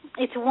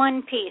 It's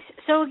one piece.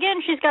 So,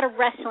 again, she's got a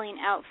wrestling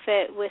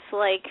outfit with,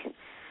 like,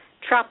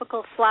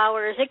 tropical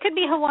flowers. It could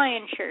be a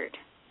Hawaiian shirt.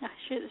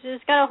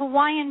 She's got a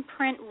Hawaiian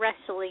print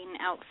wrestling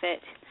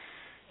outfit.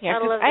 Yeah, I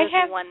love those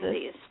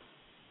onesies.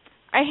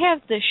 I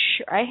have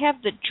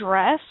the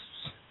dress,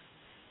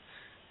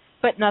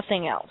 but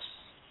nothing else.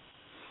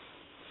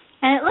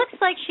 And it looks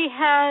like she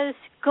has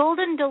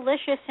Golden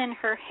Delicious in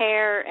her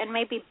hair and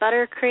maybe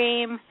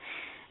buttercream.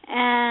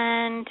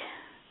 And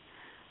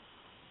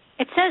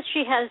it says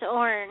she has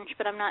orange,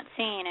 but I'm not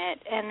seeing it.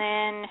 And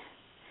then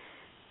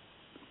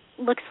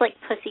looks like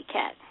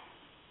Pussycat.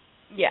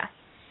 Yeah.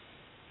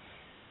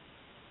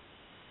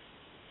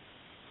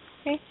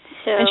 Okay.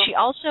 So, and she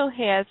also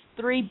has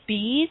 3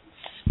 beads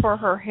for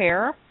her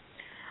hair.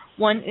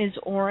 One is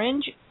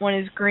orange, one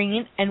is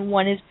green, and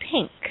one is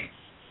pink.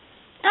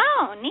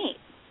 Oh, neat.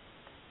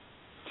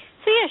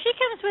 So, yeah, she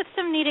comes with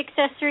some neat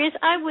accessories.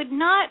 I would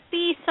not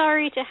be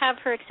sorry to have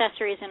her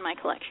accessories in my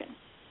collection.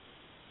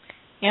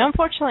 Yeah,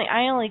 unfortunately,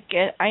 I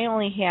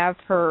only have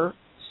her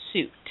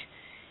suit,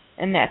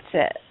 and that's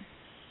it.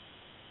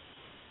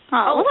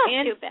 Oh, well,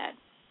 that's too bad.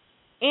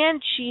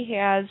 And she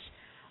has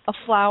a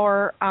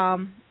flower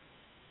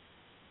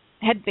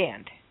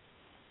headband.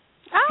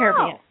 Oh.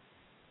 Hairband.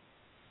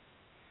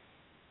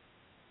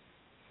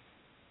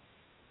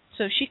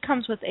 So she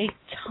comes with a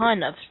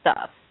ton of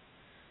stuff.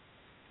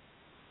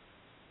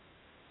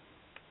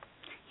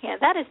 Yeah,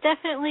 that is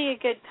definitely a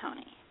good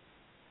pony.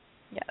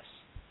 Yes.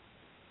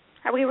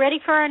 Are we ready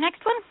for our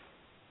next one?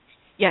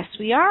 Yes,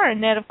 we are,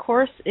 and that, of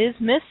course, is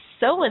Miss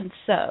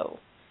So-and-so.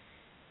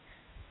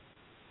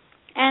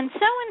 And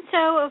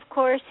So-and-so, of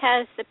course,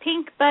 has the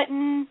pink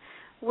button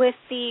with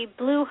the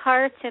blue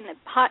hearts and the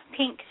hot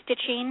pink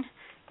stitching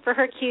for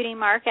her cutie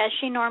mark, as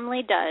she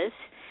normally does.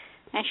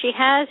 And she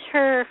has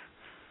her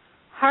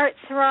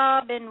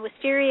heartthrob and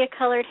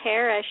wisteria-colored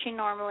hair, as she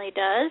normally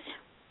does.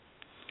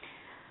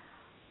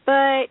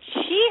 But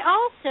she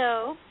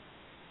also,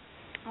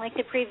 like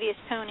the previous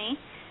pony,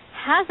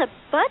 has a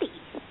buddy.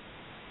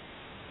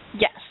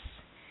 Yes.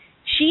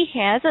 She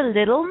has a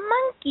little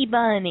monkey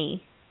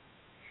bunny.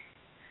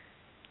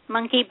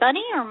 Monkey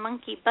bunny or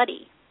monkey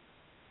buddy?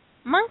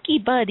 Monkey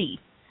buddy.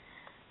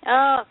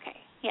 Oh, okay,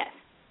 yes.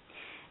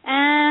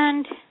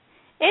 And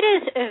it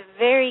is a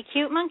very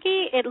cute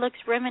monkey. It looks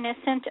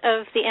reminiscent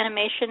of the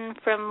animation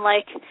from,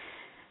 like,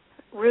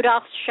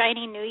 Rudolph's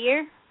Shiny New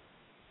Year.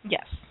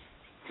 Yes.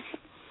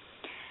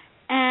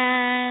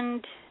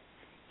 And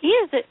he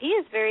is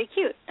very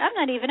cute. I'm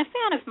not even a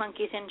fan of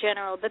monkeys in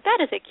general, but that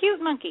is a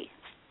cute monkey.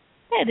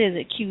 That is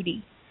a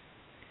cutie.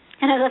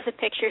 And I love the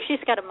picture.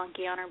 She's got a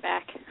monkey on her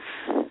back.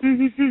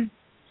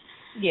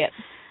 Yeah.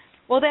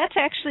 Well, that's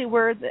actually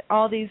where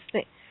all the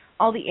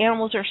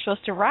animals are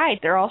supposed to ride.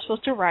 They're all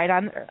supposed to ride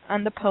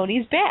on the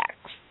ponies'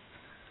 backs.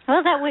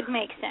 Well, that would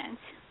make sense.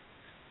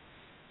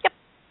 Yep.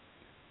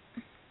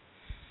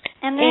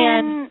 And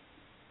then,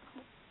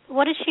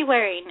 what is she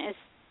wearing? Is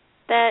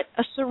that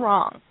a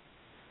sarong?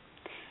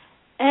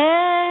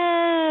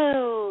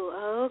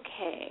 Oh,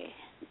 okay.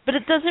 But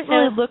it doesn't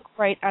really look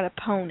right on a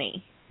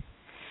pony.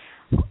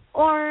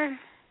 Or,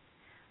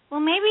 well,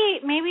 maybe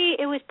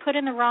it was put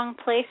in the wrong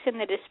place in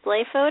the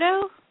display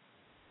photo.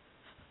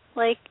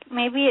 Like,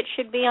 maybe it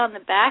should be on the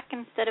back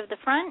instead of the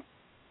front.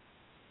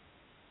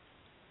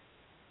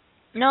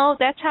 No,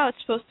 that's how it's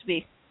supposed to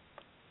be.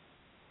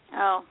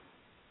 Oh.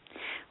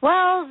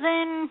 Well,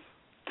 then,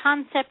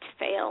 concept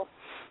fail.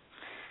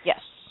 Yes.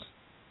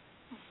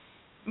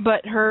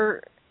 But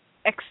her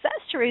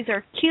accessories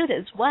are cute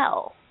as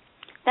well.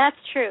 That's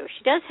true.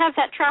 She does have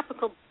that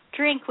tropical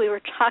drink we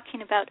were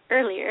talking about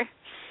earlier.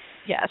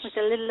 Yes. With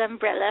a little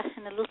umbrella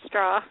and a little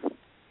straw.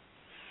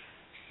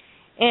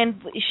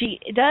 And she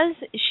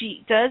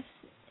does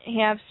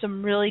have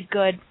some really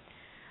good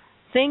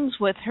things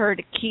with her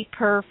to keep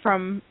her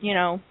from,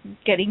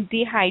 getting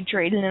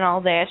dehydrated and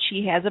all that.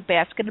 She has a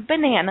basket of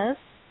bananas.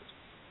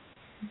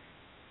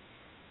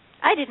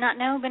 I did not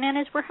know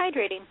bananas were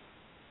hydrating.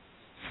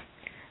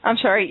 I'm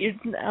sorry,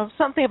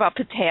 something about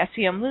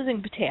potassium,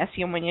 losing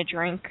potassium when you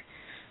drink.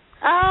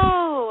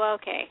 Oh,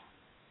 okay.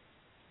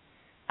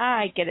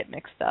 I get it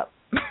mixed up.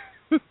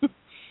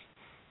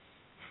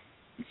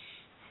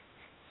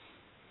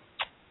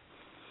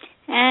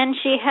 And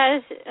she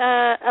has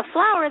a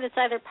flower that's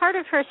either part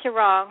of her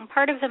sarong,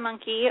 part of the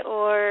monkey,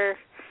 or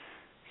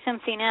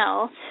something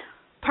else.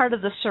 Part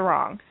of the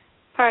sarong.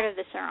 Part of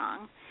the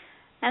sarong.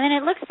 And then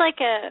it looks like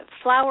a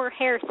flower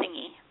hair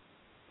thingy.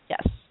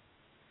 Yes.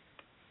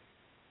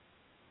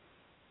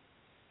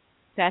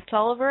 That's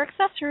all of her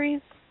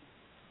accessories.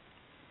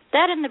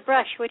 That and the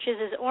brush, which is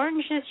as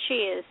orange as she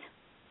is.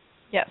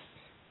 Yes.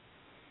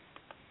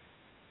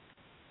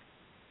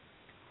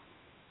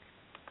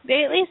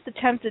 They at least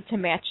attempted to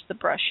match the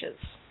brushes.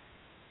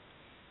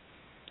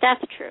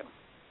 That's true.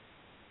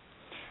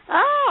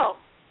 Oh,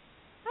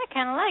 I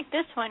kind of like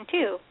this one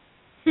too.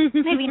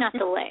 Maybe not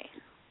the lay.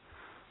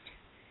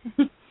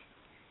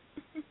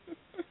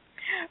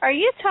 Are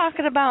you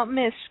talking about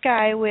Miss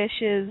Sky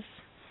Wishes?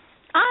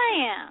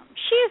 I am.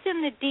 She is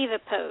in the diva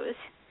pose,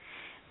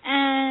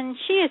 and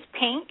she is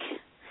pink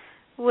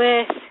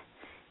with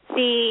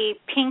the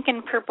pink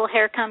and purple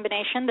hair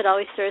combination that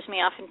always throws me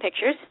off in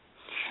pictures.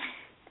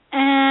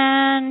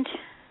 And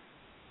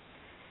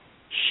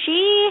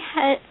she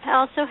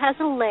also has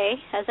a lei,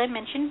 as I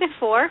mentioned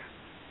before.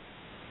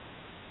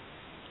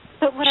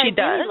 But what I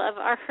really love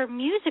are her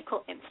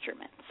musical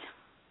instruments.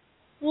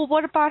 Well,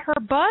 what about her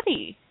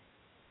buddy?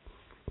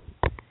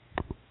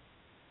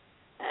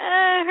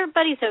 Her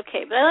buddy's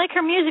okay, but I like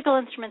her musical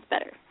instruments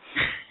better.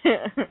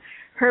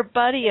 Her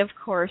buddy, of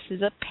course,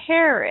 is a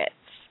parrot,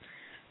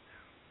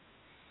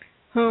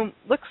 who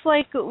looks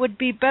like it would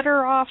be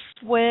better off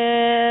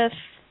with,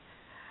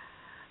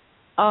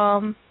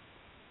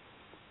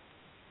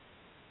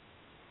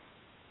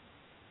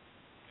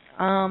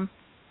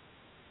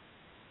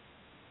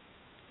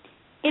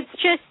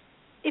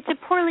 It's a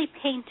poorly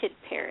painted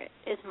parrot,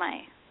 is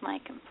my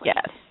complaint.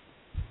 Yes.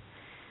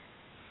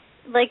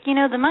 Like, you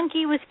know, the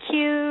monkey was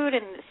cute,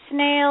 and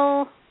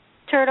the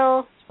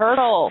turtle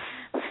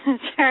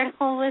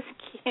was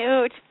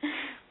cute.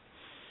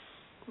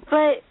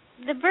 But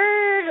the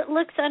bird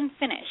looks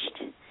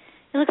unfinished.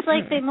 It looks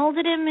like they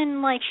molded him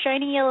in, like,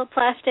 shiny yellow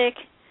plastic,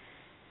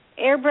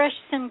 airbrushed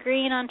some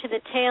green onto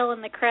the tail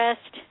and the crest,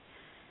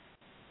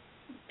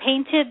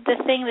 painted the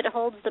thing that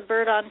holds the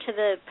bird onto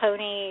the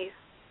pony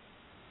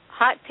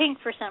hot pink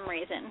for some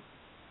reason.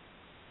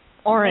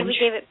 Orange. Maybe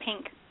gave it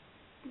pink.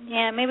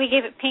 Yeah, maybe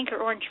gave it pink or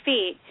orange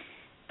feet,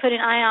 put an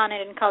eye on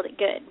it, and called it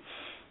good.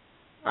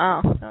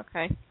 Oh,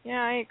 okay.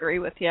 Yeah, I agree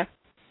with you.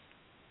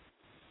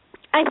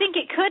 I think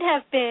it could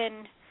have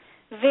been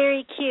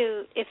very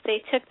cute if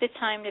they took the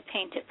time to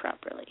paint it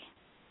properly.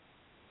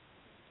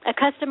 A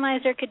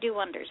customizer could do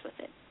wonders with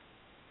it.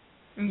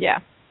 Yeah.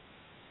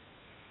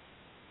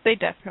 They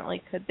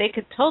definitely could. They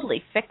could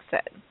totally fix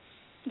it.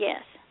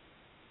 Yes.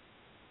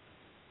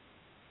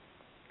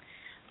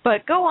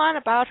 But go on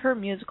about her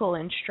musical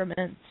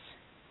instruments.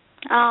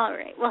 All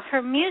right. Well,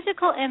 her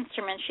musical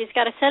instruments, she's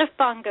got a set of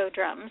bongo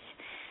drums,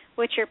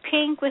 which are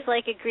pink with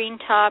like a green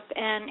top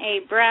and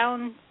a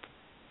brown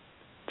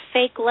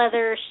fake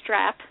leather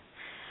strap.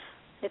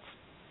 It's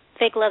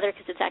fake leather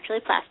because it's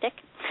actually plastic.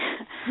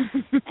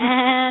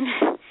 And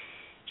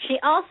she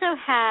also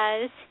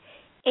has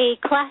a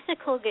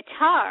classical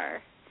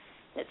guitar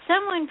that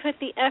someone put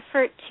the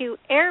effort to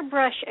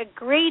airbrush a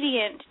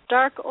gradient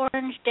dark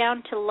orange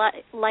down to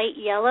light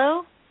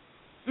yellow.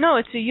 No,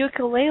 it's a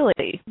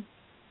ukulele.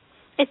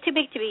 It's too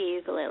big to be a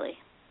ukulele.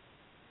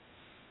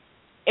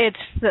 It's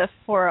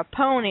for a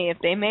pony. If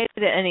they made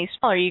it any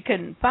smaller,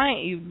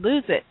 you'd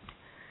lose it.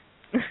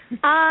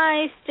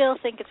 I still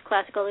think it's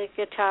classical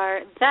guitar.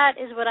 That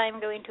is what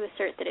I'm going to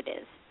assert that it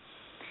is.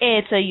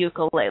 It's a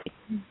ukulele.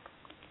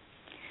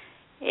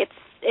 It's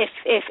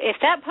if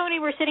that pony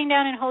were sitting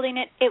down and holding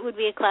it, it would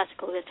be a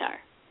classical guitar.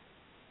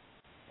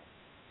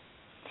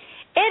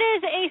 It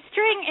is a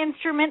string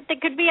instrument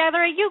that could be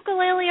either a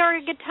ukulele or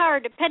a guitar,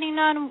 depending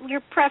on your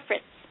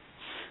preference.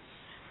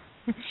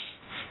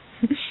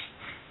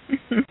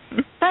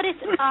 But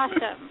it's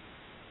awesome.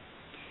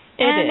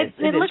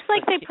 It looks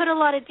like they put a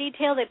lot of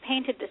detail. They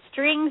painted the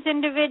strings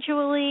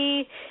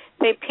individually.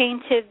 They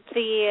painted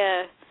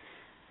the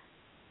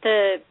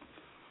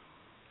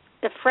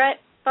fret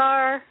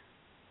bar,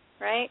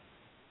 right?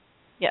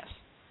 Yes.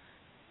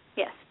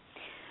 Yes.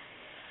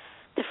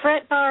 The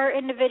fret bar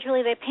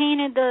individually. They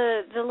painted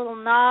the little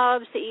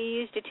knobs that you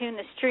use to tune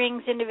the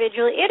strings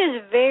individually. It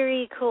is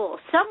very cool.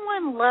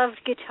 Someone loved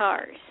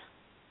guitars.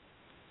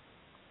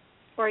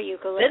 Or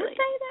ukulele. Didn't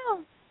they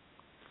though?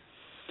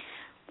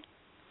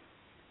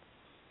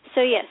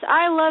 So yes,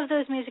 I love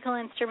those musical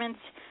instruments.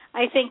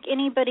 I think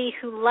anybody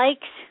who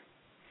likes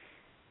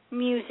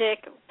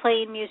music,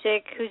 playing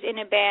music, who's in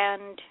a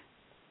band,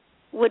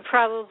 would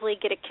probably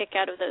get a kick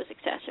out of those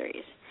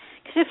accessories.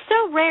 Because it's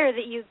so rare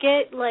that you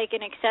get like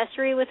an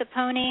accessory with a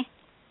pony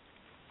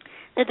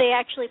that they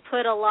actually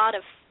put a lot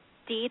of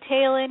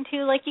detail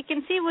into. Like you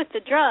can see with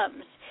the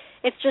drums,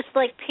 it's just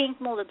like pink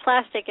molded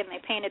plastic and they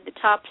painted the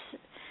tops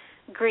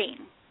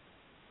green,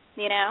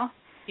 you know?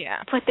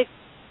 Yeah. Put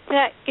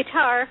that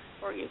guitar,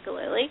 or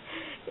ukulele,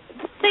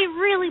 they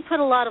really put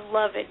a lot of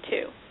love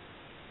into.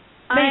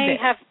 I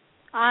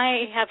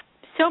have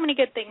so many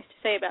good things to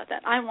say about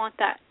that. I want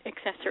that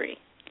accessory.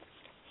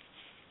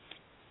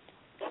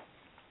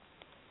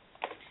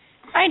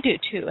 I do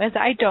too, as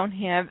I don't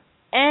have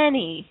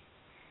any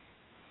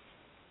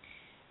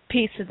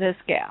piece of this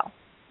gal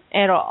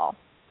at all.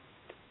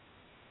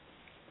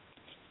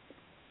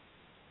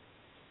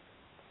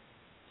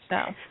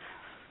 So.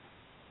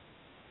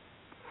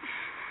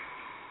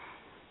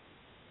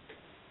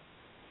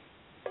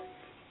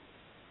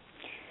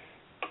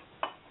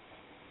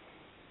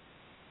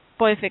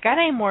 Boy, if it got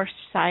any more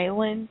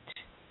silent,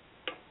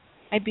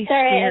 I'd be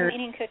Sorry, scared. I'm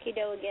eating cookie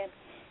dough again.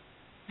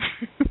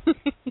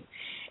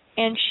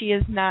 And she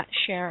is not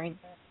sharing.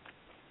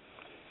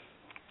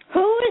 Who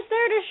is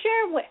there to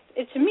share with?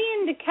 It's me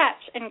and the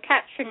cats, and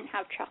cats shouldn't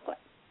have chocolate.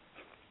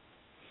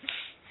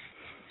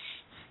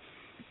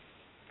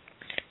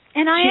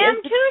 And I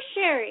am too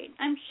sharing.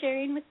 I'm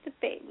sharing with the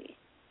baby.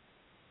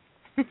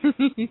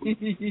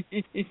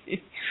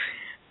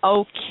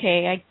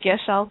 Okay, I guess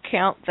I'll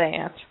count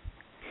that.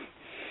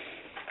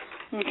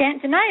 You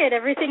can't deny it.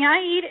 Everything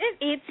I eat, it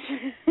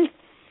eats.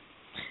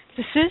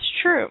 This is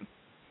true.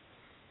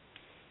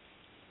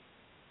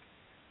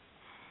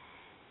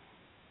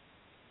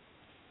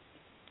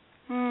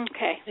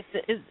 Okay.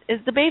 Is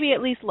the baby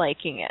at least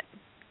liking it?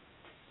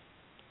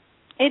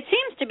 It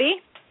seems to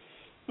be.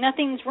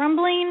 Nothing's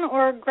rumbling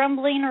or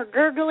grumbling or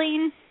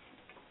gurgling.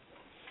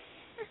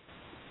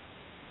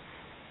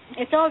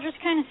 It's all just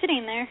kind of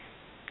sitting there.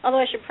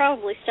 Although I should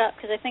probably stop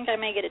because I think I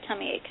may get a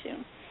tummy ache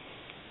soon.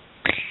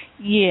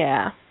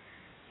 Yeah.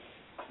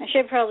 I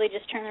should probably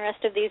just turn the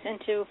rest of these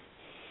into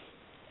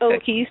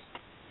Cookies?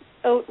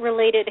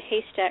 oat-related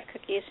haystack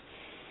cookies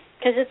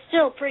because it's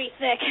still pretty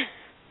thick.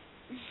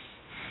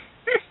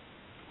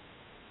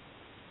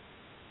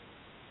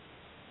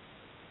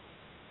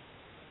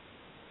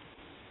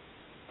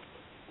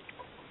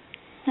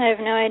 I have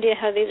no idea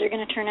how these are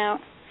going to turn out.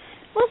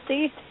 We'll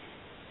see.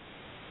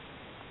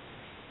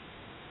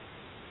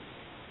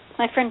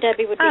 My friend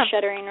Debbie would be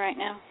shuddering right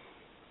now.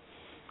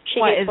 She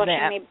hates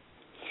watching me.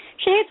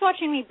 She hates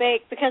watching me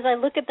bake because I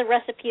look at the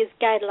recipe as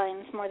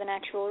guidelines more than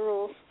actual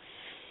rules.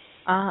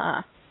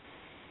 I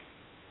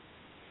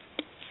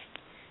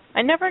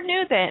never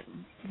knew that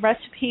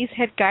recipes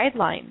had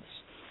guidelines.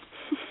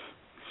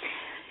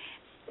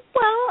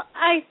 Well,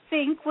 I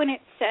think when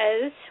it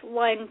says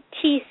 1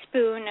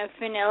 teaspoon of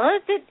vanilla,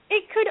 that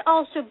it could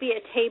also be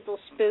a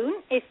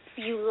tablespoon if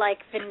you like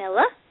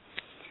vanilla.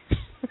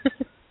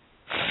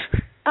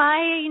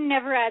 I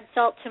never add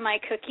salt to my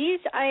cookies.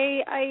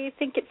 I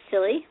think it's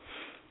silly.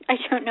 I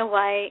don't know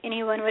why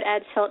anyone would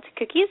add salt to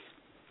cookies.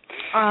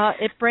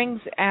 It brings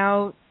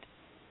out,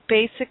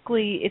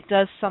 basically, it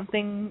does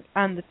something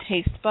on the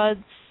taste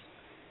buds,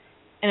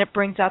 and it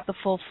brings out the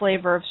full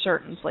flavor of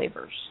certain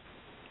flavors.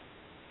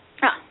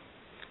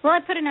 Well, I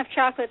put enough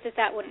chocolate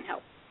that wouldn't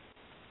help.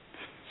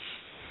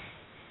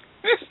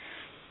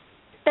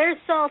 There's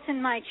salt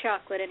in my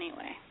chocolate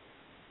anyway.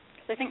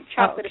 Because I think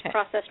chocolate is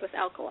processed with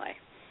alkali.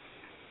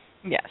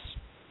 Yes.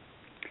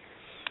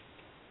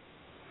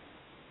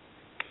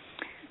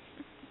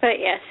 But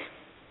yes.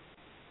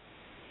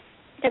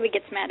 Debbie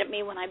gets mad at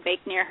me when I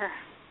bake near her.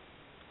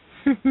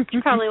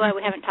 That's probably why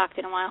we haven't talked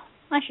in a while.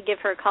 I should give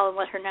her a call and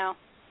let her know.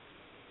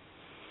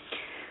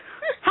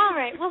 All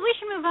right. Well, we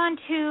should move on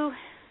to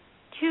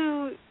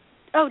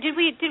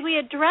did we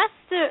address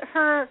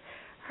her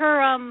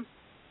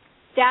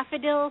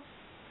daffodil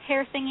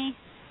hair thingy?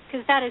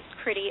 Because that is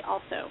pretty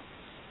also.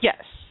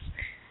 Yes.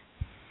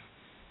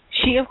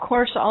 She, of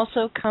course,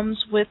 also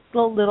comes with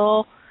the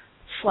little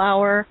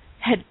flower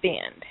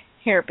hairband.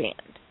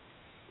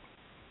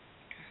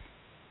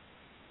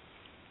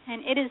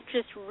 And it is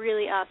just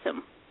really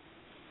awesome.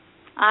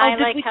 I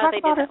like how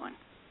they did that one.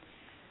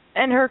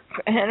 And her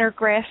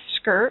grass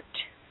skirt.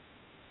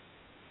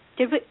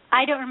 Did we?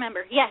 I don't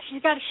remember. Yeah,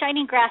 she's got a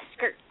shiny grass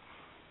skirt.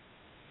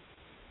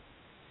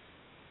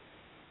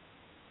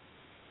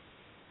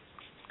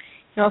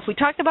 Now, if we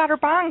talked about her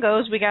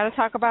bongos, we got to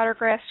talk about her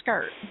grass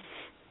skirt.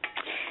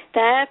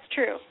 That's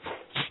true.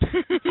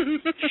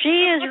 She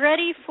is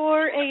ready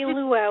for a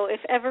luau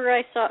if ever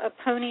I saw a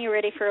pony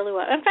ready for a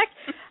luau. In fact,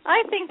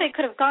 I think they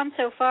could have gone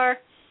so far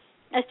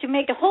as to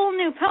make a whole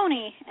new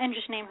pony and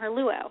just name her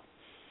Luau,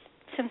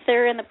 since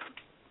they're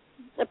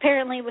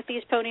apparently with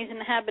these ponies in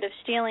the habit of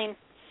stealing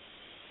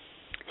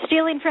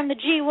from the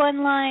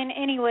G1 line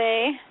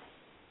anyway.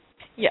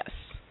 Yes.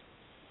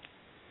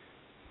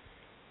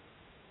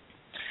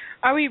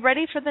 Are we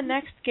ready for the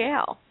next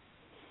gal?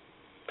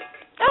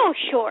 Oh,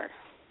 sure.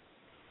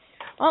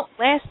 Well,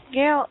 last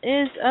gal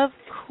is, of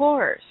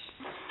course,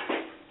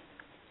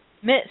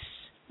 Miss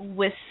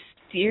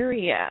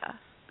Wisteria.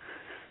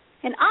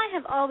 And I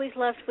have always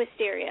loved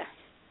Wisteria.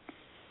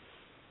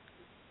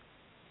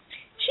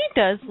 She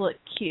does look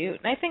cute.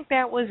 And I think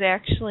that was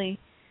actually...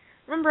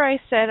 Remember I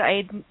said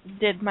I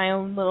did my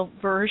own little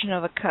version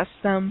of a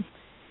custom,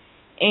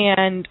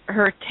 and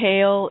her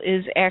tail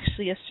is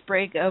actually a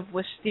sprig of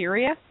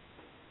wisteria?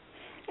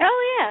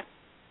 Oh, yeah.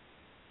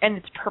 And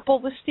it's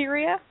purple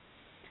wisteria?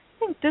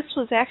 I think this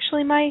was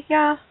actually my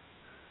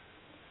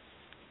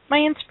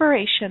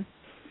inspiration.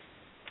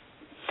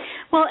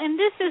 Well, and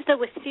this is the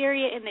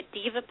wisteria in the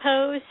diva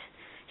pose,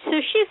 so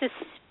she's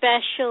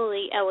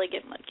especially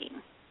elegant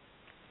looking.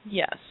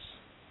 Yes.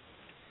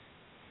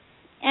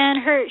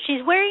 And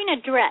she's wearing a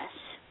dress.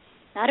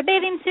 Not a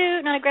bathing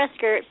suit, not a grass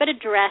skirt, but a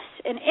dress.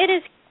 And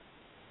it's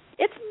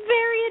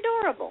very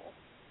adorable.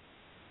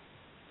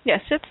 Yes,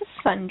 it's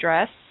a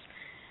sundress.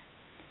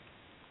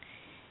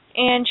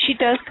 And she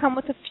does come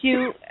with a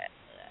few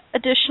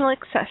additional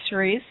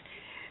accessories.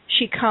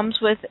 She comes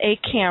with a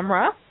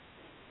camera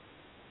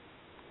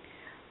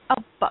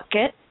a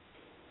bucket,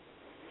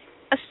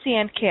 a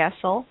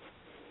sandcastle,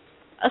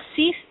 a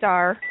sea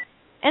star,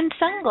 and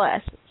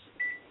sunglasses.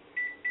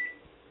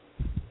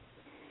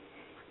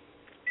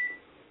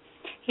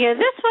 Yeah,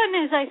 this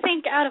one is, I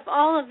think, out of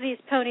all of these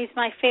ponies,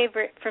 my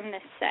favorite from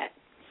this set.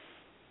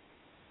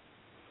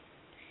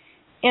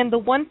 And the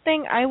one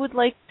thing I would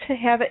like to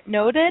have it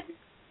noted,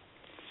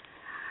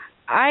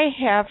 I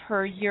have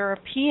her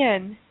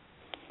European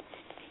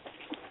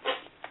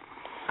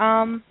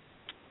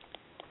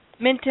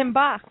mint in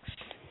box.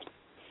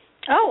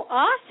 Oh,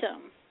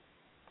 awesome.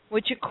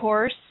 Which, of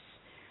course,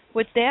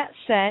 with that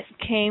set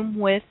came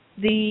with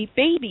the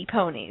baby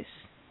ponies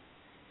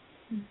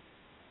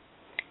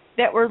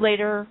that were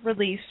later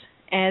released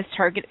as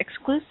Target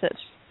exclusives.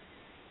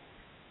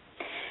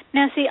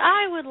 Now, see,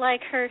 I would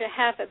like her to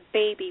have a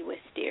baby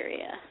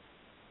Wisteria.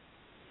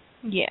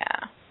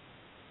 Yeah.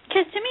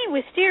 Because to me,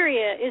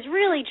 Wisteria is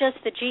really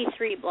just the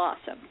G3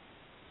 Blossom.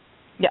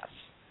 Yes.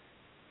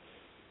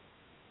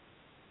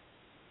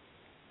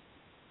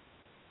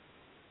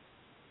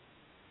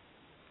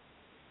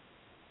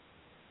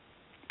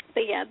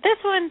 But yeah, this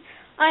one,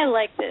 I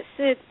like this.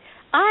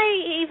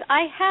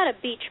 I had a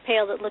beach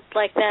pail that looked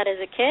like that as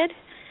a kid.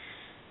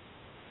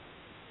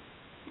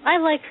 I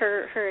like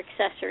her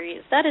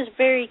accessories. That is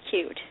very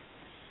cute.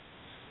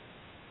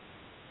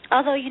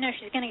 Although, you know,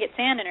 she's going to get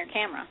sand in her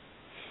camera.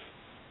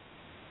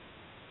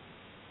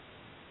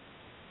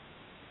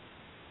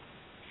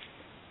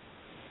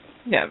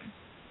 Yeah.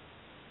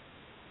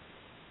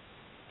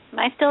 Am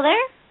I still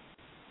there?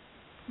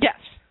 Yes.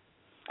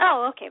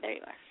 Oh, okay, there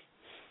you are.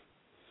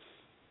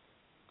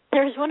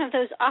 There's one of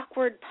those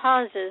awkward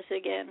pauses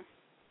again.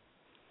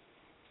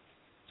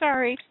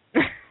 Sorry.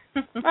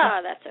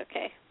 Oh, that's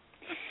okay.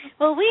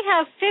 Well, we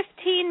have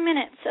 15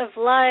 minutes of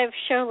live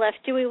show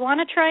left. Do we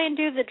want to try and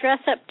do the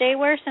dress-up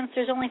daywear since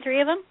there's only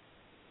 3 of them?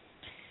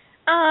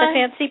 The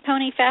fancy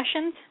pony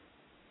fashions?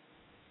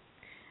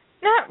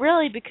 Not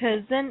really,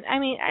 because then, I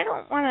mean, I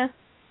don't want to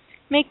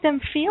make them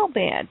feel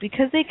bad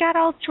because they got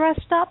all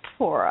dressed up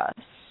for us.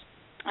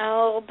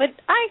 Oh, but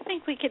I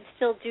think we could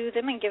still do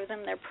them and give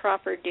them their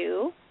proper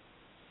due.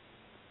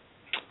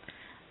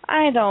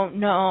 I don't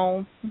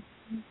know.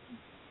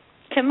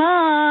 Come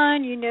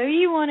on, you know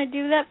you want to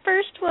do that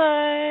first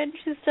one.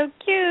 She's so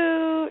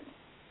cute.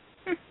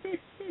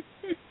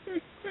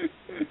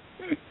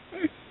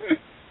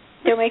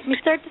 Don't make me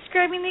start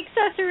describing the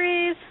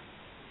accessories.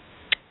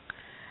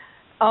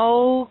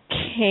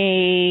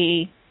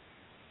 Okay.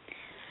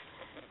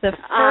 The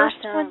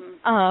first one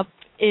up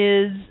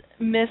is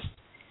Miss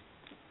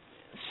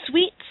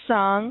Sweet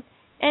Song,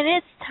 and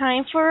it's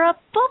time for a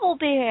bubble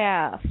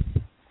bath.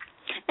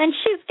 And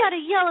she's got a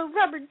yellow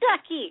rubber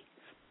ducky.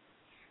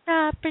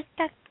 Rubber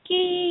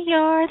ducky,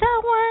 you're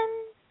the one.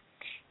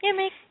 You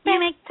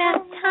make that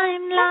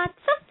time lots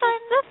of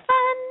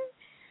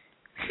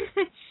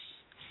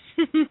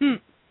fun.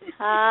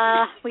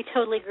 We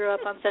totally grew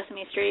up on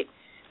Sesame Street.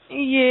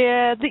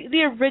 Yeah,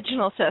 the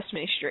original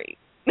Sesame Street.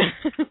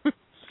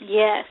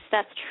 Yes,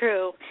 that's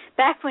true.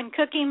 Back when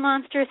Cookie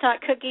Monster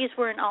thought cookies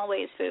weren't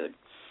always food.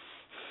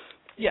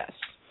 Yes.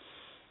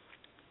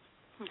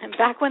 And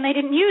back when they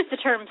didn't use the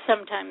term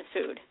sometimes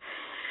food.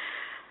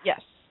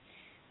 Yes.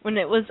 When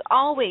it was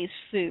always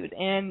food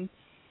and,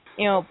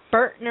 you know,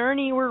 Bert and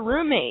Ernie were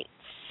roommates.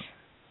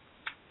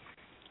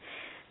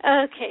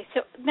 Okay,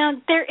 so now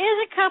there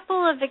is a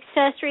couple of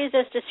accessories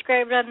as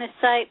described on this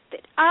site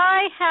that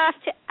I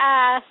have to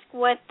ask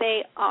what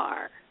they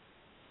are.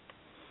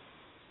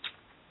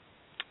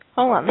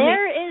 Hold on.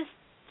 There is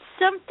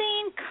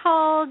something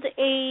called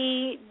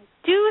a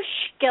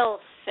douche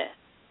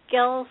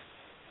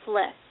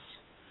gelfless.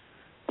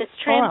 It's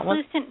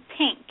translucent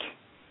pink.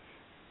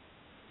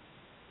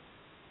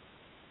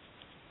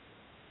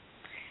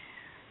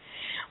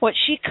 What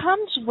she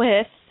comes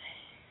with...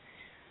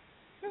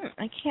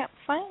 I can't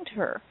find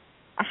her.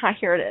 Aha,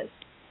 here it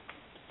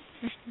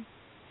is.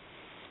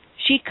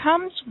 She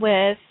comes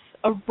with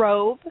a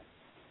robe,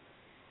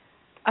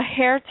 a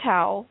hair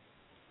towel,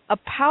 a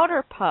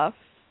powder puff,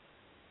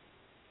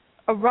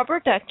 a rubber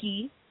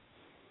ducky,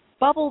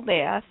 bubble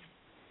bath,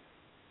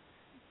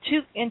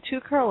 two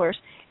curlers.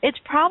 It's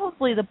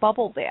probably the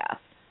bubble bath.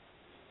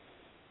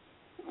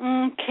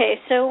 Okay,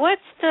 so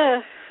what's the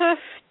hoof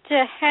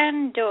to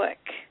handork?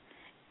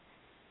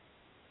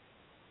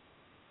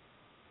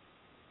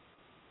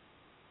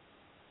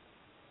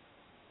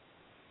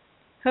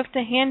 Hoof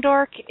to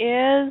handork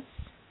is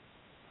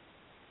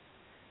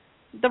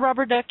the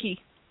rubber ducky.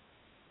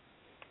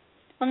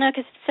 Well, no,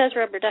 because it says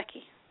rubber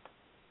ducky.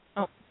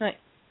 Oh, right.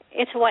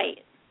 It's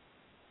white.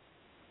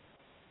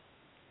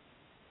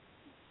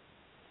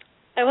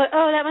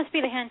 Oh, that must be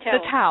the hand towel.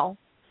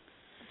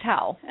 The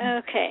towel.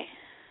 Okay.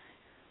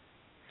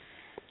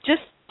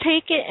 Just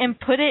take it and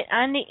put it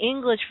on the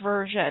English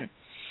version.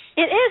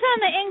 It is on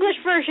the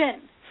English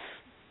version.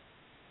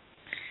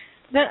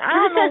 Then I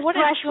don't know what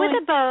brush it's going...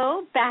 with a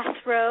bow,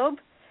 bathrobe,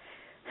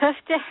 hoof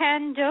to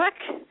handork,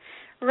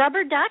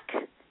 rubber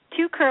duck,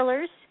 2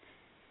 curlers,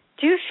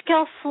 douche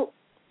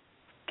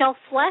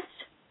gelfless,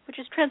 which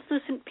is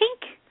translucent pink,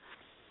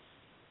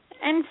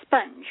 and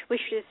sponge,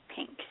 which is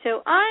pink.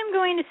 So I'm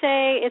going to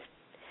say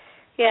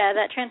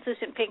that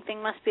translucent pink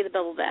thing must be the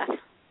bubble bath.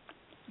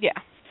 Yeah.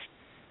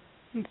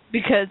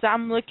 Because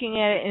I'm looking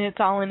at it and it's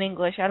all in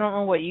English. I don't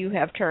know what you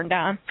have turned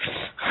on.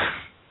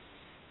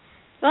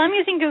 Well, I'm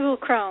using Google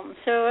Chrome,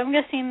 so I'm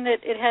guessing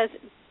that it has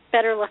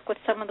better luck with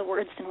some of the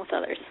words than with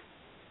others.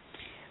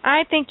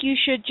 I think you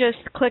should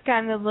just click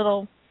on the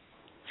little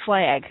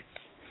flag.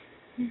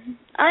 It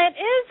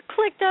is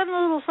clicked on the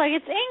little flag.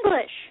 It's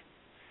English.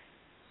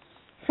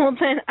 Well,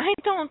 then I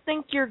don't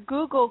think your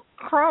Google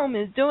Chrome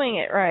is doing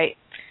it right.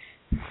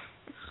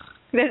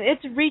 Then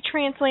it's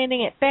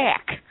retranslating it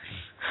back.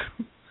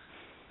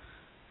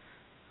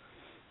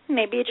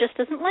 Maybe it just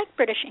doesn't like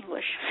British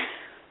English.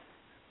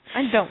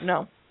 I don't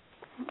know.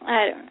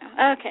 I don't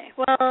know. Okay,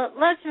 well,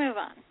 let's move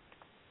on.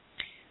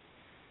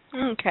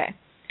 Okay.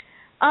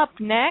 Up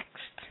next,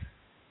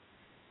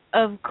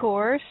 of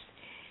course,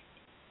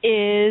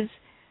 is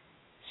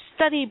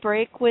Study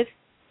Break with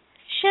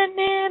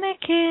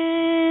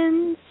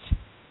Shenanigans.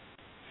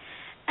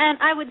 And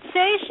I would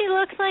say she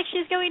looks like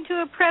she's going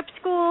to a prep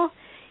school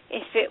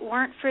if it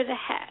weren't for the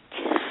hat.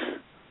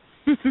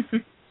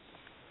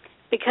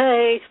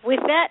 Because with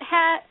that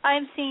hat,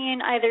 I'm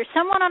seeing either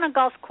someone on a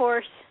golf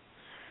course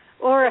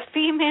or a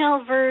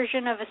female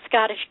version of a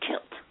Scottish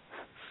kilt.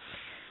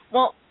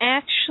 Well,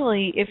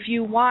 actually, if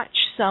you watch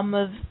some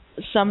of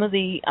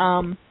the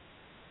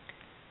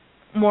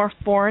more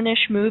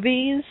foreignish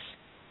movies,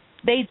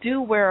 they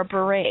do wear a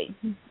beret.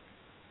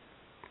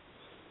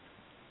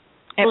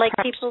 Like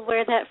people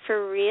wear that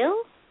for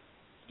real?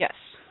 Yes.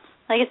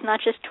 Like it's not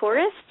just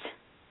tourists?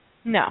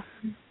 No.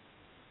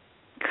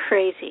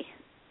 Crazy.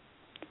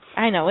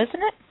 I know, isn't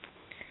it?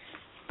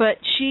 But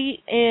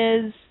she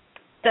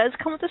does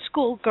come with a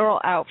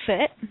schoolgirl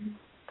outfit,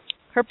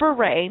 her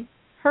beret,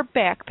 her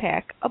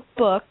backpack, a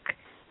book,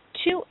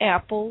 2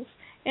 apples,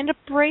 and a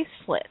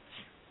bracelet.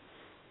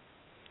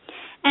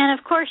 And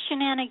of course,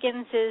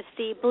 Shenanigans is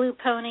the blue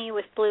pony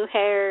with blue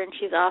hair, and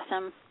she's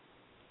awesome.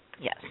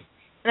 Yes.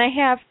 And I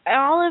have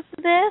all of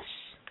this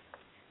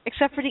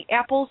except for the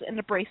apples and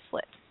the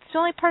bracelet. It's the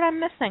only part I'm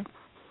missing.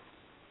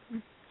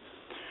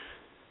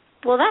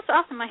 Well, that's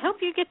awesome. I hope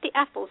you get the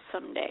apples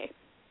someday.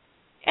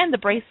 And the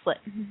bracelet.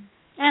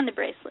 And the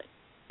bracelet.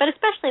 But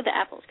especially the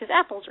apples, because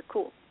apples are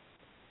cool.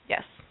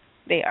 Yes,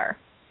 they are.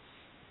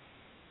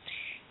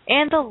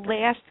 And the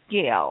last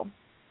gal.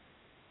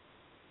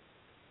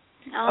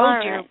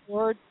 All dear right.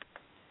 Lord.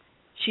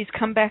 She's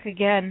come back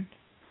again.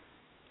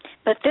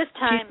 But this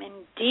time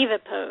in diva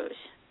pose.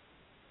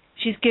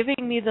 She's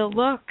giving me the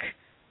look.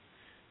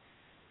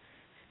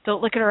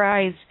 Don't look at her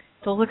eyes.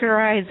 Don't look at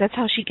her eyes. That's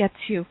how she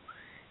gets you.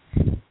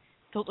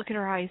 Don't look at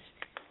her eyes.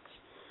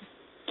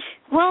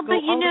 Well,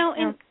 but you know,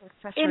 in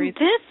this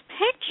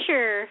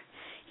picture,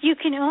 you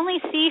can only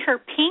see her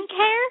pink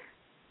hair.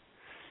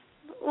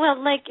 Well,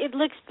 like it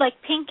looks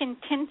like pink and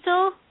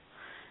tinsel,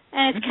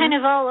 and it's kind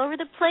of all over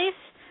the place.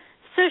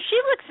 So she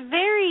looks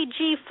very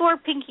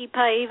G4 Pinkie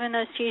Pie, even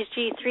though she's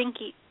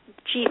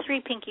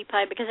G3 Pinkie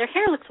Pie, because her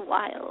hair looks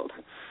wild.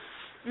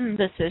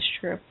 This is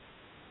true.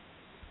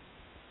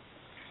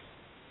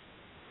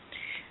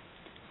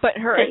 But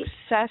her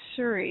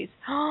accessories,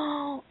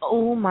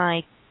 oh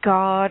my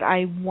God,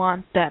 I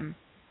want them.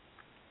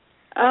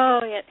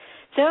 Oh, yeah.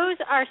 Those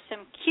are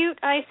some cute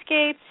ice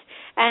skates,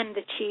 and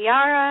the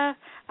tiara.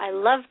 I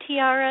love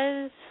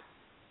tiaras.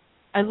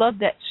 I love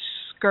that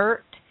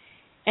skirt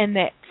and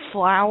that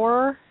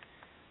flower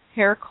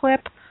hair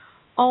clip.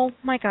 Oh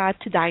my God,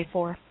 to die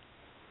for.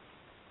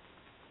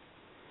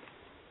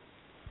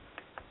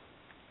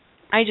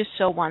 I just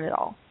so want it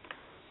all.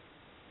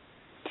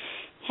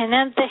 And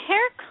then the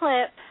hair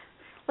clip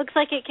looks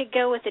like it could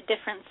go with a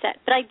different set,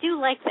 but I do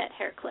like that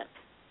hair clip.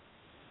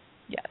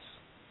 Yes.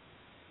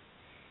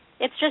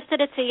 It's just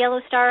that it's a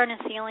yellow star, and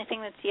it's the only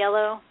thing that's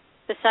yellow,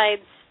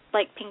 besides,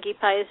 like, Pinkie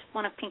Pie's,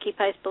 one of Pinkie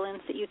Pie's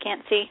balloons that you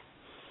can't see.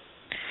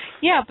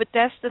 Yeah, but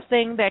that's the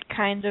thing that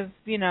kind of,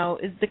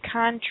 is the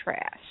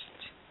contrast.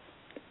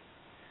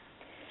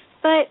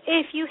 But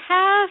if you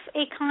have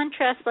a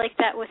contrast like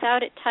that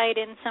without it tied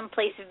in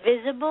someplace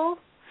visible,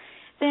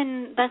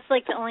 then that's,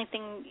 like, the only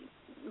thing,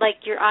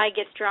 like, your eye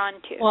gets drawn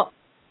to. Well,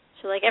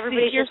 so, like,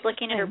 everybody's just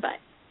looking at her butt.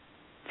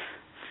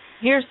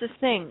 Here's the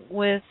thing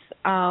with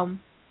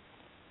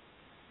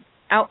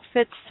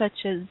outfits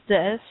such as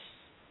this.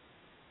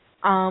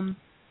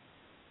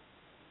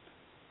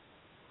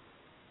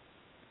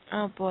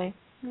 Oh boy,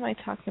 what am I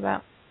talking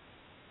about?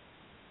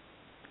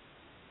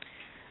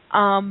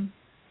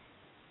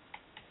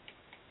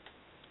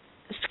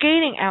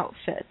 Skating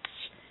outfits.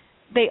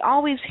 They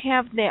always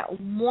have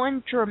that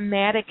one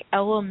dramatic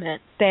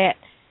element that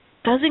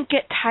doesn't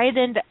get tied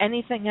into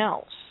anything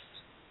else.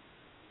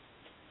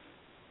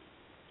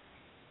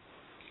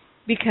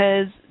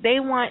 Because they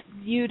want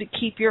you to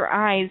keep your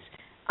eyes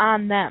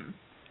on them.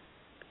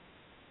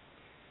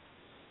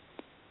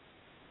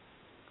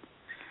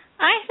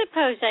 I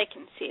suppose I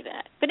can see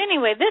that. But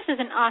anyway, this is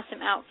an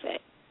awesome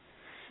outfit.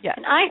 Yes.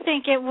 And I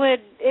think it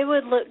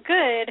would look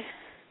good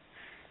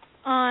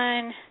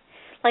on,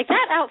 like,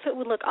 that outfit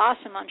would look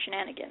awesome on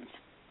Shenanigans.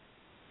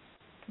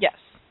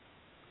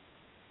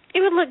 It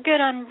would look good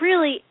on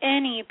really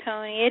any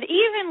pony. It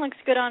even looks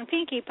good on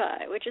Pinkie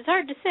Pie, which is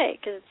hard to say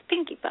because it's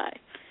Pinkie Pie.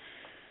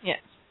 Yes.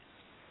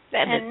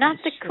 And not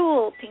the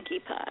cool Pinkie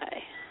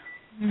Pie.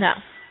 No.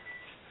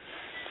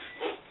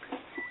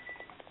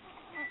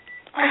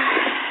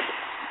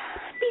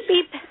 Beep,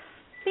 beep.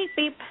 Beep,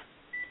 beep.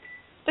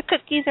 The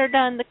cookies are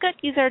done. The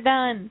cookies are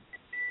done.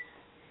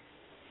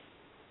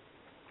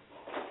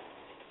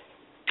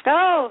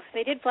 Oh,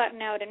 they did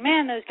flatten out, and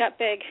man, those got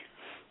big.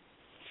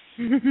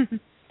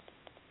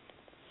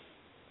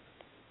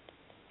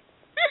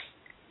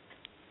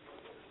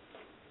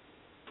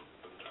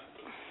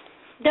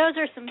 Those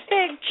are some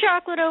big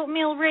chocolate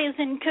oatmeal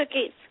raisin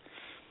cookies.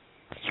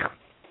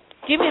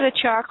 Give me the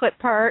chocolate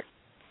part.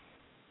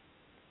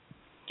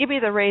 Give me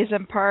the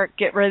raisin part.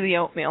 Get rid of the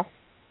oatmeal.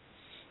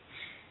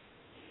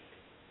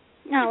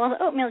 No, well,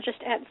 the oatmeal just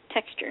adds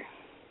texture.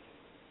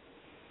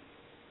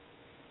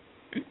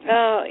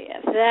 Oh,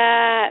 yes,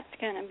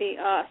 that's going to be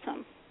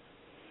awesome.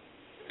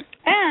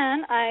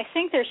 And I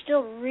think they're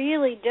still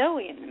really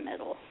doughy in the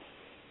middle.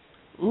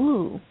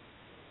 Ooh.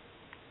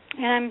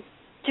 And I'm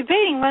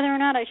debating whether or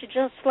not I should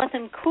just let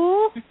them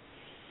cool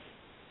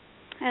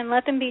and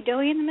let them be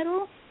doughy in the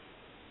middle,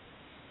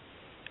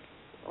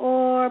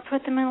 or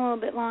put them in a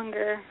little bit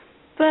longer.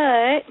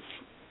 But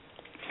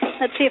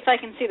let's see if I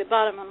can see the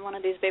bottom on one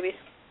of these babies.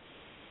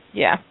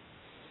 Yeah.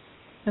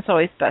 That's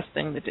always the best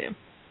thing to do.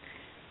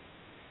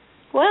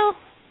 Well,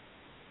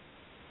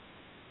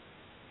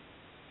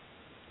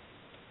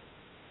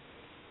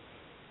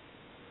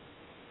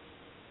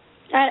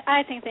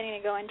 I think they need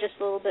to go in just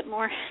a little bit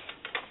more.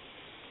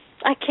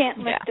 I can't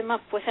lift them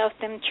up without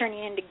them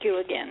turning into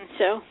goo again,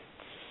 so.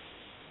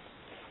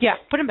 Yeah,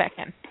 put them back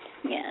in.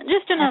 Yeah,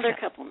 just another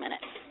couple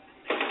minutes.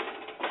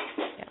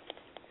 Yeah.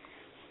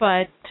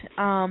 But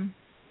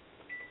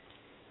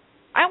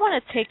I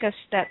want to take a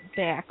step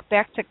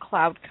back to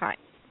Cloud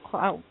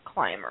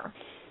Climber.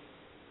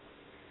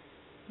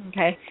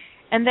 Okay?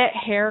 And that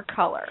hair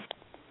color.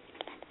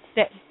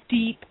 That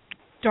deep,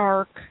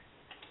 dark,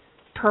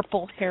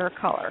 purple hair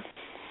color.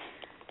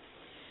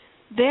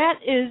 That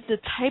is the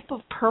type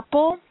of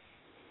purple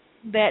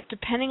that,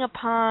 depending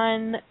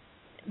upon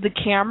the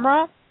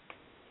camera,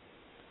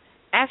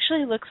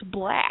 actually looks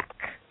black.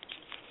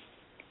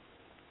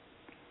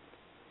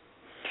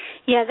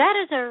 Yeah, that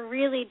is a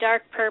really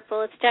dark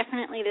purple. It's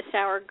definitely the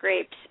sour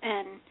grapes,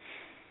 and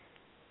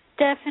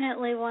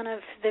definitely one of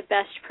the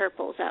best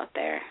purples out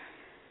there.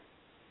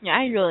 Yeah,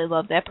 I really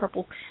love that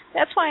purple.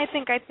 That's why I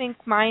think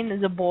mine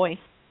is a boy.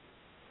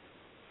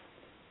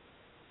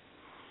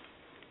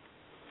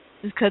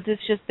 Because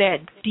it's just that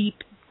deep,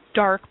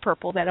 dark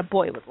purple that a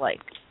boy would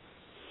like.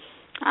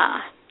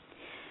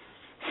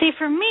 See,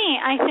 for me,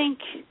 I think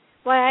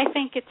why I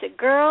think it's a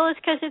girl is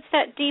because it's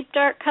that deep,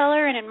 dark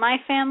color, and in my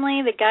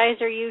family, the guys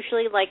are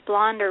usually like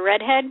blonde or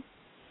redhead.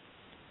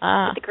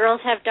 But the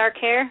girls have dark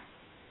hair.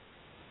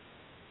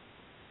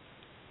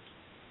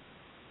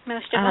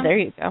 Most of them. There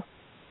you go.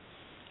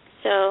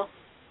 So,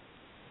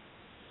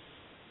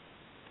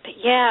 but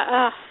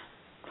yeah,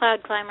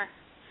 Cloud Climber.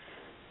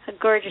 A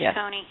gorgeous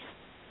pony.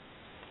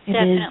 It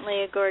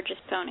Definitely is. a gorgeous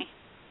pony.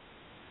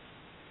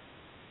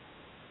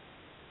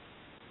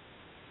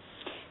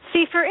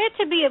 See, for it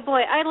to be a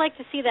boy, I'd like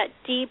to see that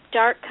deep,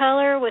 dark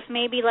color with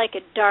maybe like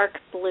a dark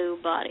blue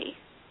body.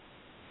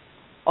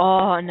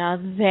 Oh, now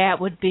that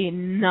would be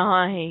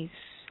nice.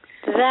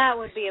 That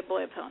would be a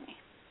boy pony.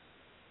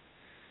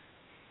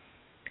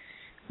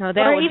 No, that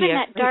or would even be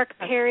that dark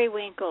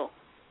periwinkle.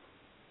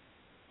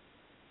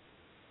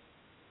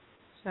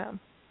 So.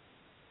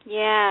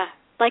 Yeah,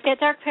 like that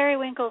dark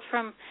periwinkle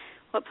from,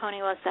 what pony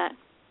was that?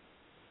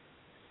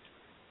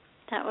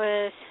 That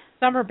was...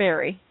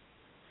 Summerberry.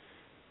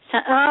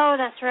 Oh,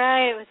 that's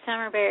right, it was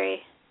Summerberry.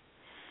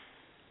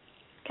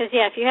 Because,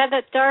 yeah, if you had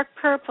that dark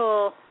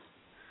purple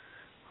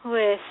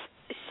with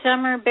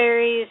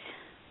Summerberry's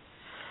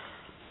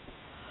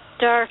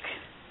dark...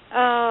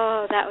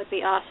 Oh, that would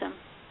be awesome.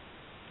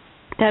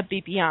 That'd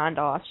be beyond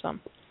awesome.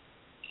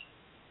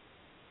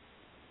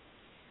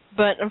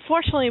 But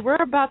unfortunately,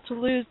 we're about to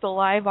lose the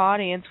live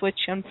audience,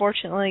 which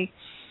unfortunately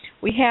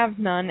we have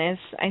none, as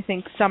I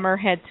think Summer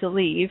had to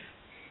leave.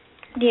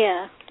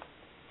 Yeah.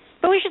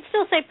 But we should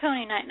still say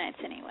Pony Night Nights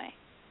anyway.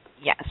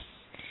 Yes.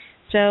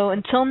 So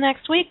until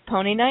next week,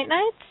 Pony Night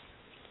Nights.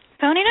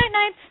 Pony Night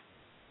Nights.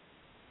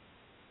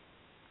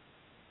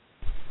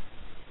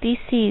 This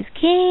is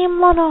Kim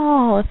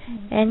Mono,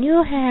 and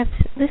you have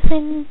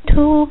listened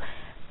to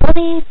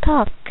Pony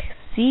Talk.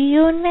 See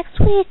you next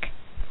week.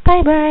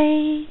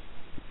 Bye-bye.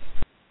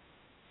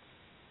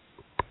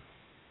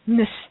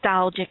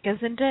 Nostalgic,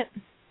 isn't it?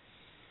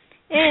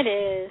 It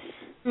is.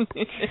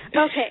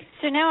 Okay,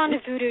 so now on to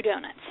Voodoo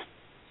Donuts.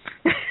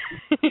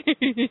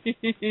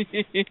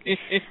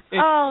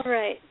 All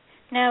right.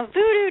 Now,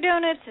 Voodoo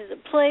Donuts is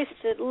a place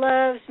that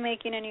loves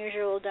making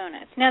unusual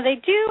donuts. Now, they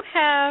do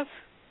have,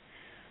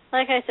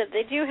 like I said,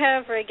 they do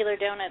have regular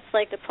donuts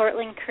like the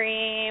Portland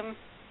Cream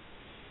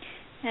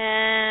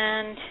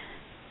and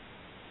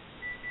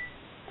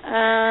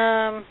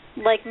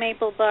like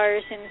maple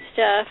bars and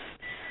stuff.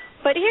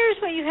 But here's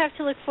what you have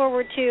to look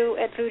forward to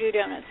at Voodoo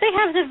Donuts. They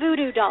have the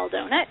Voodoo Doll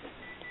Donut.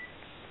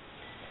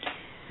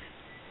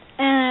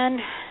 And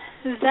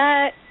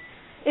that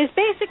is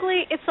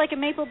basically, it's like a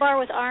maple bar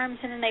with arms,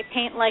 and then they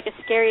paint like a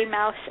scary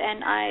mouth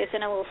and eyes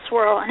and a little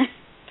swirl on it.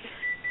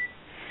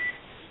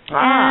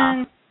 Ah.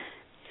 And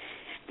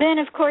then,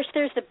 of course,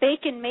 there's the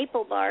bacon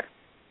maple bar,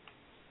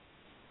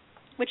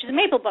 which is a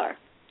maple bar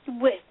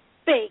with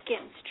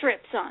bacon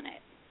strips on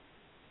it.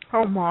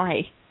 Oh,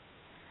 my.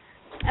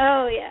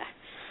 Oh, yeah.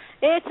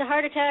 It's a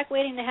heart attack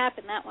waiting to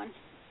happen, that one.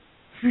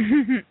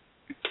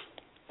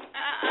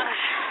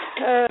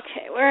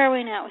 Okay, where are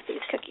we now with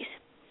these cookies?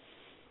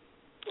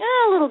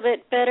 A little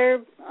bit better.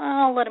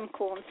 I'll let them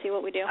cool and see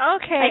what we do.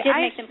 Okay, I did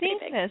make them pretty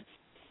big.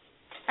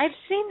 I've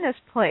seen this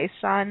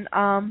place on,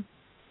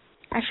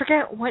 I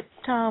forget what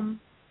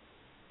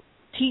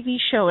TV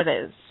show it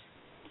is.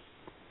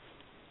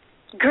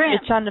 Grimm.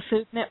 It's on the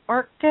Food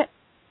Network.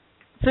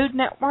 Food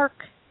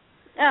Network?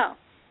 Oh.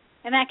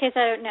 In that case,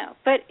 I don't know.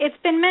 But it's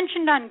been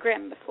mentioned on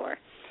Grimm before.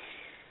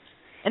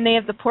 And they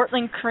have the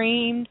Portland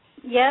cream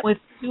Yep. with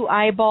 2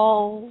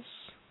 eyeballs.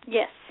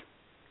 Yes.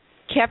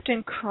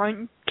 Captain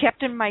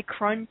My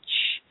Crunch.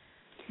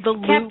 The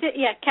Loop.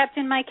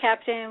 Captain My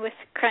Captain with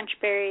crunch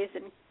berries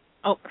and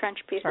crunch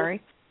pieces.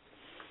 Sorry.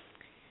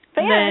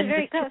 But yeah, then it's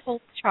very the close.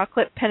 triple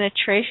chocolate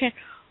penetration.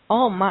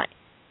 Oh my!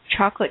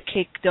 Chocolate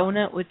cake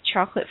donut with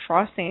chocolate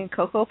frosting and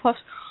Cocoa Puffs.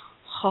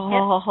 Yep.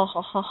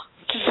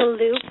 The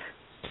Loop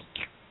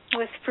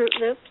with Fruit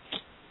Loops.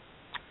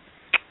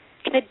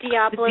 The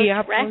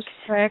Diablo's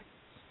Rex.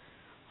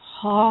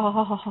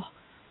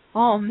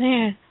 Oh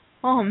man!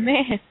 Oh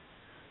man!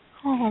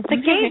 Oh the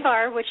man! Gay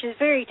Bar, which is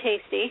very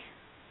tasty.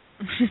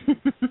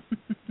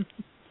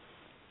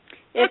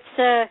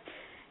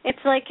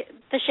 It's like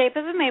the shape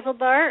of a maple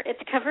bar. It's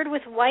covered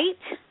with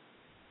white,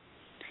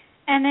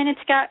 and then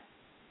it's got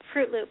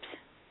Fruit Loops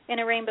in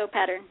a rainbow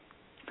pattern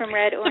from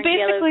red, orange,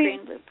 yellow,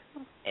 green loop.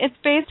 It's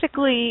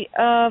basically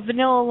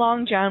vanilla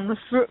Long John with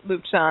Fruit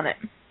Loops on it.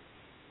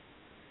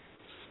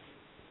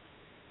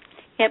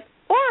 Yep.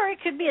 Or it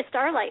could be a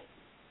Starlight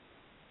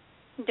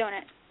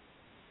donut.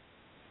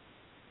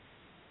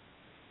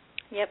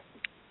 Yep.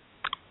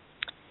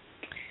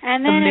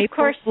 And then, the of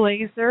course,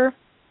 Blazer.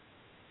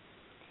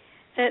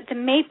 The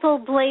Maple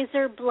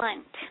Blazer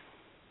Blunt.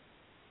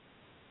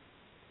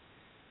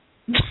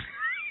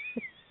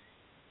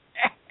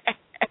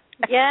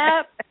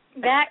 Yep,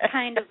 that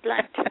kind of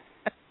blunt.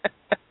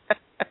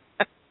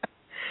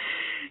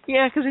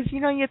 Yeah, because if you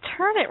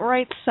turn it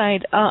right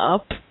side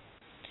up,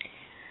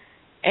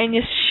 and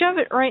you shove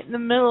it right in the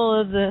middle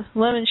of the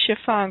lemon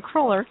chiffon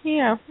cruller.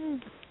 Yeah.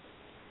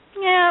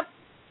 Yep.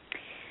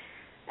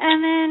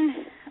 And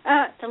then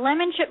the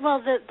lemon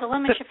the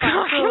lemon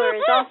chiffon cruller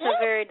is also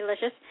very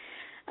delicious.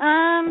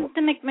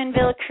 The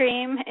McMinnville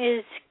cream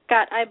is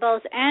got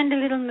eyeballs and a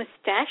little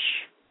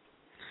mustache.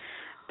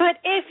 But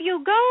if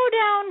you go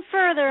down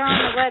further on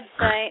the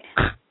website,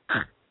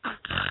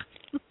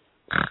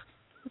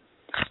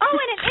 oh,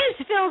 and it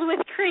is filled with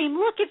cream.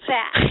 Look at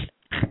that.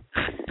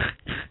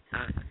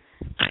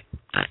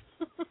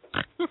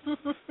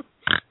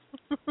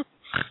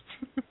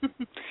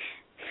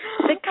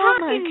 The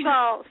cotton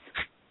balls.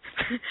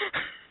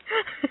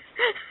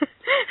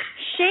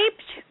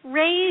 Shaped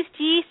raised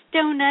yeast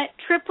donut,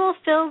 triple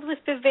filled with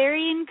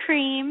Bavarian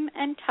cream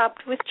and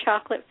topped with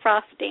chocolate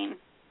frosting.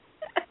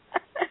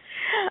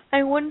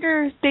 I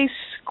wonder if they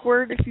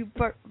squirt if you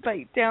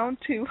bite down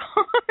too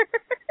hard.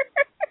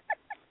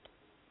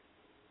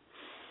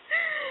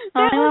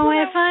 Only one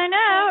way to find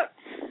out.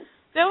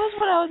 That was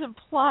what I was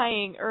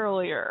implying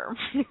earlier.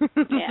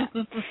 Yeah.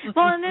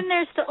 Well, and then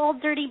there's the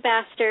Old Dirty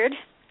Bastard,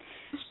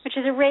 which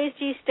is a raised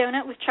yeast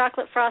donut with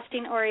chocolate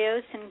frosting,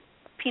 Oreos, and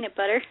peanut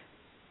butter.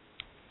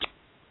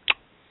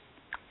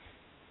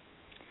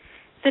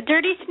 The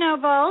Dirty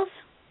Snowballs,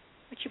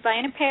 which you buy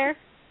in a pair.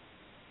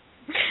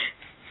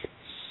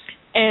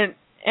 And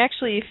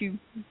actually, if you...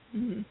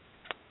 You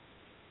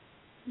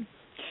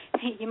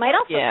might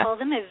also call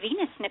them a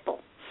Venus nipple.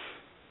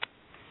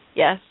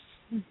 Yes.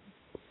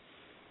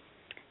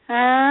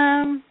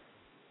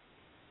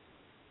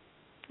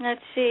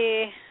 Let's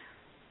see.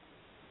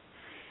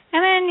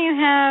 And then you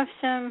have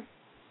some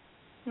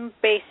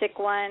basic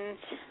ones.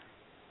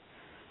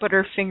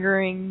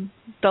 Butterfingering,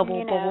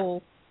 double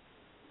bubble.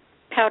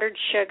 Powdered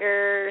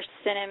sugar,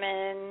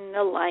 cinnamon,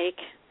 alike.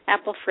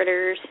 Apple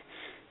fritters,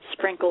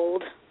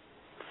 sprinkled.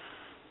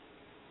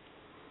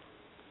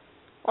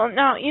 Well,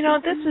 now,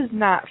 this is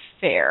not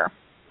fair.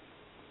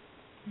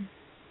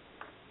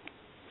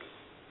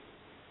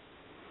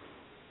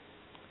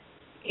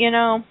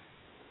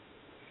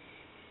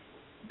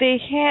 They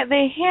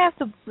have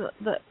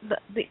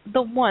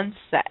the one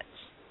sets,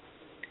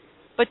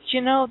 but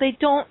they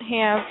don't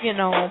have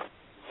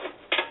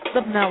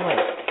the melon.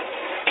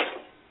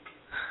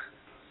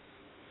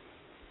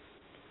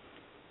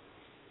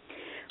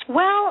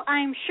 Well,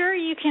 I'm sure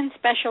you can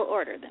special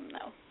order them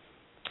though.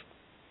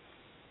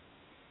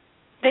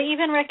 They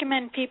even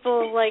recommend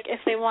people, like, if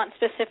they want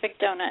specific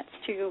donuts,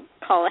 to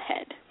call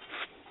ahead.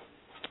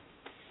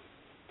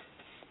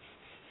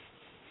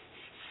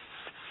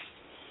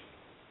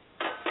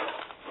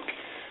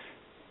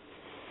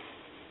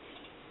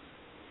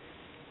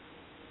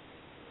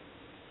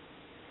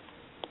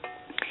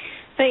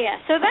 But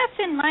yeah, so that's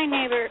in my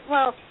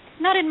well,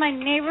 not in my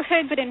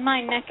neighborhood, but in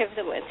my neck of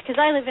the woods, because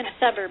I live in a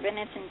suburb and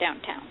it's in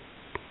downtown.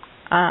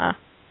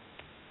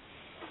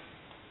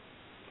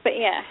 But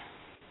yeah.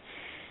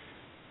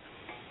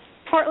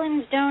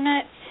 Portland's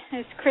Donuts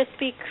is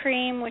Krispy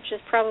Kreme, which is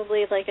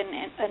probably like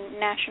a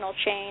national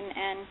chain,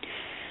 and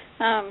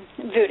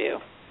Voodoo.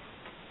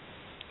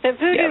 But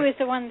Voodoo is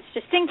the one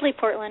that's distinctly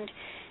Portland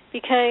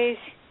because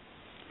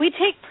we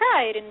take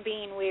pride in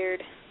being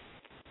weird.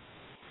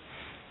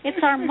 It's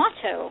our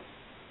motto,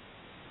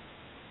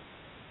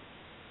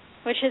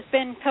 which has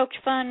been poked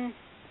fun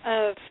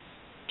of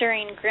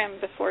during Grimm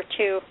before,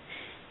 too.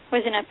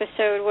 Was an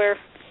episode where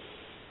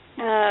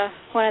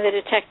one of the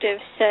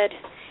detectives said,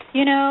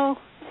 you know,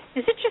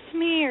 is it just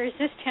me or is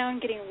this town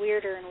getting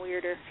weirder and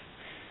weirder?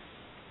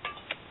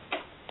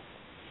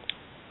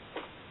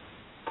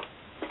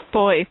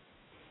 Boy.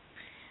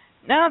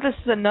 Now this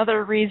is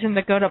another reason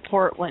to go to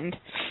Portland.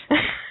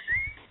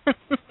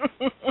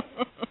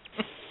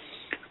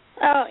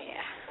 Oh,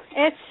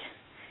 yeah.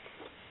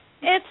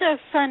 It's a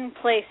fun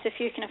place if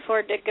you can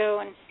afford to go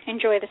and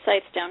enjoy the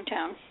sights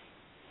downtown.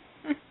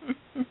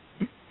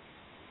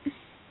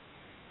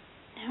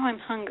 Now I'm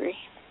hungry.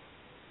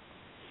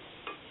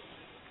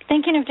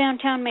 Thinking of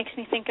downtown makes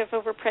me think of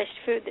overpriced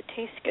food that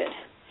tastes good.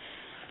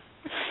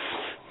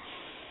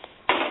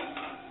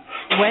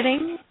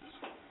 Wedding?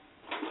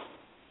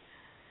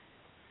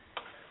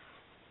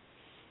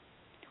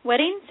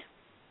 Weddings?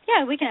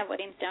 Yeah, we can have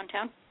weddings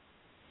downtown.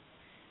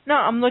 No,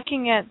 I'm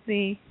looking at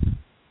the...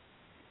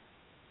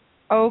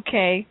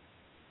 Okay.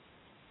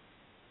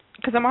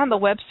 Because I'm on the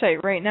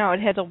website right now.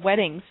 It has a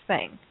weddings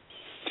thing.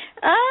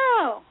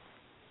 Oh!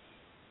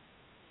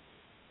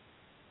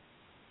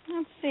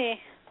 Let's see.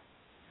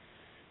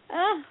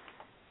 Oh.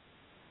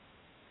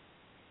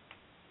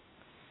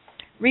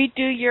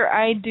 Redo your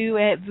I Do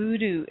at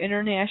Voodoo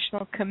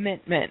International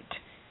Commitment.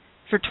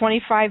 For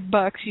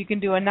 $25, you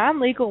can do a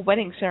non-legal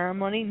wedding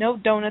ceremony, no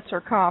donuts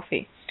or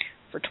coffee.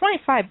 For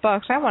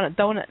 $25, I want a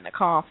donut and a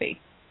coffee.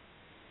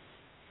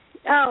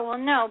 Oh, well,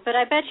 no, but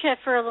I bet you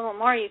for a little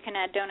more you can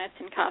add donuts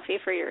and coffee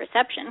for your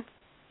reception.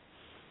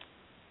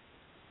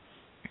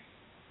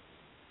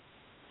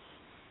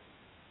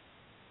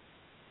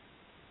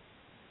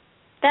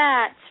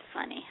 That's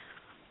funny.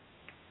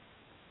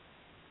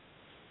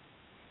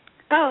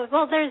 Oh,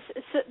 well,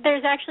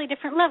 there's actually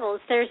different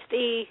levels. There's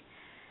the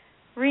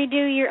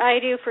Redo Your I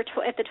Do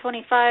at the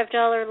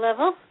 $25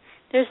 level.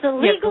 There's the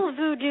Legal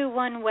Voodoo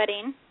One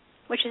Wedding,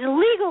 which is a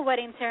legal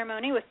wedding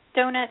ceremony with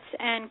donuts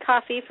and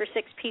coffee for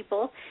 6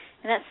 people,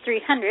 and that's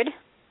 $300.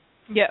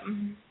 Yep.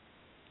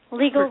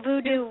 Legal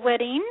Voodoo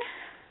Wedding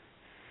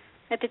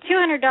at the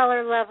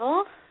 $200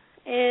 level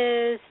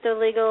is the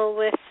legal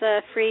with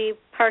free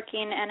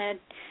parking and a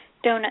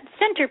donut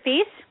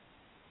centerpiece,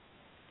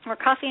 or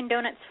coffee and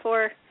donuts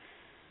for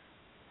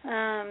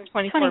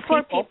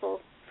 24 people.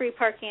 Free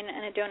parking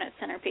and a donut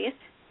centerpiece.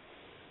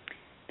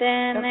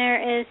 Then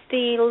there is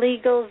the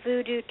Legal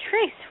Voodoo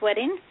Trace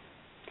Wedding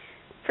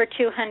for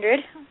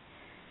 $200,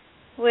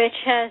 which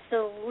has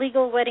the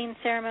legal wedding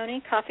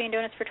ceremony, coffee and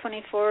donuts for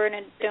 $24, and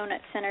a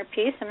donut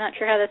centerpiece. I'm not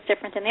sure how that's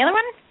different than the other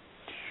one.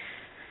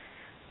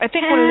 I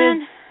think what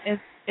it is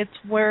it's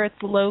where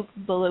the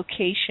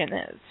location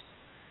is.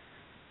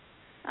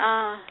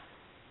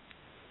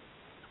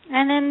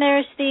 And then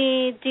there's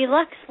the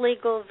Deluxe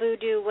Legal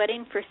Voodoo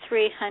Wedding for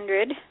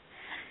 $300,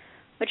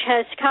 which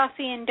has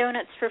coffee and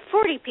donuts for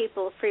 40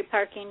 people, free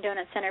parking,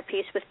 donut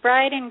centerpiece, with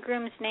bride and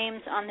groom's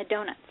names on the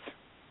donuts.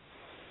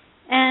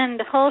 And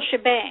the whole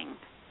shebang,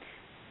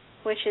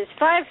 which is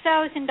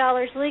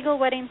 $5,000 legal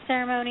wedding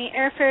ceremony,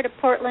 airfare to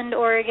Portland,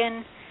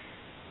 Oregon,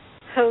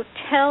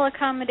 hotel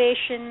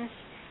accommodations,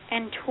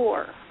 and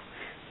tour.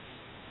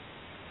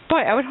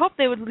 Boy, I would hope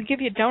they would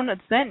give you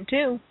donuts then,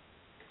 too.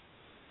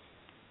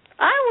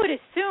 I would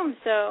assume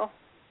so.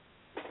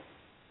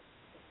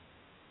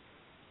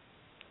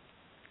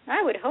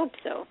 I would hope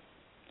so.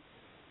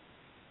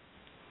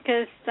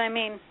 Because, I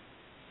mean,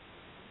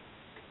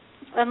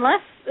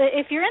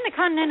 if you're in the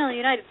continental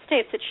United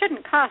States, it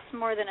shouldn't cost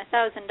more than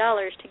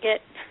 $1,000 to get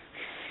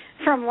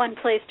from one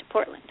place to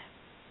Portland.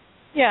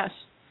 Yes.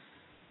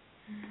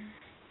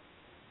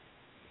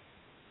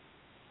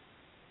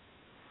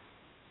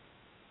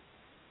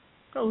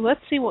 Oh,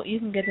 let's see what you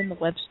can get in the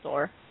web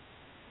store.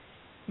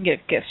 You can get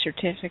a gift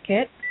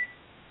certificate,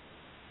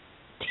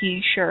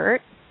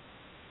 T-shirt,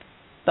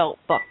 belt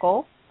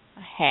buckle,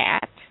 a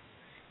hat,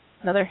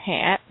 another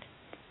hat,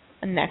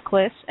 a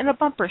necklace, and a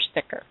bumper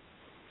sticker.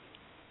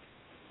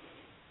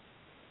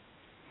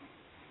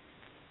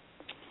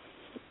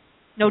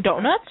 No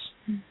donuts?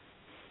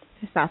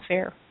 It's not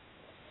fair.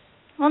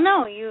 Well,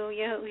 no,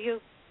 you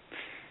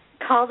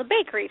call the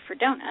bakery for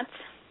donuts.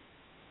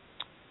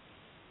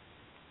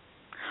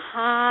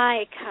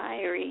 Hi,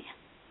 Kyrie.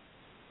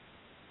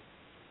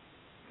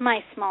 My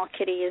small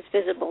kitty is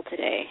visible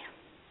today.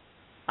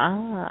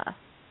 Ah.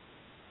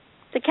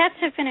 The cats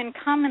have been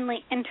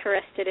uncommonly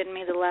interested in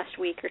me the last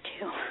week or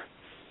two.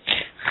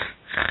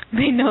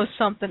 They know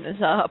something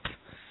is up.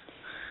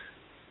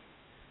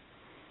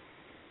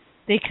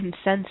 They can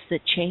sense the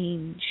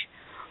change.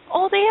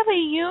 Oh, they have a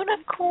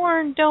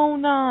unicorn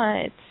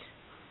donut.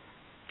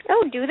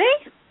 Oh, do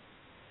they?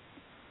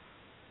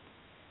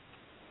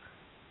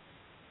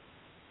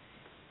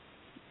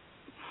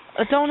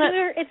 A donut.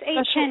 Here it's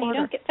 8:10. You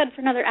don't get fed for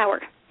another hour.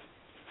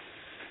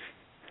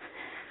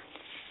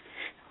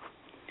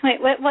 Wait,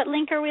 what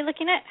link are we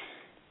looking at?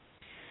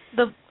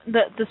 The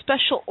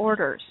special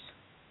orders.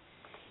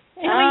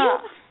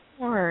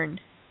 Unicorn.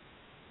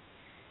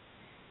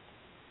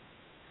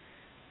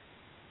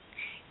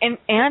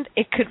 And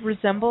it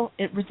resembles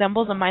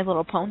a My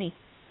Little Pony.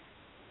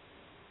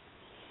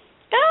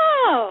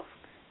 Oh,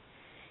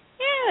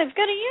 yeah, they've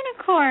got a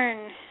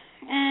unicorn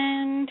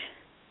and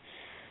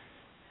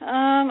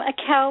a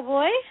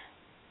cowboy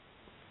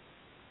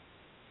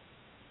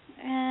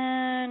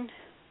and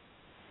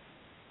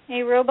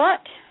a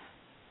robot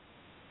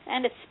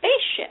and a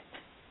spaceship.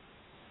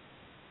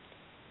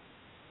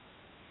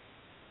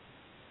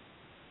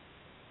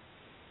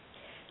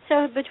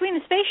 So between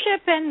the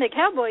spaceship and the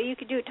cowboy, you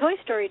could do a Toy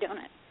Story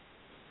donut.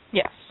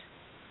 Yes.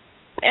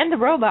 And the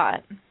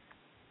robot.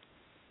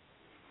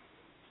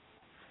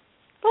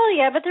 Well,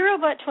 yeah, but the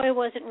robot toy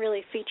wasn't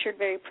really featured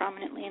very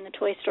prominently in the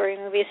Toy Story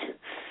movies.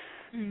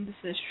 This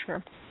is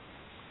true.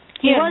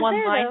 He had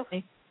one line.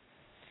 Though.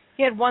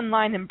 He had one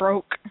line and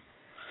broke.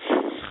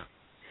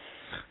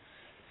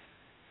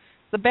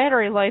 The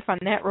battery life on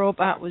that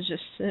robot was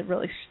just, it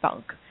really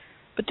stunk.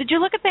 But did you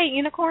look at that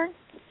unicorn?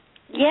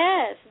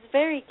 Yes, it's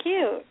very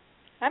cute.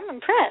 I'm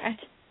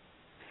impressed.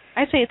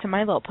 I'd say it's a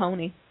My Little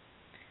Pony.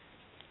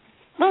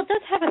 Well, it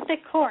does have a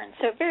thick horn,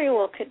 so it very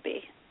well could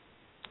be.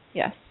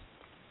 Yes.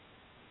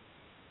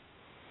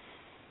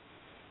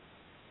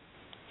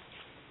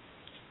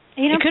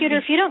 You know, Peter,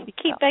 if you don't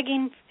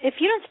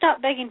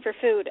stop begging for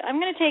food, I'm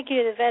going to take you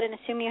to the vet and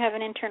assume you have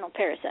an internal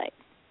parasite.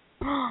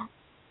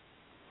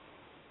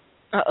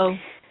 Uh-oh.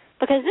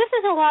 Because this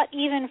is a lot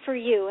even for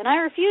you, and I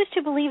refuse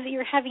to believe that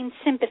you're having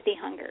sympathy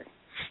hunger.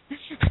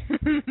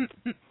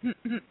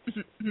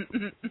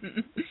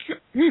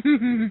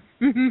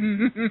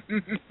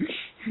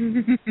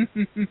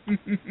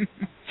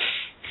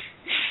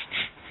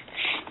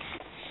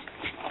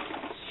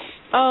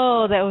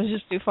 Oh, that was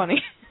just too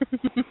funny.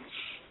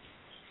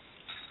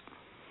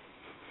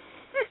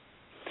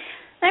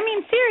 I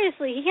mean,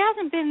 seriously, he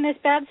hasn't been this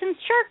bad since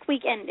Shark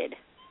Week ended.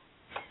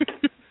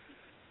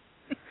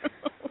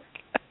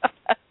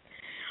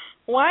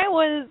 Why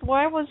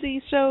was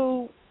he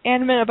so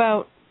adamant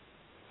about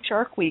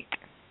Shark Week?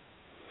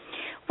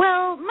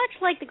 Well,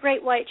 much like the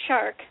great white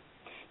shark,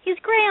 he's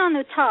gray on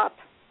the top,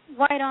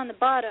 white on the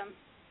bottom.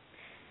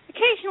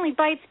 Occasionally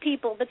bites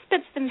people, but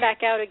spits them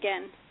back out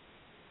again,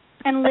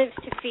 and lives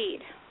to feed.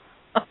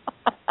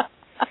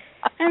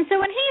 And so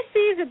when he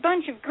sees a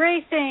bunch of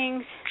gray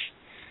things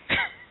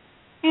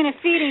in a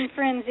feeding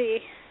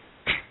frenzy,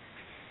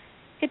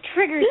 it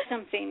triggers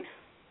something.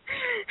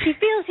 He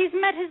feels he's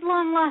met his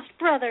long-lost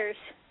brothers.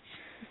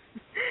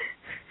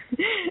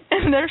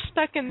 And they're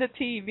stuck in the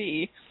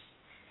TV.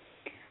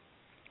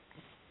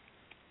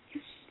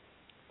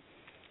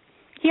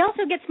 He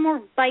also gets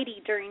more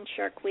bitey during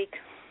Shark Week.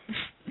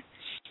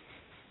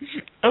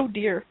 Oh,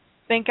 dear.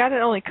 Thank God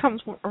it only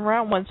comes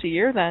around once a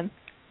year, then.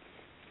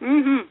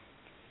 Mm-hmm.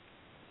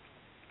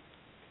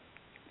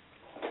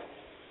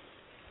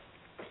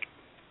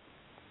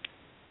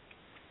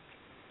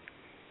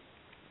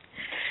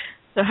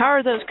 So how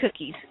are those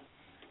cookies?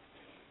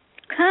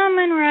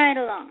 Coming right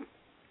along.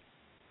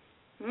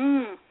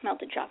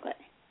 Melted chocolate.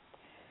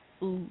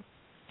 Ooh.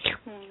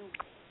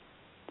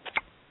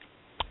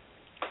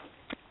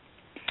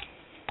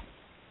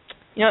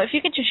 You know, if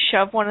you could just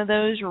shove one of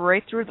those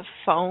right through the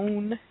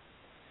phone.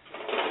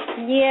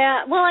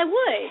 Yeah, well, I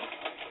would.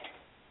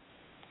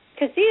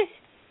 Because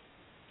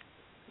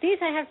these,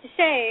 I have to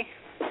say,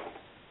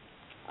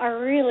 are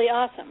really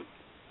awesome.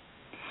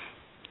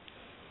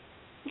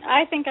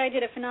 I think I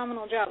did a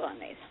phenomenal job on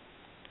these.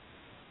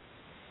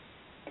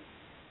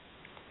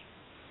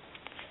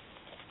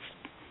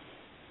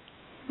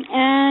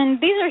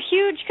 And these are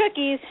huge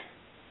cookies,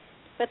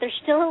 but there's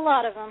still a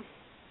lot of them.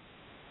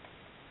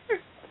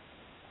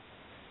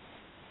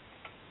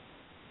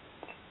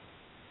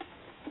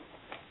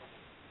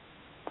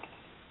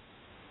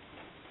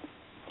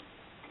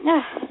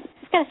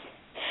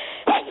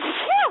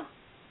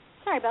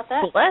 Sorry about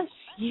that. Bless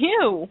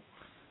you.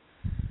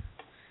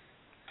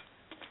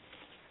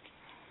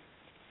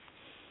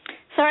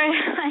 Sorry,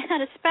 I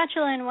had a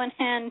spatula in one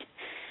hand,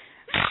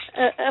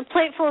 a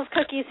plate full of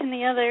cookies in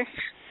the other,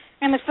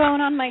 and the phone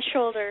on my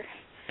shoulder.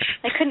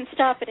 I couldn't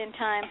stop it in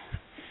time.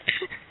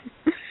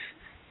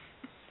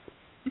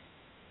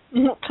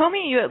 Well, tell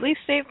me you at least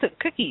saved the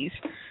cookies.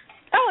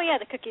 Oh, yeah,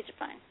 the cookies are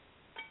fine.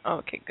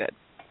 Okay, good.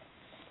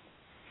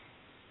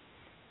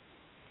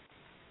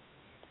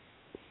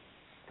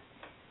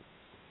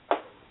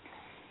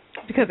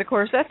 Because, of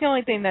course, that's the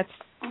only thing that's,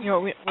 you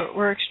know,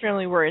 we're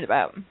extremely worried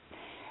about.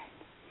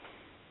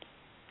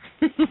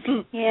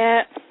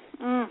 Yeah.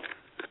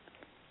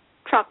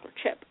 Chocolate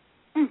chip.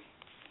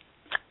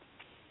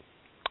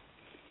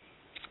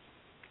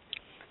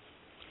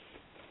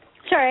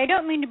 Sorry, Sorry, I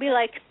don't mean to be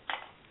like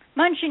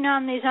munching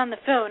on these on the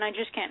phone. I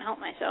just can't help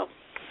myself.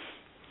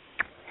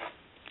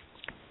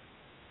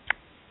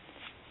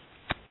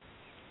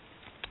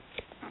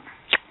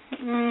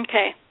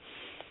 Okay.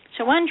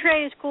 So one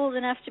tray is cooled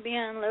enough to be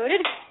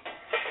unloaded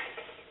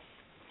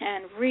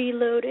and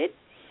reloaded.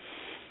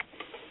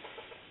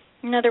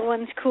 Another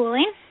one's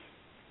cooling.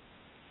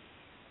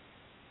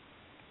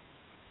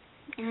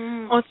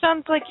 Well, it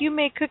sounds like you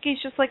make cookies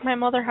just like my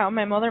mother, how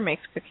my mother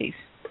makes cookies.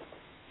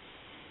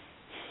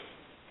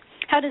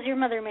 How does your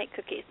mother make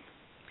cookies?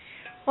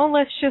 Well,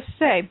 let's just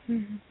say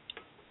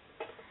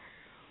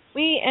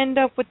we end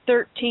up with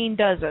 13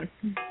 dozen.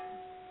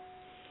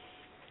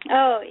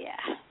 Oh,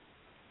 yeah.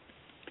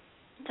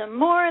 The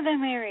more the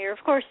merrier. Of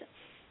course,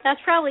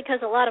 that's probably because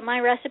a lot of my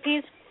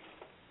recipes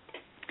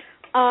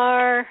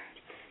are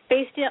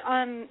based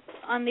on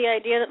the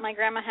idea that my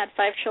grandma had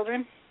 5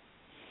 children.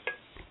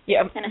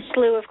 Yeah. And a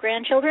slew of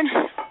grandchildren.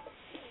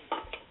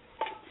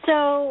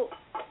 So,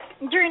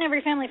 during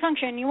every family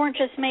function, you weren't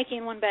just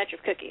making one batch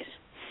of cookies.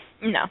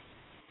 No.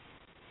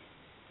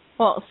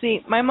 Well, see,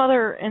 my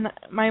mother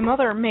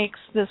makes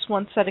this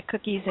one set of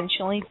cookies, and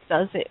she only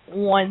does it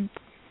once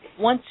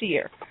a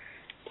year.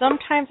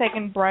 Sometimes I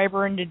can bribe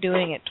her into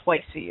doing it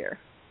twice a year.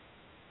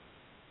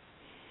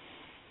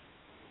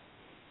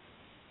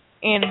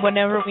 And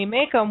whenever we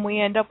make them, we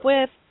end up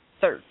with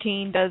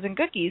 13 dozen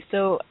cookies.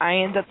 So I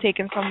end up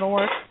taking some to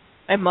work.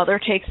 My mother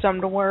takes some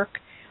to work.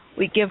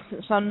 We give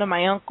some to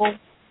my uncle.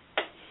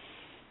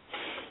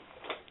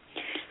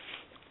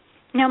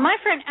 Now, my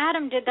friend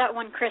Adam did that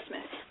one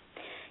Christmas.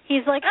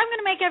 He's like, I'm going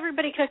to make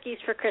everybody cookies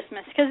for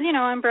Christmas because,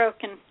 I'm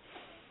broke. And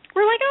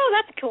we're like, oh,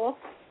 that's cool.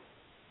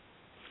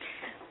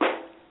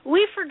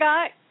 We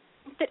forgot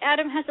that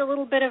Adam has a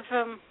little bit of,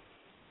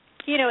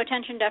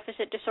 attention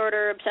deficit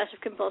disorder,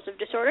 obsessive-compulsive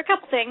disorder, a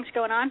couple things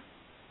going on.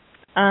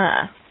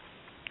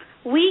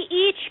 We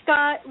each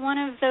got one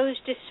of those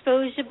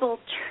disposable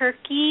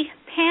turkey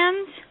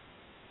pans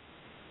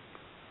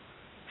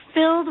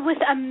filled with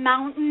a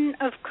mountain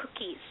of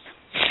cookies.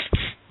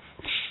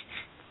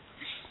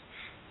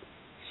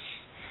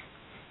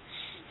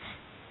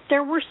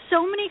 There were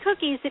so many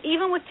cookies that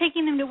even with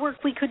taking them to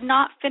work, we could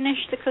not finish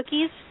the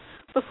cookies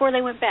before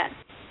they went bad.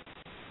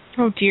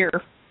 Oh, dear.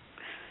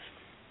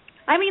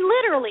 I mean,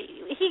 literally,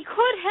 he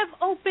could have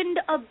opened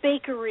a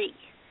bakery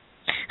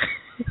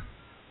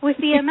with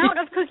the amount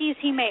of cookies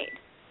he made.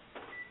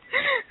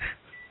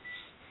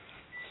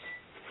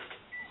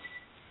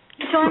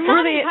 So I'm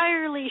not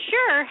entirely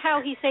sure how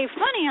he saved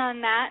money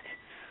on that,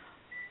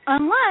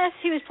 unless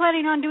he was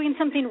planning on doing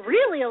something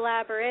really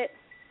elaborate.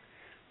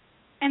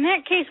 In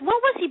that case,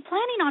 what was he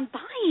planning on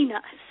buying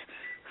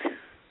us?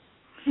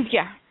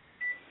 Yeah.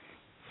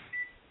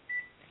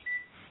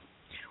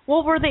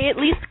 Well, were they at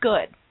least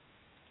good?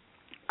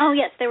 Oh,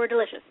 yes, they were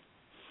delicious.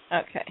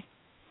 Okay.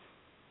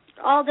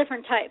 All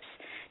different types.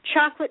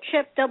 Chocolate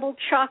chip, double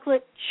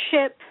chocolate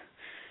chip,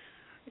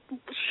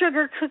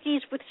 sugar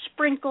cookies with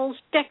sprinkles,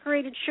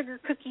 decorated sugar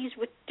cookies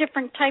with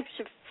different types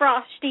of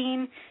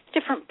frosting,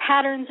 different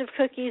patterns of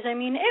cookies. I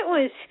mean, it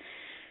was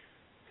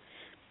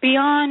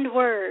beyond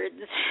words.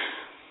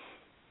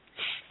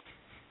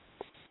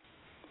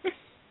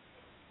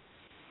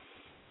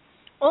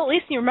 Well, at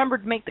least you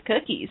remembered to make the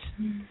cookies.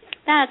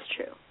 That's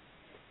true.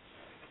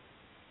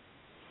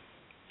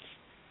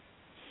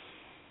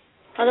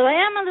 Although I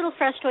am a little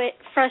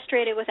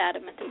frustrated with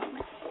Adam at the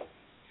moment.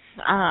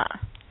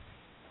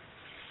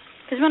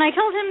 Because when I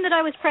told him that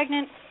I was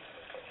pregnant,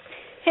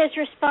 his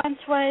response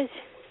was,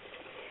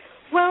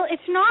 well,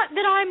 it's not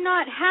that I'm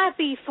not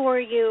happy for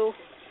you,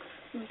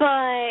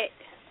 but...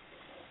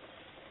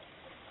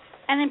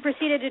 And then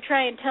proceeded to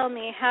try and tell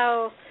me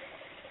how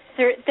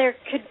there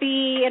could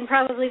be and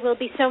probably will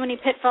be so many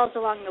pitfalls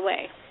along the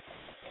way.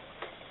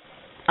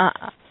 That's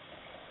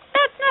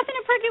nothing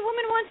a pregnant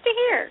woman wants to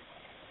hear.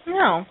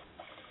 No.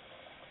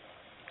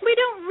 We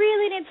don't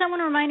really need someone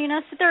reminding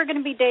us that there are going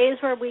to be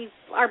days where we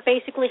are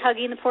basically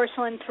hugging the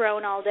porcelain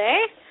throne all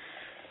day.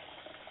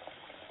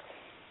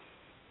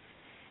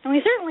 And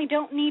we certainly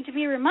don't need to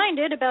be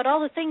reminded about all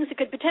the things that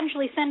could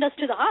potentially send us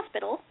to the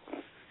hospital.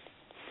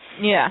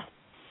 Yeah.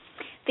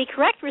 The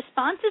correct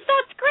response is,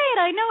 that's great,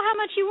 I know how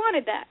much you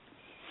wanted that.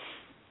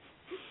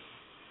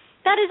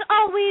 That is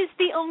always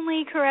the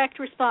only correct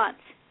response.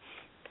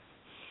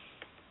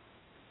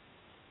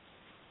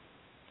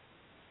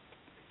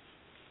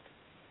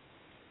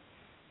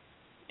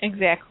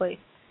 Exactly.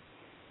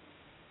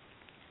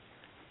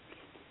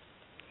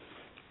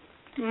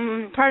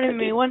 Pardon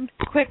me, one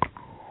quick...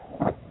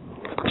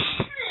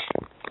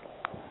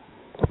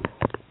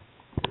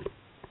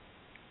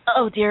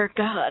 Oh, dear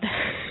God.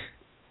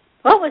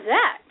 What was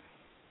that?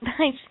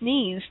 I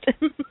sneezed.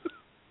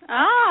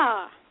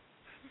 Ah.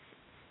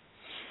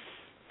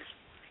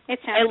 It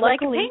sounded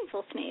like a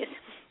painful sneeze.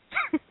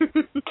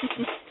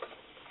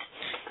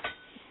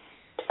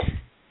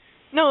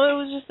 No, it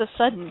was just a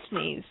sudden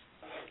sneeze.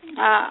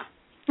 Ah.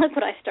 Look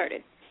what I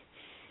started.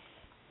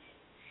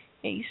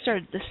 Yeah, you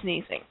started the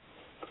sneezing.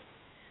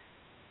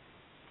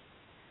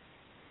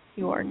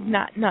 You are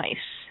not nice.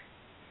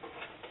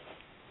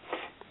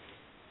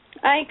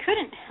 I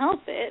couldn't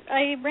help it.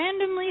 I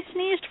randomly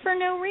sneezed for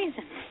no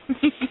reason.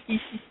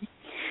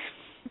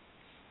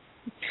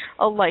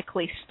 A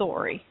likely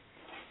story.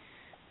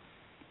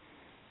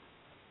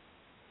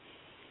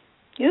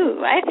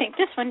 Ooh, I think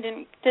this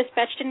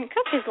batch didn't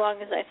cook as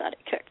long as I thought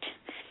it cooked.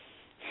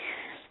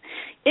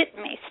 It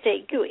may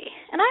stay gooey,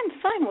 and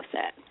I'm fine with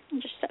that.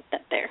 I'll just set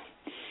that there.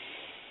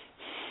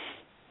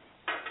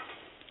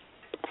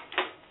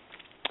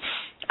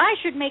 I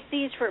should make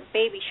these for a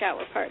baby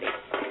shower party.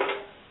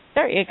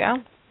 There you go.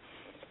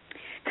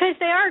 Because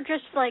they are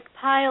just like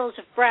piles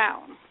of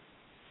brown.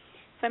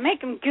 If I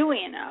make them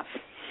gooey enough.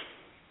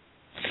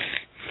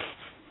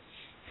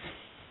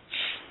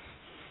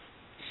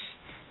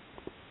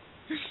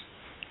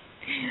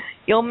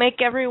 You'll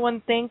make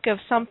everyone think of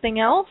something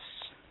else?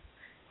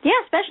 Yeah,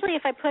 especially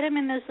if I put them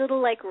in those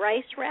little, like,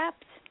 rice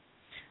wraps.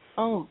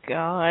 Oh,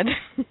 God.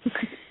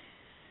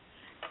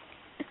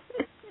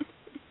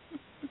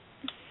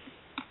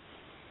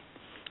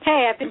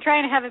 Hey, I've been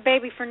trying to have a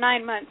baby for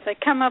 9 months. I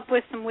come up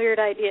with some weird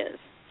ideas.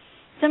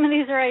 Some of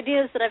these are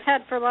ideas that I've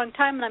had for a long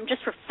time, and I'm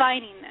just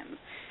refining them.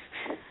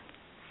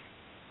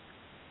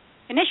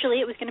 Initially,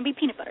 it was going to be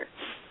peanut butter.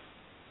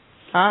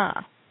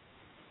 Ah.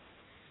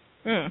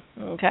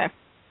 Okay.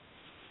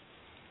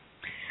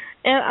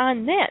 And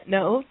on that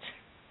note,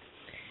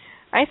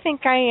 I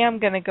think I am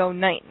going to go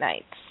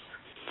night-nights.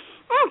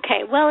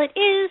 Okay, well, it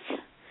is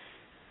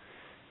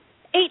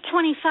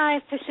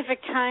 8:25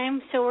 Pacific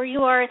time, so where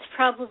you are, it's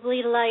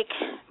probably like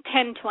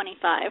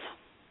 10:25.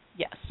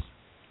 Yes.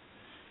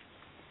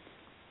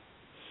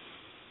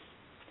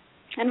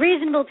 And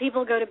reasonable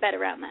people go to bed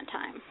around that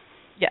time.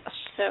 Yes.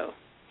 So,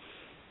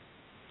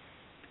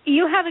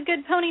 you have a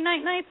good pony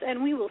nights,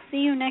 and we will see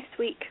you next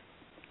week.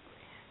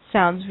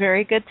 Sounds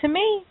very good to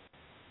me.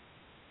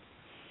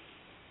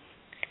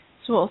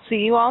 So we'll see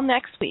you all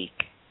next week.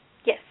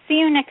 Yes, see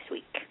you next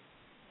week.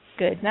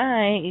 Good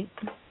night.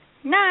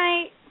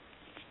 Night.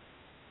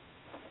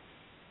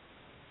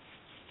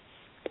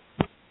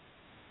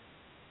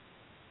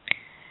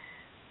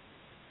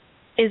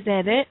 Is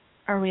that it?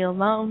 Are we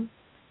alone?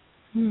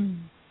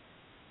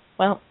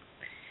 Well,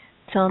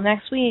 till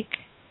next week.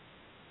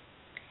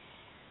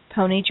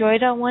 Pony Joy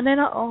to one and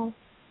all.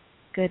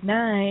 Good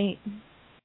night.